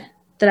afraid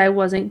that I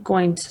wasn't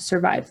going to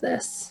survive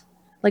this.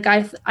 Like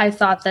I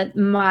thought that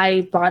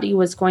my body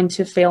was going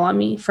to fail on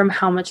me from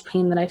how much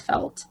pain that I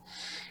felt.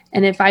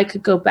 And if I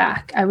could go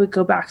back, I would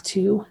go back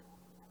to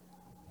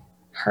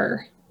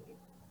her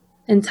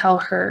and tell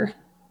her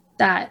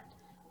that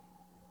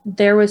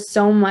there was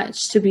so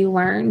much to be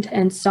learned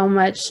and so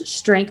much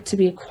strength to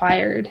be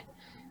acquired.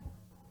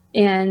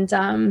 And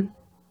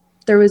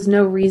there was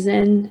no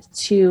reason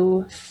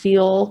to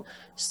feel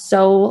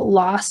so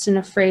lost and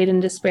afraid and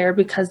despair,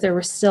 because there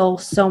was still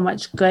so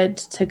much good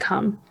to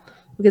come.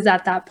 Because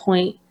at that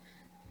point,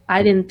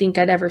 I didn't think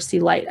I'd ever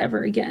see light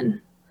ever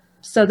again.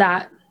 So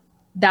that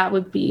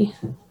would be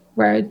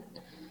where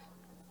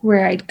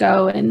I'd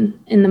go, and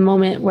in the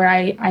moment where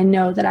I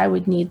know that I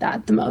would need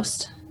that the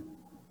most.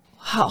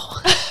 Wow.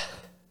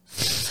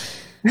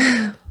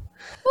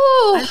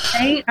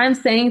 I'm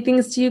saying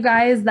things to you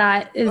guys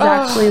that is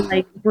actually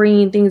like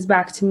bringing things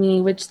back to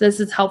me, which this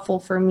is helpful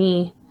for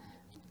me,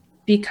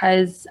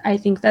 because I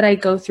think that I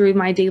go through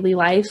my daily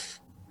life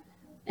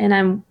and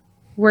I'm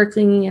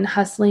working and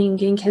hustling,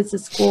 getting kids to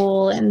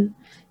school and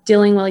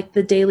dealing with like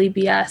the daily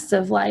BS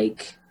of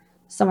like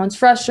someone's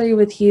frustrated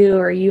with you,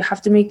 or you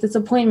have to make this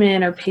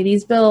appointment or pay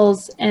these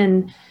bills.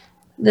 And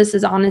this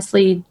is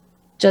honestly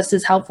just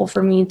as helpful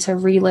for me to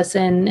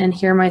re-listen and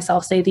hear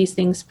myself say these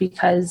things,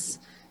 because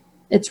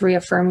it's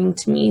reaffirming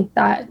to me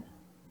that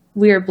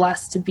we are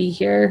blessed to be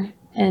here,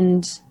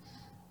 and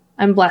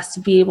I'm blessed to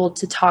be able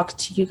to talk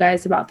to you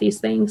guys about these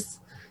things.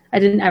 I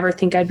didn't ever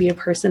think I'd be a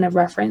person of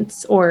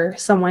reference or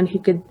someone who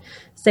could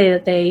say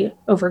that they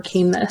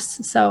overcame this.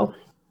 So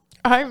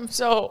I'm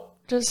so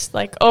just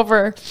like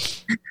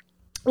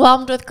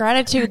overwhelmed with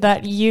gratitude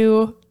that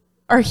you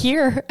are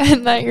here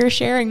and that you're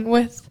sharing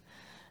with,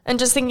 and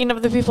just thinking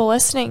of the people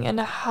listening and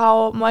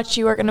how much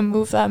you are going to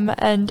move them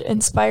and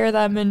inspire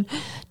them and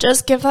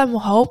just give them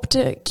hope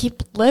to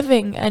keep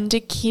living and to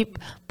keep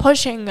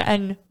pushing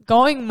and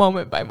going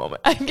moment by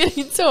moment. I'm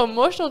getting so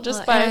emotional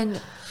just by.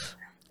 And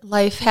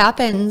life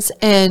happens,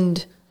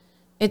 and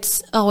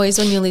it's always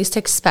when you least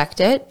expect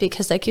it,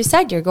 because like you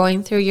said, you're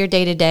going through your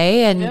day to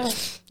day, and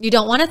you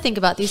don't want to think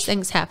about these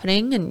things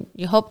happening, and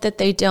you hope that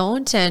they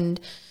don't. And,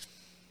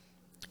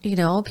 you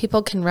know,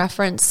 people can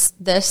reference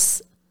this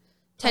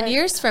 10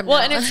 years from now.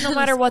 Well, and it's no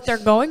matter what they're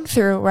going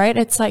through, right?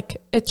 It's like,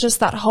 it's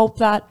just that hope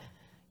that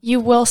you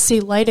will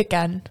see light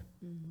again.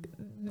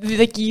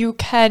 Like, you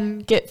can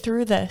get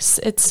through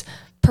this. It's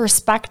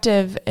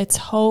perspective. It's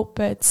hope.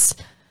 It's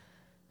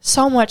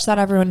so much that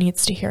everyone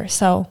needs to hear.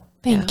 So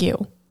thank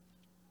you.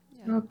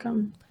 You're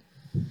welcome.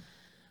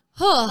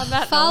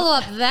 Oh, follow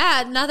up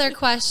that. Another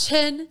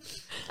question.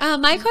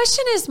 My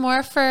question is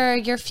more for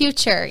your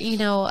future, you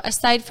know,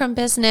 aside from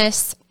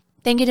business,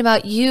 thinking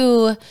about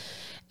you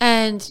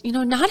and, you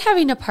know, not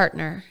having a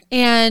partner.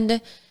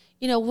 And,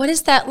 you know, what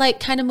is that like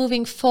kind of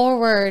moving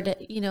forward?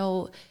 You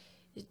know,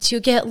 do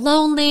you get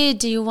lonely?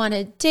 Do you want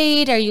to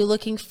date? Are you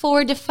looking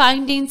forward to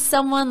finding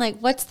someone? Like,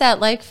 what's that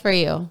like for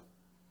you?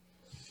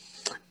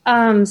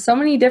 So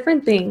many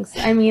different things.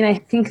 I mean, I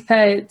think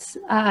that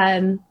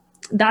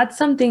that's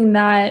something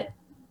that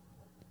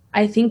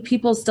I think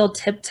people still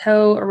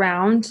tiptoe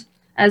around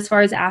as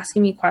far as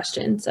asking me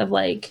questions of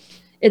like,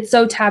 it's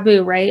so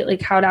taboo, right?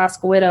 Like how to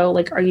ask a widow,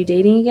 like, are you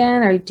dating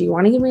again? Or do you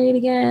want to get married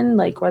again?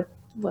 Like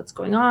what's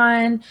going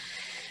on?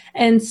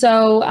 And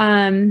so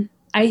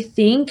I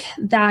think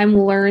that I'm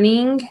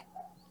learning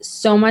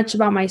so much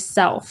about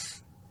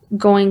myself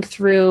going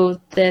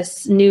through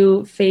this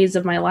new phase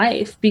of my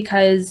life,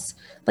 because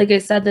like I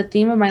said, the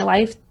theme of my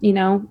life, you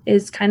know,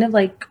 is kind of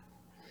like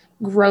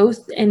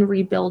growth and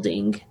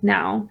rebuilding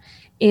now.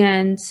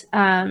 And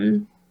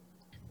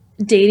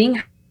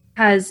dating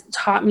has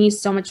taught me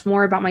so much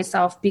more about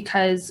myself,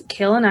 because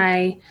Kale and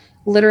I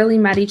literally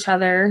met each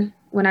other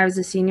when I was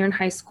a senior in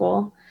high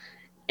school.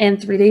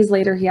 And 3 days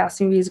later, he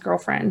asked me to be his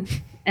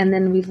girlfriend. And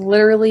then we've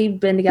literally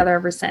been together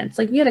ever since.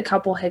 Like, we had a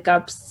couple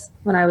hiccups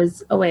when I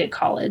was away at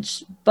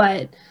college,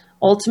 but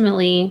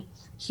ultimately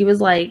he was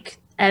like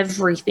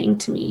everything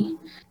to me,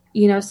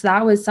 you know? So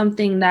that was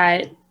something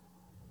that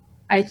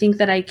I think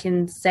that I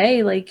can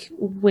say, like,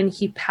 when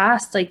he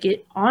passed, like,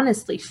 it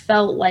honestly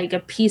felt like a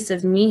piece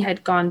of me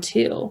had gone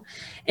too.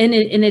 And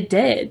it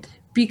did,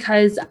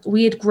 because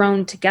we had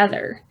grown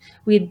together.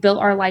 We had built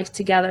our life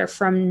together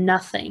from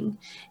nothing.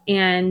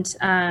 And,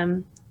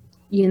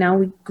 you know,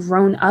 we've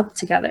grown up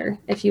together,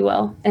 if you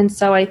will. And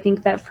so I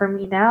think that for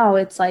me now,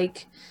 it's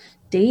like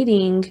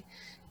dating.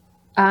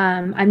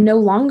 I'm no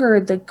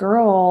longer the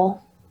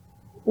girl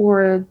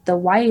or the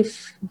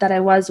wife that I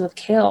was with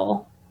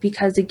Kale,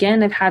 because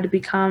again, I've had to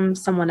become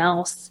someone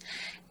else.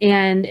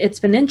 And it's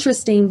been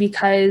interesting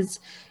because,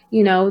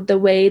 you know, the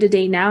way to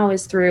date now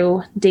is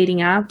through dating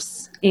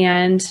apps,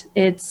 and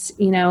it's,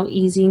 you know,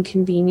 easy and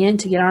convenient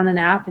to get on an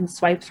app and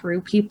swipe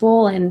through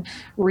people and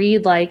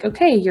read like,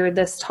 okay, you're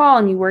this tall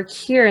and you work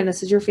here and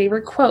this is your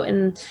favorite quote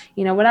and,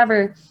 you know,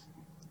 whatever.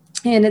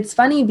 And it's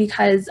funny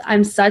because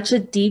I'm such a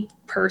deep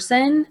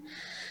person.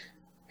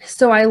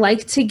 So I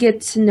like to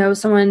get to know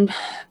someone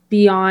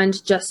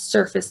beyond just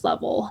surface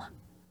level.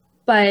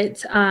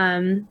 But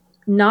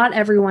not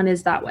everyone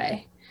is that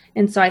way.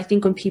 And so I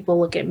think when people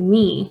look at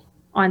me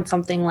on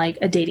something like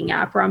a dating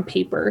app or on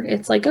paper,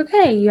 it's like,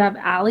 okay, you have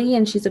Allie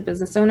and she's a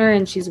business owner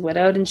and she's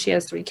widowed and she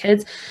has 3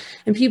 kids.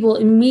 And people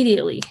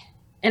immediately,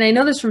 and I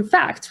know this from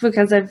fact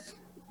because I've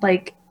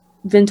like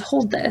been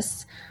told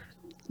this,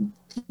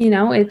 you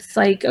know, it's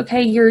like,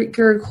 okay,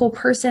 you're a cool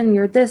person,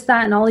 you're this,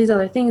 that, and all these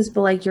other things,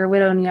 but like you're a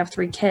widow and you have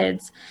 3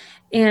 kids.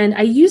 And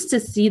I used to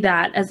see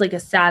that as like a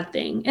sad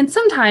thing. And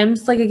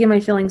sometimes like I get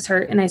my feelings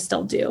hurt, and I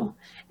still do.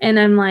 And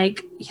I'm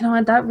like, you know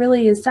what, that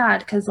really is sad,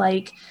 because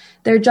like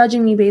they're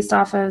judging me based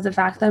off of the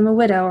fact that I'm a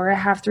widow or I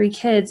have 3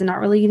 kids and not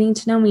really getting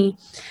to know me.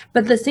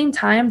 But at the same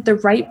time, the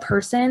right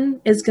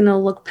person is going to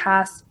look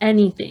past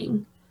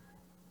anything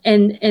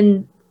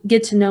and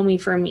get to know me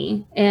for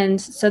me. And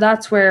so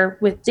that's where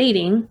with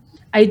dating,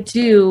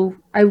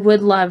 I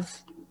would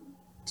love,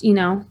 you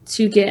know,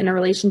 to get in a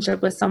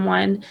relationship with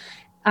someone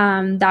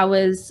that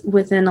was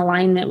within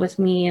alignment with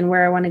me and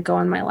where I want to go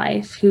in my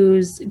life,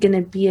 who's going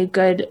to be a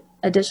good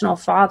additional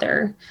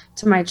father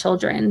to my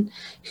children,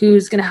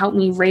 who's going to help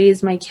me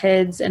raise my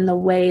kids in the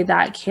way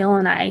that Kale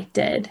and I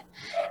did.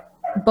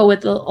 But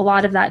with a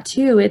lot of that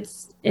too,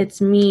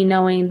 it's me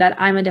knowing that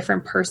I'm a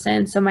different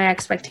person. So my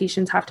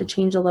expectations have to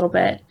change a little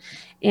bit.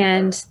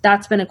 And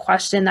that's been a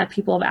question that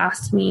people have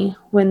asked me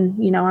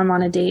when, you know, I'm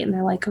on a date and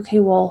they're like, okay,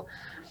 well,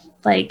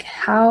 like,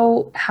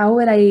 how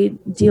would I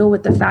deal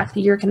with the fact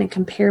that you're going to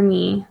compare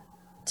me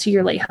to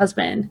your late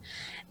husband?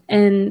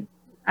 And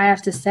I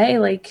have to say,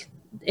 like,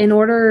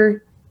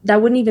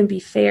 that wouldn't even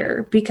be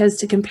fair, because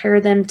to compare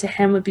them to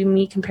him would be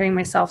me comparing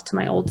myself to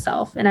my old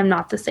self, and I'm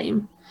not the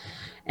same.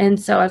 And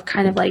so I've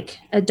kind of like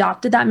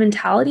adopted that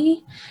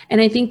mentality. And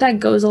I think that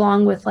goes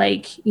along with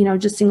like, you know,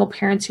 just single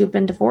parents who have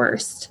been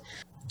divorced.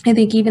 I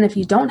think even if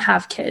you don't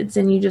have kids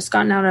and you just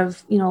gotten out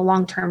of, you know, a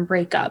long-term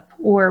breakup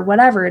or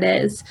whatever it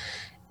is,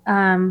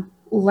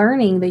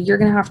 learning that you're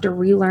going to have to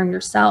relearn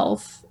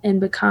yourself and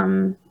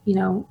become,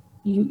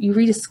 you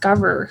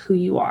rediscover who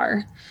you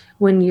are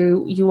when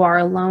you are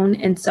alone.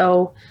 And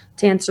so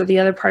to answer the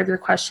other part of your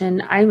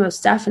question, I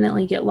most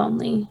definitely get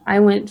lonely. I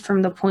went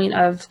from the point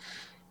of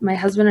my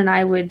husband and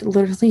I would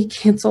literally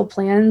cancel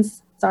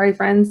plans. Sorry,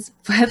 friends,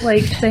 but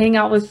like to hang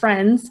out with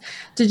friends,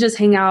 to just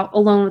hang out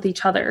alone with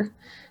each other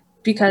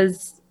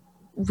because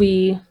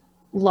we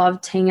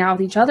loved hanging out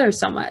with each other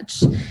so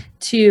much,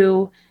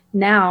 to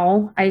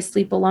now I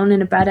sleep alone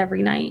in a bed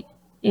every night.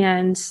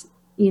 And,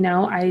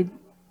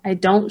 I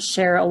don't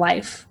share a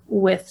life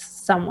with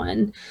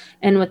someone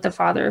and with the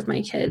father of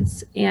my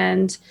kids.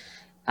 And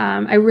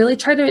I really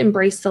try to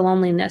embrace the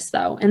loneliness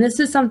though. And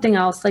this is something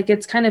else. Like,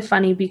 it's kind of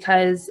funny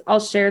because I'll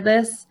share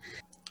this.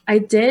 I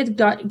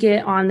did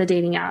get on the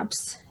dating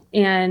apps,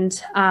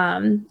 and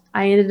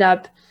I ended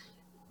up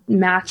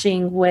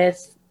matching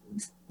with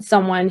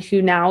someone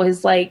who now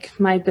is like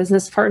my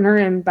business partner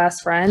and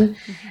best friend.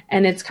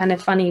 And it's kind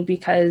of funny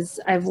because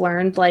I've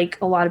learned like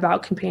a lot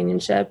about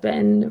companionship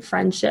and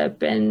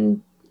friendship,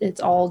 and it's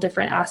all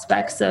different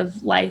aspects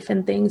of life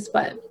and things.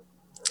 But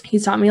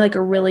he's taught me like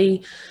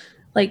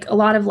a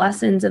lot of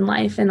lessons in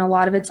life, and a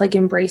lot of it's like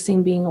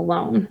embracing being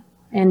alone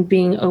and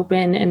being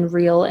open and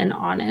real and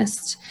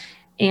honest.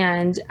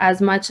 And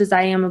as much as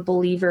I am a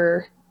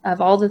believer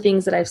of all the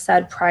things that I've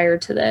said prior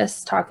to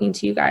this, talking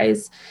to you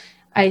guys,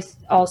 I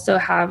also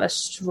have a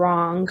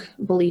strong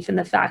belief in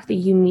the fact that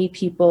you meet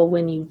people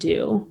when you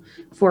do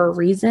for a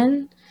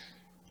reason.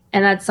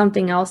 And that's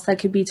something else that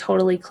could be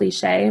totally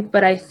cliche,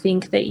 but I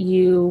think that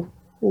you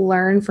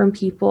learn from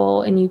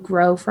people and you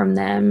grow from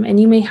them, and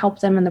you may help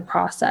them in the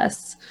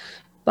process.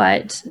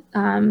 But,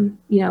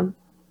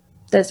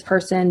 this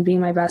person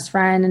being my best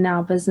friend and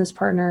now business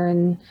partner,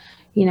 and,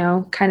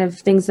 kind of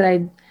things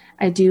that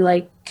I do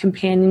like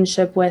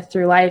companionship with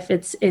through life,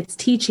 it's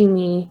teaching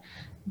me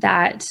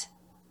that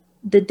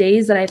the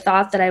days that I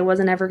thought that I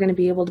wasn't ever going to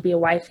be able to be a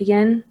wife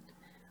again,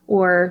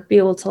 or be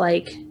able to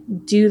like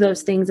do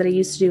those things that I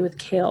used to do with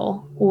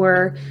Kale,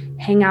 or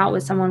hang out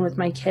with someone with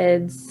my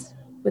kids,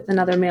 with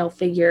another male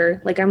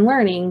figure, like I'm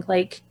learning,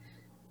 like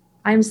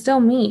I'm still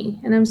me,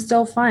 and I'm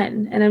still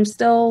fun, and I'm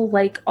still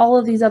like all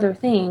of these other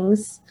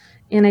things,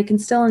 and I can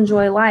still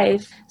enjoy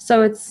life.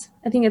 So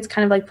I think it's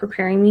kind of like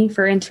preparing me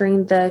for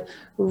entering the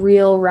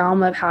real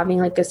realm of having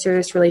like a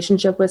serious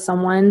relationship with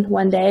someone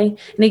one day.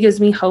 And it gives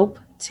me hope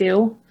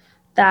too,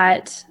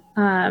 that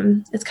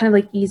it's kind of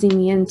like easing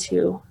me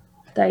into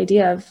the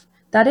idea of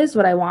that is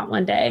what I want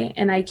one day,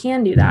 and I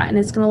can do that, and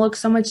it's going to look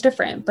so much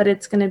different, but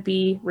it's going to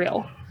be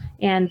real,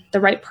 and the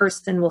right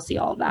person will see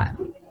all of that.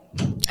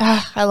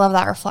 I love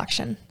that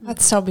reflection.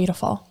 That's so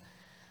beautiful.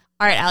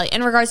 All right, Allie,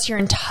 in regards to your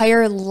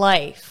entire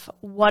life,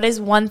 what is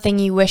one thing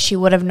you wish you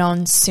would have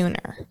known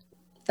sooner?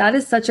 That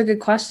is such a good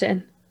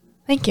question.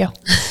 Thank you.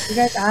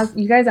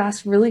 You guys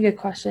asked really good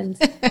questions.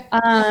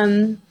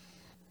 The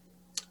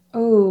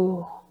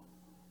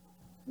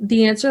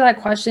answer to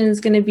that question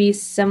is going to be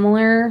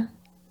similar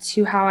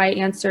to how I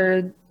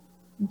answered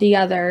the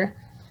other,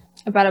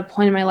 about a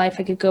point in my life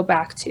I could go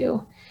back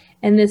to.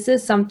 And this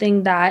is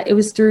something that it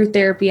was through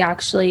therapy,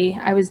 actually.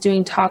 I was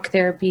doing talk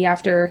therapy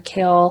after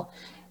Kale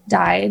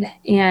died.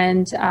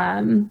 And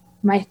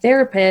my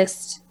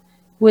therapist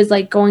was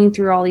like going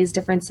through all these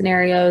different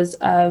scenarios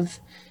of,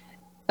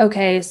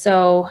 okay,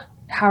 so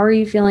how are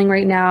you feeling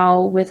right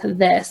now with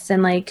this?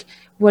 And like,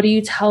 what do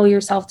you tell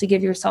yourself to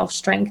give yourself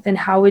strength? And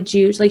how would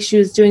you, like, she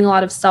was doing a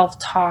lot of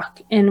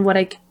self-talk and what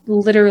I could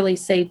literally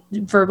say,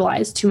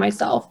 verbalize to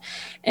myself.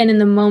 And in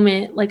the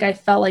moment, like, I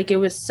felt like it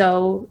was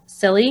so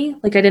silly.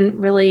 Like, I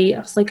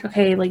was like,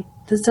 okay, like,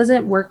 this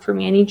doesn't work for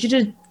me. I need you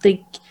to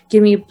like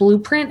give me a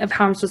blueprint of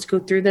how I'm supposed to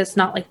go through this,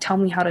 not like tell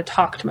me how to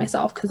talk to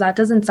myself, because that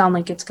doesn't sound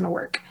like it's going to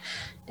work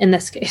in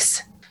this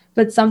case.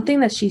 But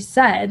something that she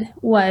said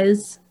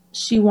was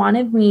she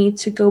wanted me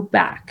to go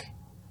back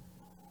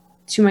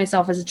to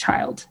myself as a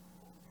child.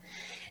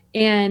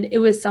 And it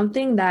was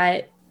something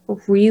that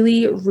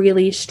really,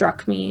 really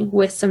struck me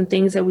with some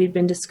things that we'd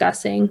been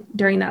discussing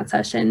during that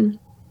session.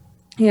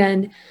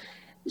 And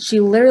she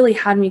literally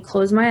had me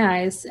close my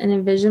eyes and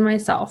envision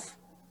myself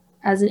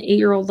as an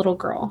 8-year-old little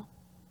girl,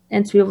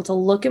 and to be able to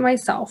look at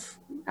myself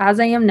as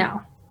I am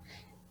now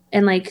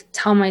and like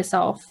tell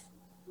myself,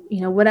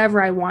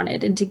 whatever I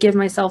wanted, and to give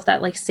myself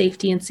that like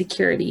safety and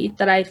security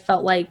that I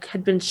felt like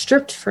had been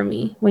stripped from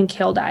me when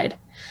Kale died.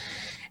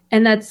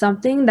 And that's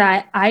something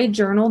that I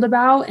journaled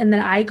about, and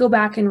then I go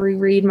back and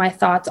reread my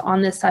thoughts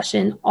on this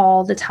session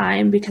all the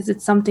time, because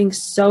it's something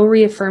so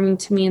reaffirming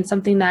to me and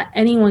something that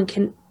anyone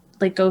can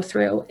like go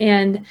through.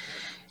 And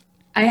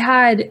I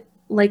had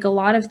like a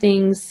lot of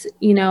things,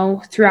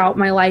 throughout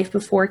my life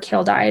before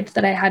Kale died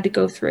that I had to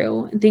go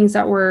through, and things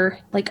that were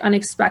like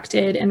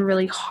unexpected and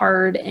really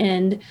hard,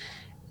 and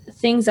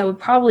things that would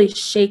probably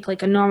shake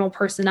like a normal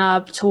person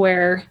up to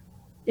where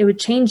it would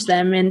change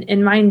them.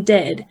 And mine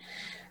did.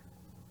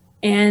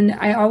 And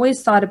I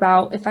always thought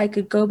about if I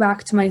could go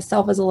back to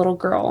myself as a little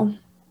girl,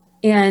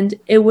 and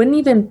it wouldn't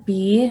even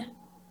be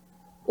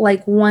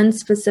like one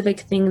specific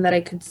thing that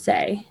I could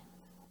say.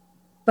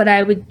 but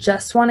I would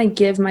just want to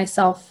give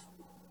myself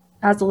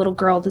as a little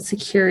girl the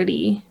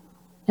security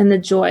and the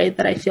joy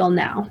that I feel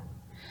now.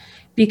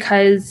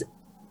 Because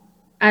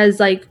as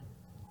like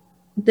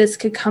this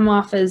could come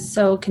off as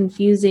so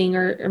confusing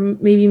or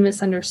maybe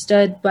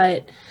misunderstood,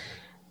 but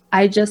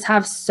I just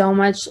have so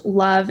much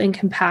love and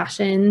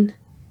compassion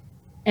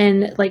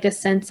and like a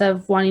sense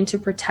of wanting to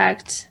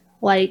protect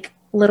like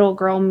little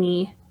girl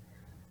me.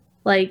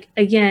 Like,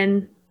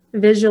 again,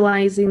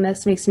 visualizing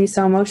this makes me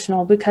so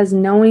emotional because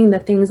knowing the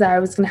things that I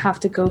was going to have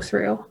to go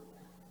through,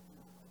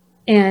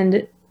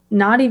 and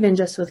not even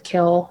just with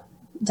Kill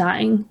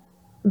dying,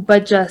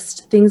 but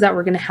just things that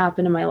were going to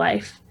happen in my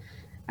life.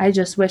 I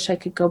just wish I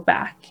could go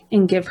back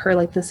and give her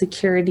like the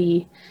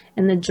security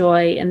and the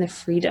joy and the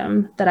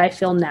freedom that I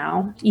feel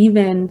now,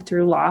 even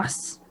through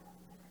loss.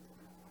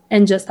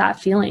 And just that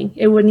feeling.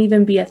 It wouldn't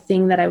even be a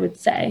thing that I would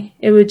say.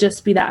 It would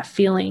just be that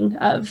feeling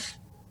of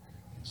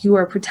you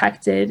are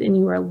protected and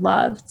you are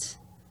loved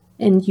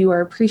and you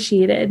are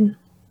appreciated.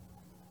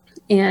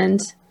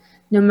 And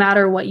no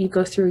matter what you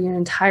go through your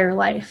entire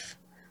life,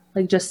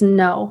 like just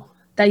know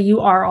that you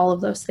are all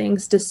of those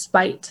things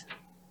despite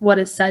what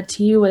is said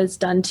to you, what is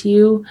done to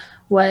you,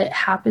 what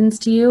happens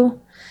to you.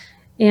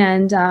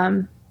 And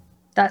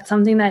that's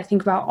something that I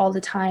think about all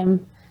the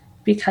time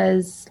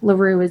because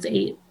LaRue is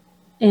 8.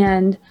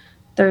 And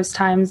there's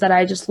times that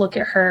I just look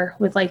at her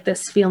with like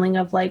this feeling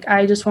of like,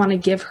 I just want to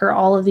give her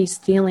all of these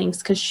feelings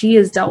because she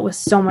has dealt with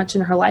so much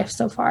in her life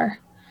so far.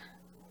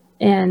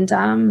 And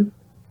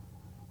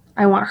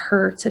I want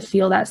her to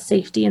feel that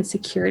safety and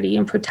security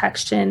and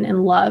protection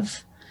and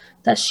love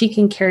that she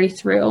can carry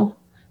through,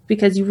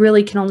 because you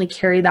really can only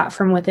carry that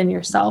from within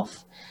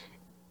yourself.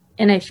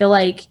 And I feel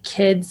like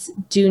kids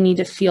do need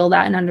to feel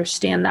that and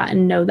understand that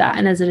and know that.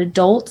 And as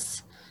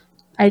adults,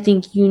 I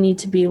think you need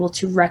to be able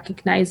to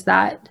recognize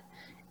that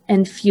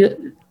and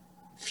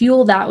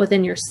fuel that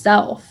within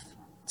yourself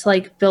to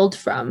like build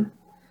from,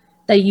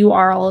 that you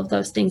are all of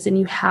those things and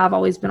you have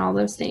always been all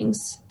those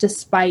things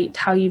despite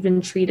how you've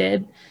been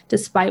treated,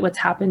 despite what's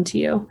happened to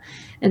you.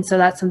 And so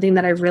that's something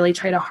that I really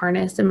try to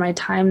harness in my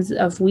times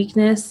of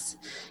weakness,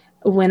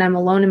 when I'm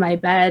alone in my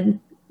bed,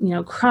 you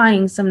know,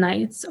 crying some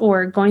nights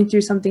or going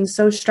through something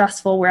so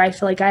stressful where I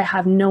feel like I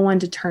have no one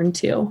to turn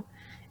to.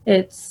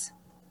 It's,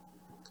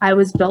 I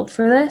was built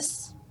for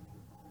this.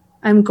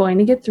 I'm going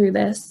to get through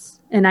this.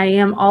 And I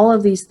am all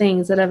of these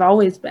things that I've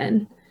always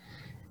been.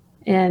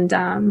 And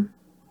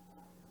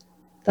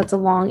that's a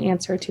long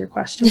answer to your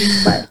question,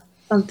 but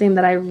something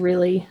that I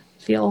really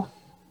feel.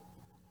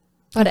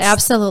 But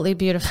absolutely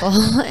beautiful.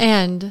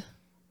 And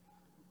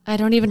I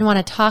don't even want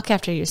to talk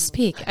after you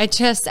speak. I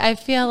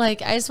feel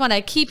like I just want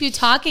to keep you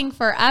talking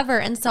forever.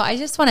 And so I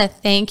just want to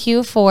thank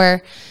you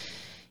for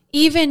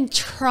even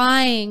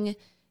trying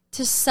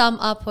to sum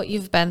up what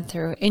you've been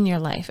through in your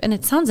life. And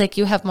it sounds like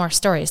you have more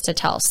stories to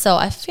tell. So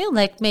I feel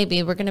like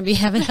maybe we're going to be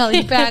having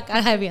Allie back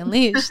on Ivy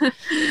Unleashed.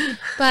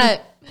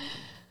 But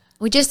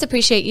we just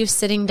appreciate you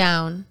sitting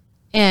down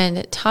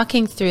and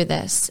talking through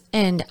this.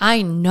 And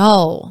I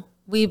know,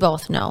 we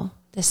both know,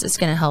 this is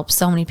going to help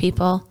so many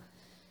people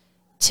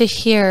to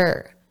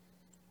hear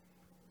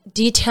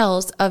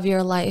details of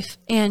your life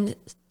and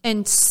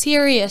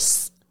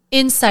serious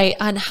insight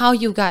on how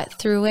you got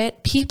through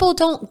it. People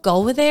don't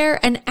go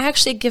there and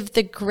actually give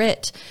the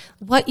grit,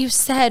 what you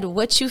said,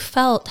 what you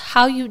felt,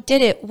 how you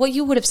did it, what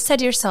you would have said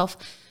to yourself,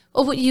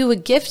 or what you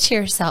would give to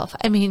yourself.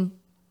 I mean,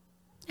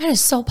 that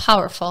is so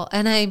powerful.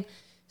 And I'm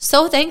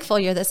so thankful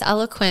you're this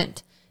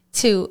eloquent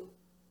to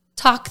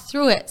talk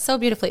through it so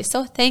beautifully.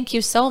 So thank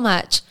you so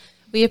much.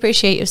 We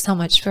appreciate you so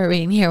much for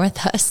being here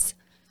with us.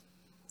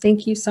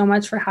 Thank you so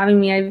much for having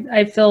me.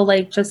 I feel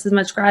like just as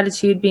much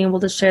gratitude being able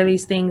to share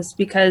these things,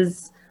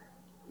 because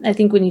I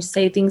think when you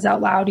say things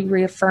out loud, you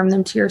reaffirm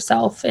them to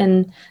yourself.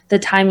 And the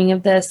timing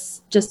of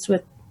this, just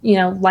with, you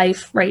know,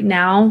 life right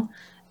now,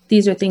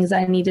 these are things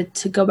I needed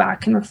to go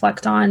back and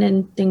reflect on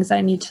and things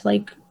I need to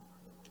like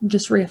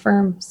just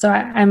reaffirm. So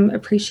I'm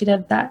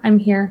appreciative that I'm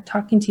here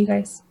talking to you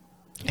guys.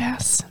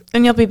 Yes.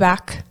 And you'll be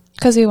back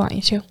because we want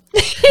you to.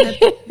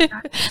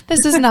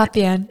 This is not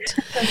the end.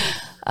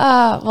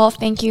 Well,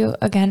 thank you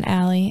again,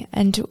 Allie.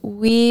 And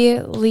we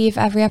leave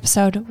every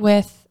episode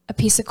with a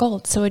piece of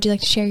gold. So would you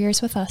like to share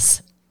yours with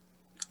us?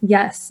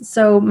 Yes.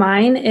 So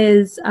mine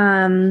is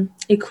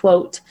a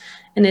quote,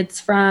 and it's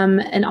from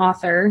an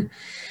author,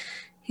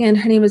 and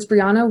her name is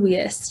Brianna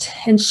Wiest.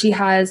 And she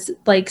has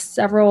like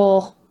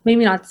several,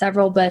 maybe not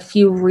several, but a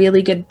few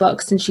really good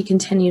books, and she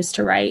continues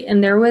to write.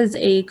 And there was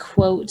a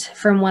quote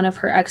from one of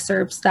her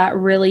excerpts that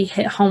really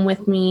hit home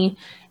with me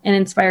and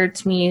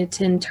inspired me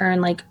to in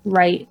turn like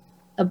write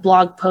a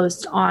blog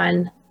post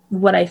on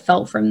what I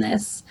felt from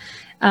this.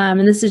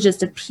 And this is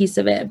just a piece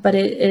of it, but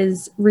it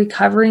is: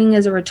 recovering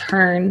is a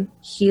return,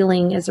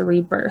 healing is a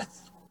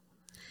rebirth.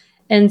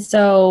 And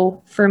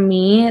so for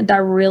me,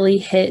 that really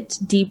hit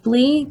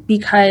deeply,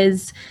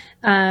 because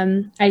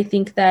I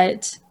think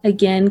that,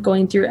 again,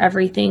 going through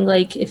everything,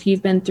 like if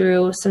you've been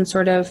through some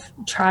sort of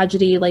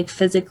tragedy, like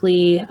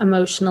physically,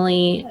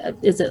 emotionally,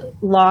 is it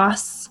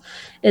loss?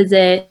 Is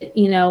it,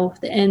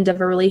 the end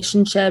of a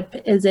relationship?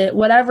 Is it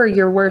whatever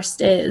your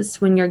worst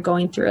is when you're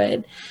going through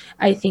it?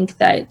 I think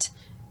that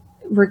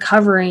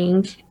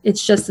recovering,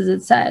 it's just as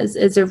it says,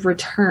 is a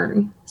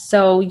return.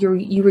 So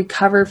you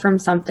recover from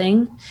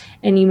something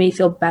and you may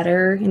feel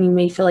better and you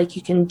may feel like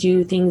you can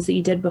do things that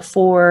you did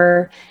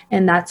before,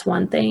 and that's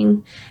one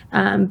thing.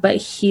 But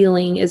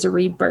healing is a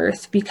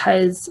rebirth,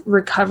 because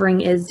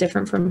recovering is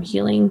different from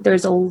healing.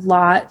 There's a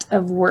lot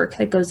of work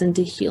that goes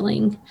into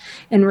healing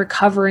and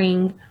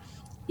recovering.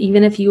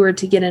 Even if you were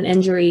to get an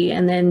injury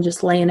and then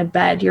just lay in a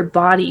bed, your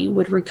body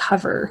would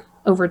recover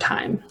over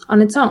time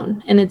on its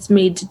own, and it's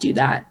made to do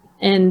that.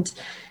 And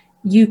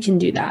you can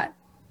do that.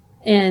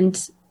 And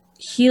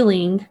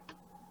healing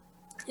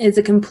is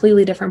a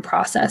completely different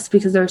process,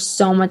 because there's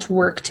so much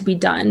work to be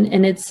done,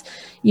 and it's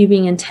you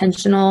being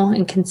intentional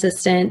and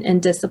consistent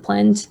and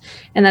disciplined.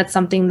 And that's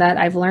something that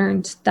I've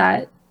learned,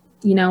 that,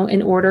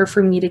 in order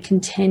for me to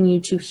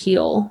continue to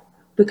heal,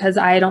 because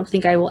I don't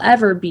think I will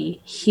ever be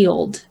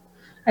healed.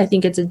 I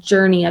think it's a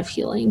journey of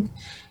healing.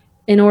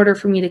 In order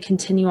for me to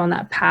continue on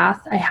that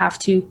path, I have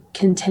to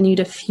continue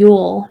to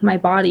fuel my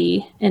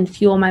body and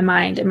fuel my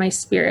mind and my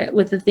spirit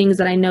with the things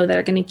that I know that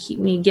are going to keep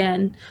me,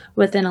 again,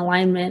 within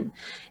alignment.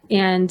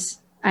 And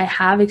I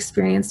have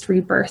experienced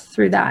rebirth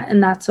through that.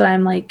 And that's what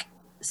I'm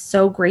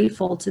so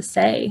grateful to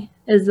say,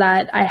 is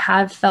that I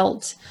have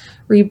felt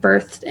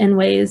rebirthed in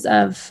ways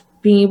of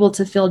being able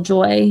to feel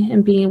joy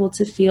and being able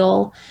to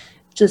feel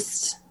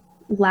just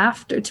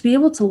laughter, to be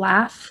able to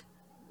laugh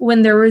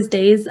when there was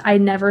days I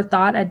never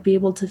thought I'd be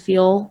able to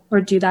feel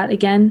or do that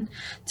again,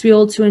 to be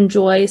able to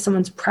enjoy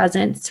someone's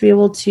presence, to be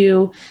able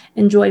to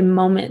enjoy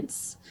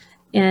moments.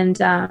 And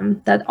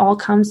that all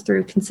comes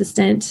through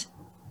consistent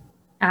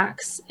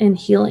acts and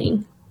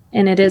healing.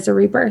 And it is a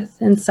rebirth.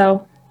 And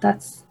so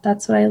that's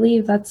what I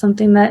leave. That's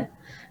something that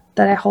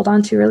I hold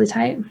on to really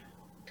tight.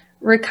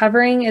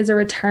 Recovering is a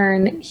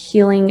return.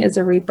 Healing is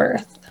a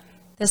rebirth.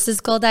 This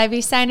is Gold Ivy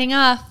signing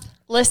off.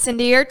 Listen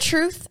to your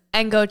truth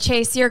and go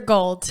chase your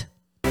gold.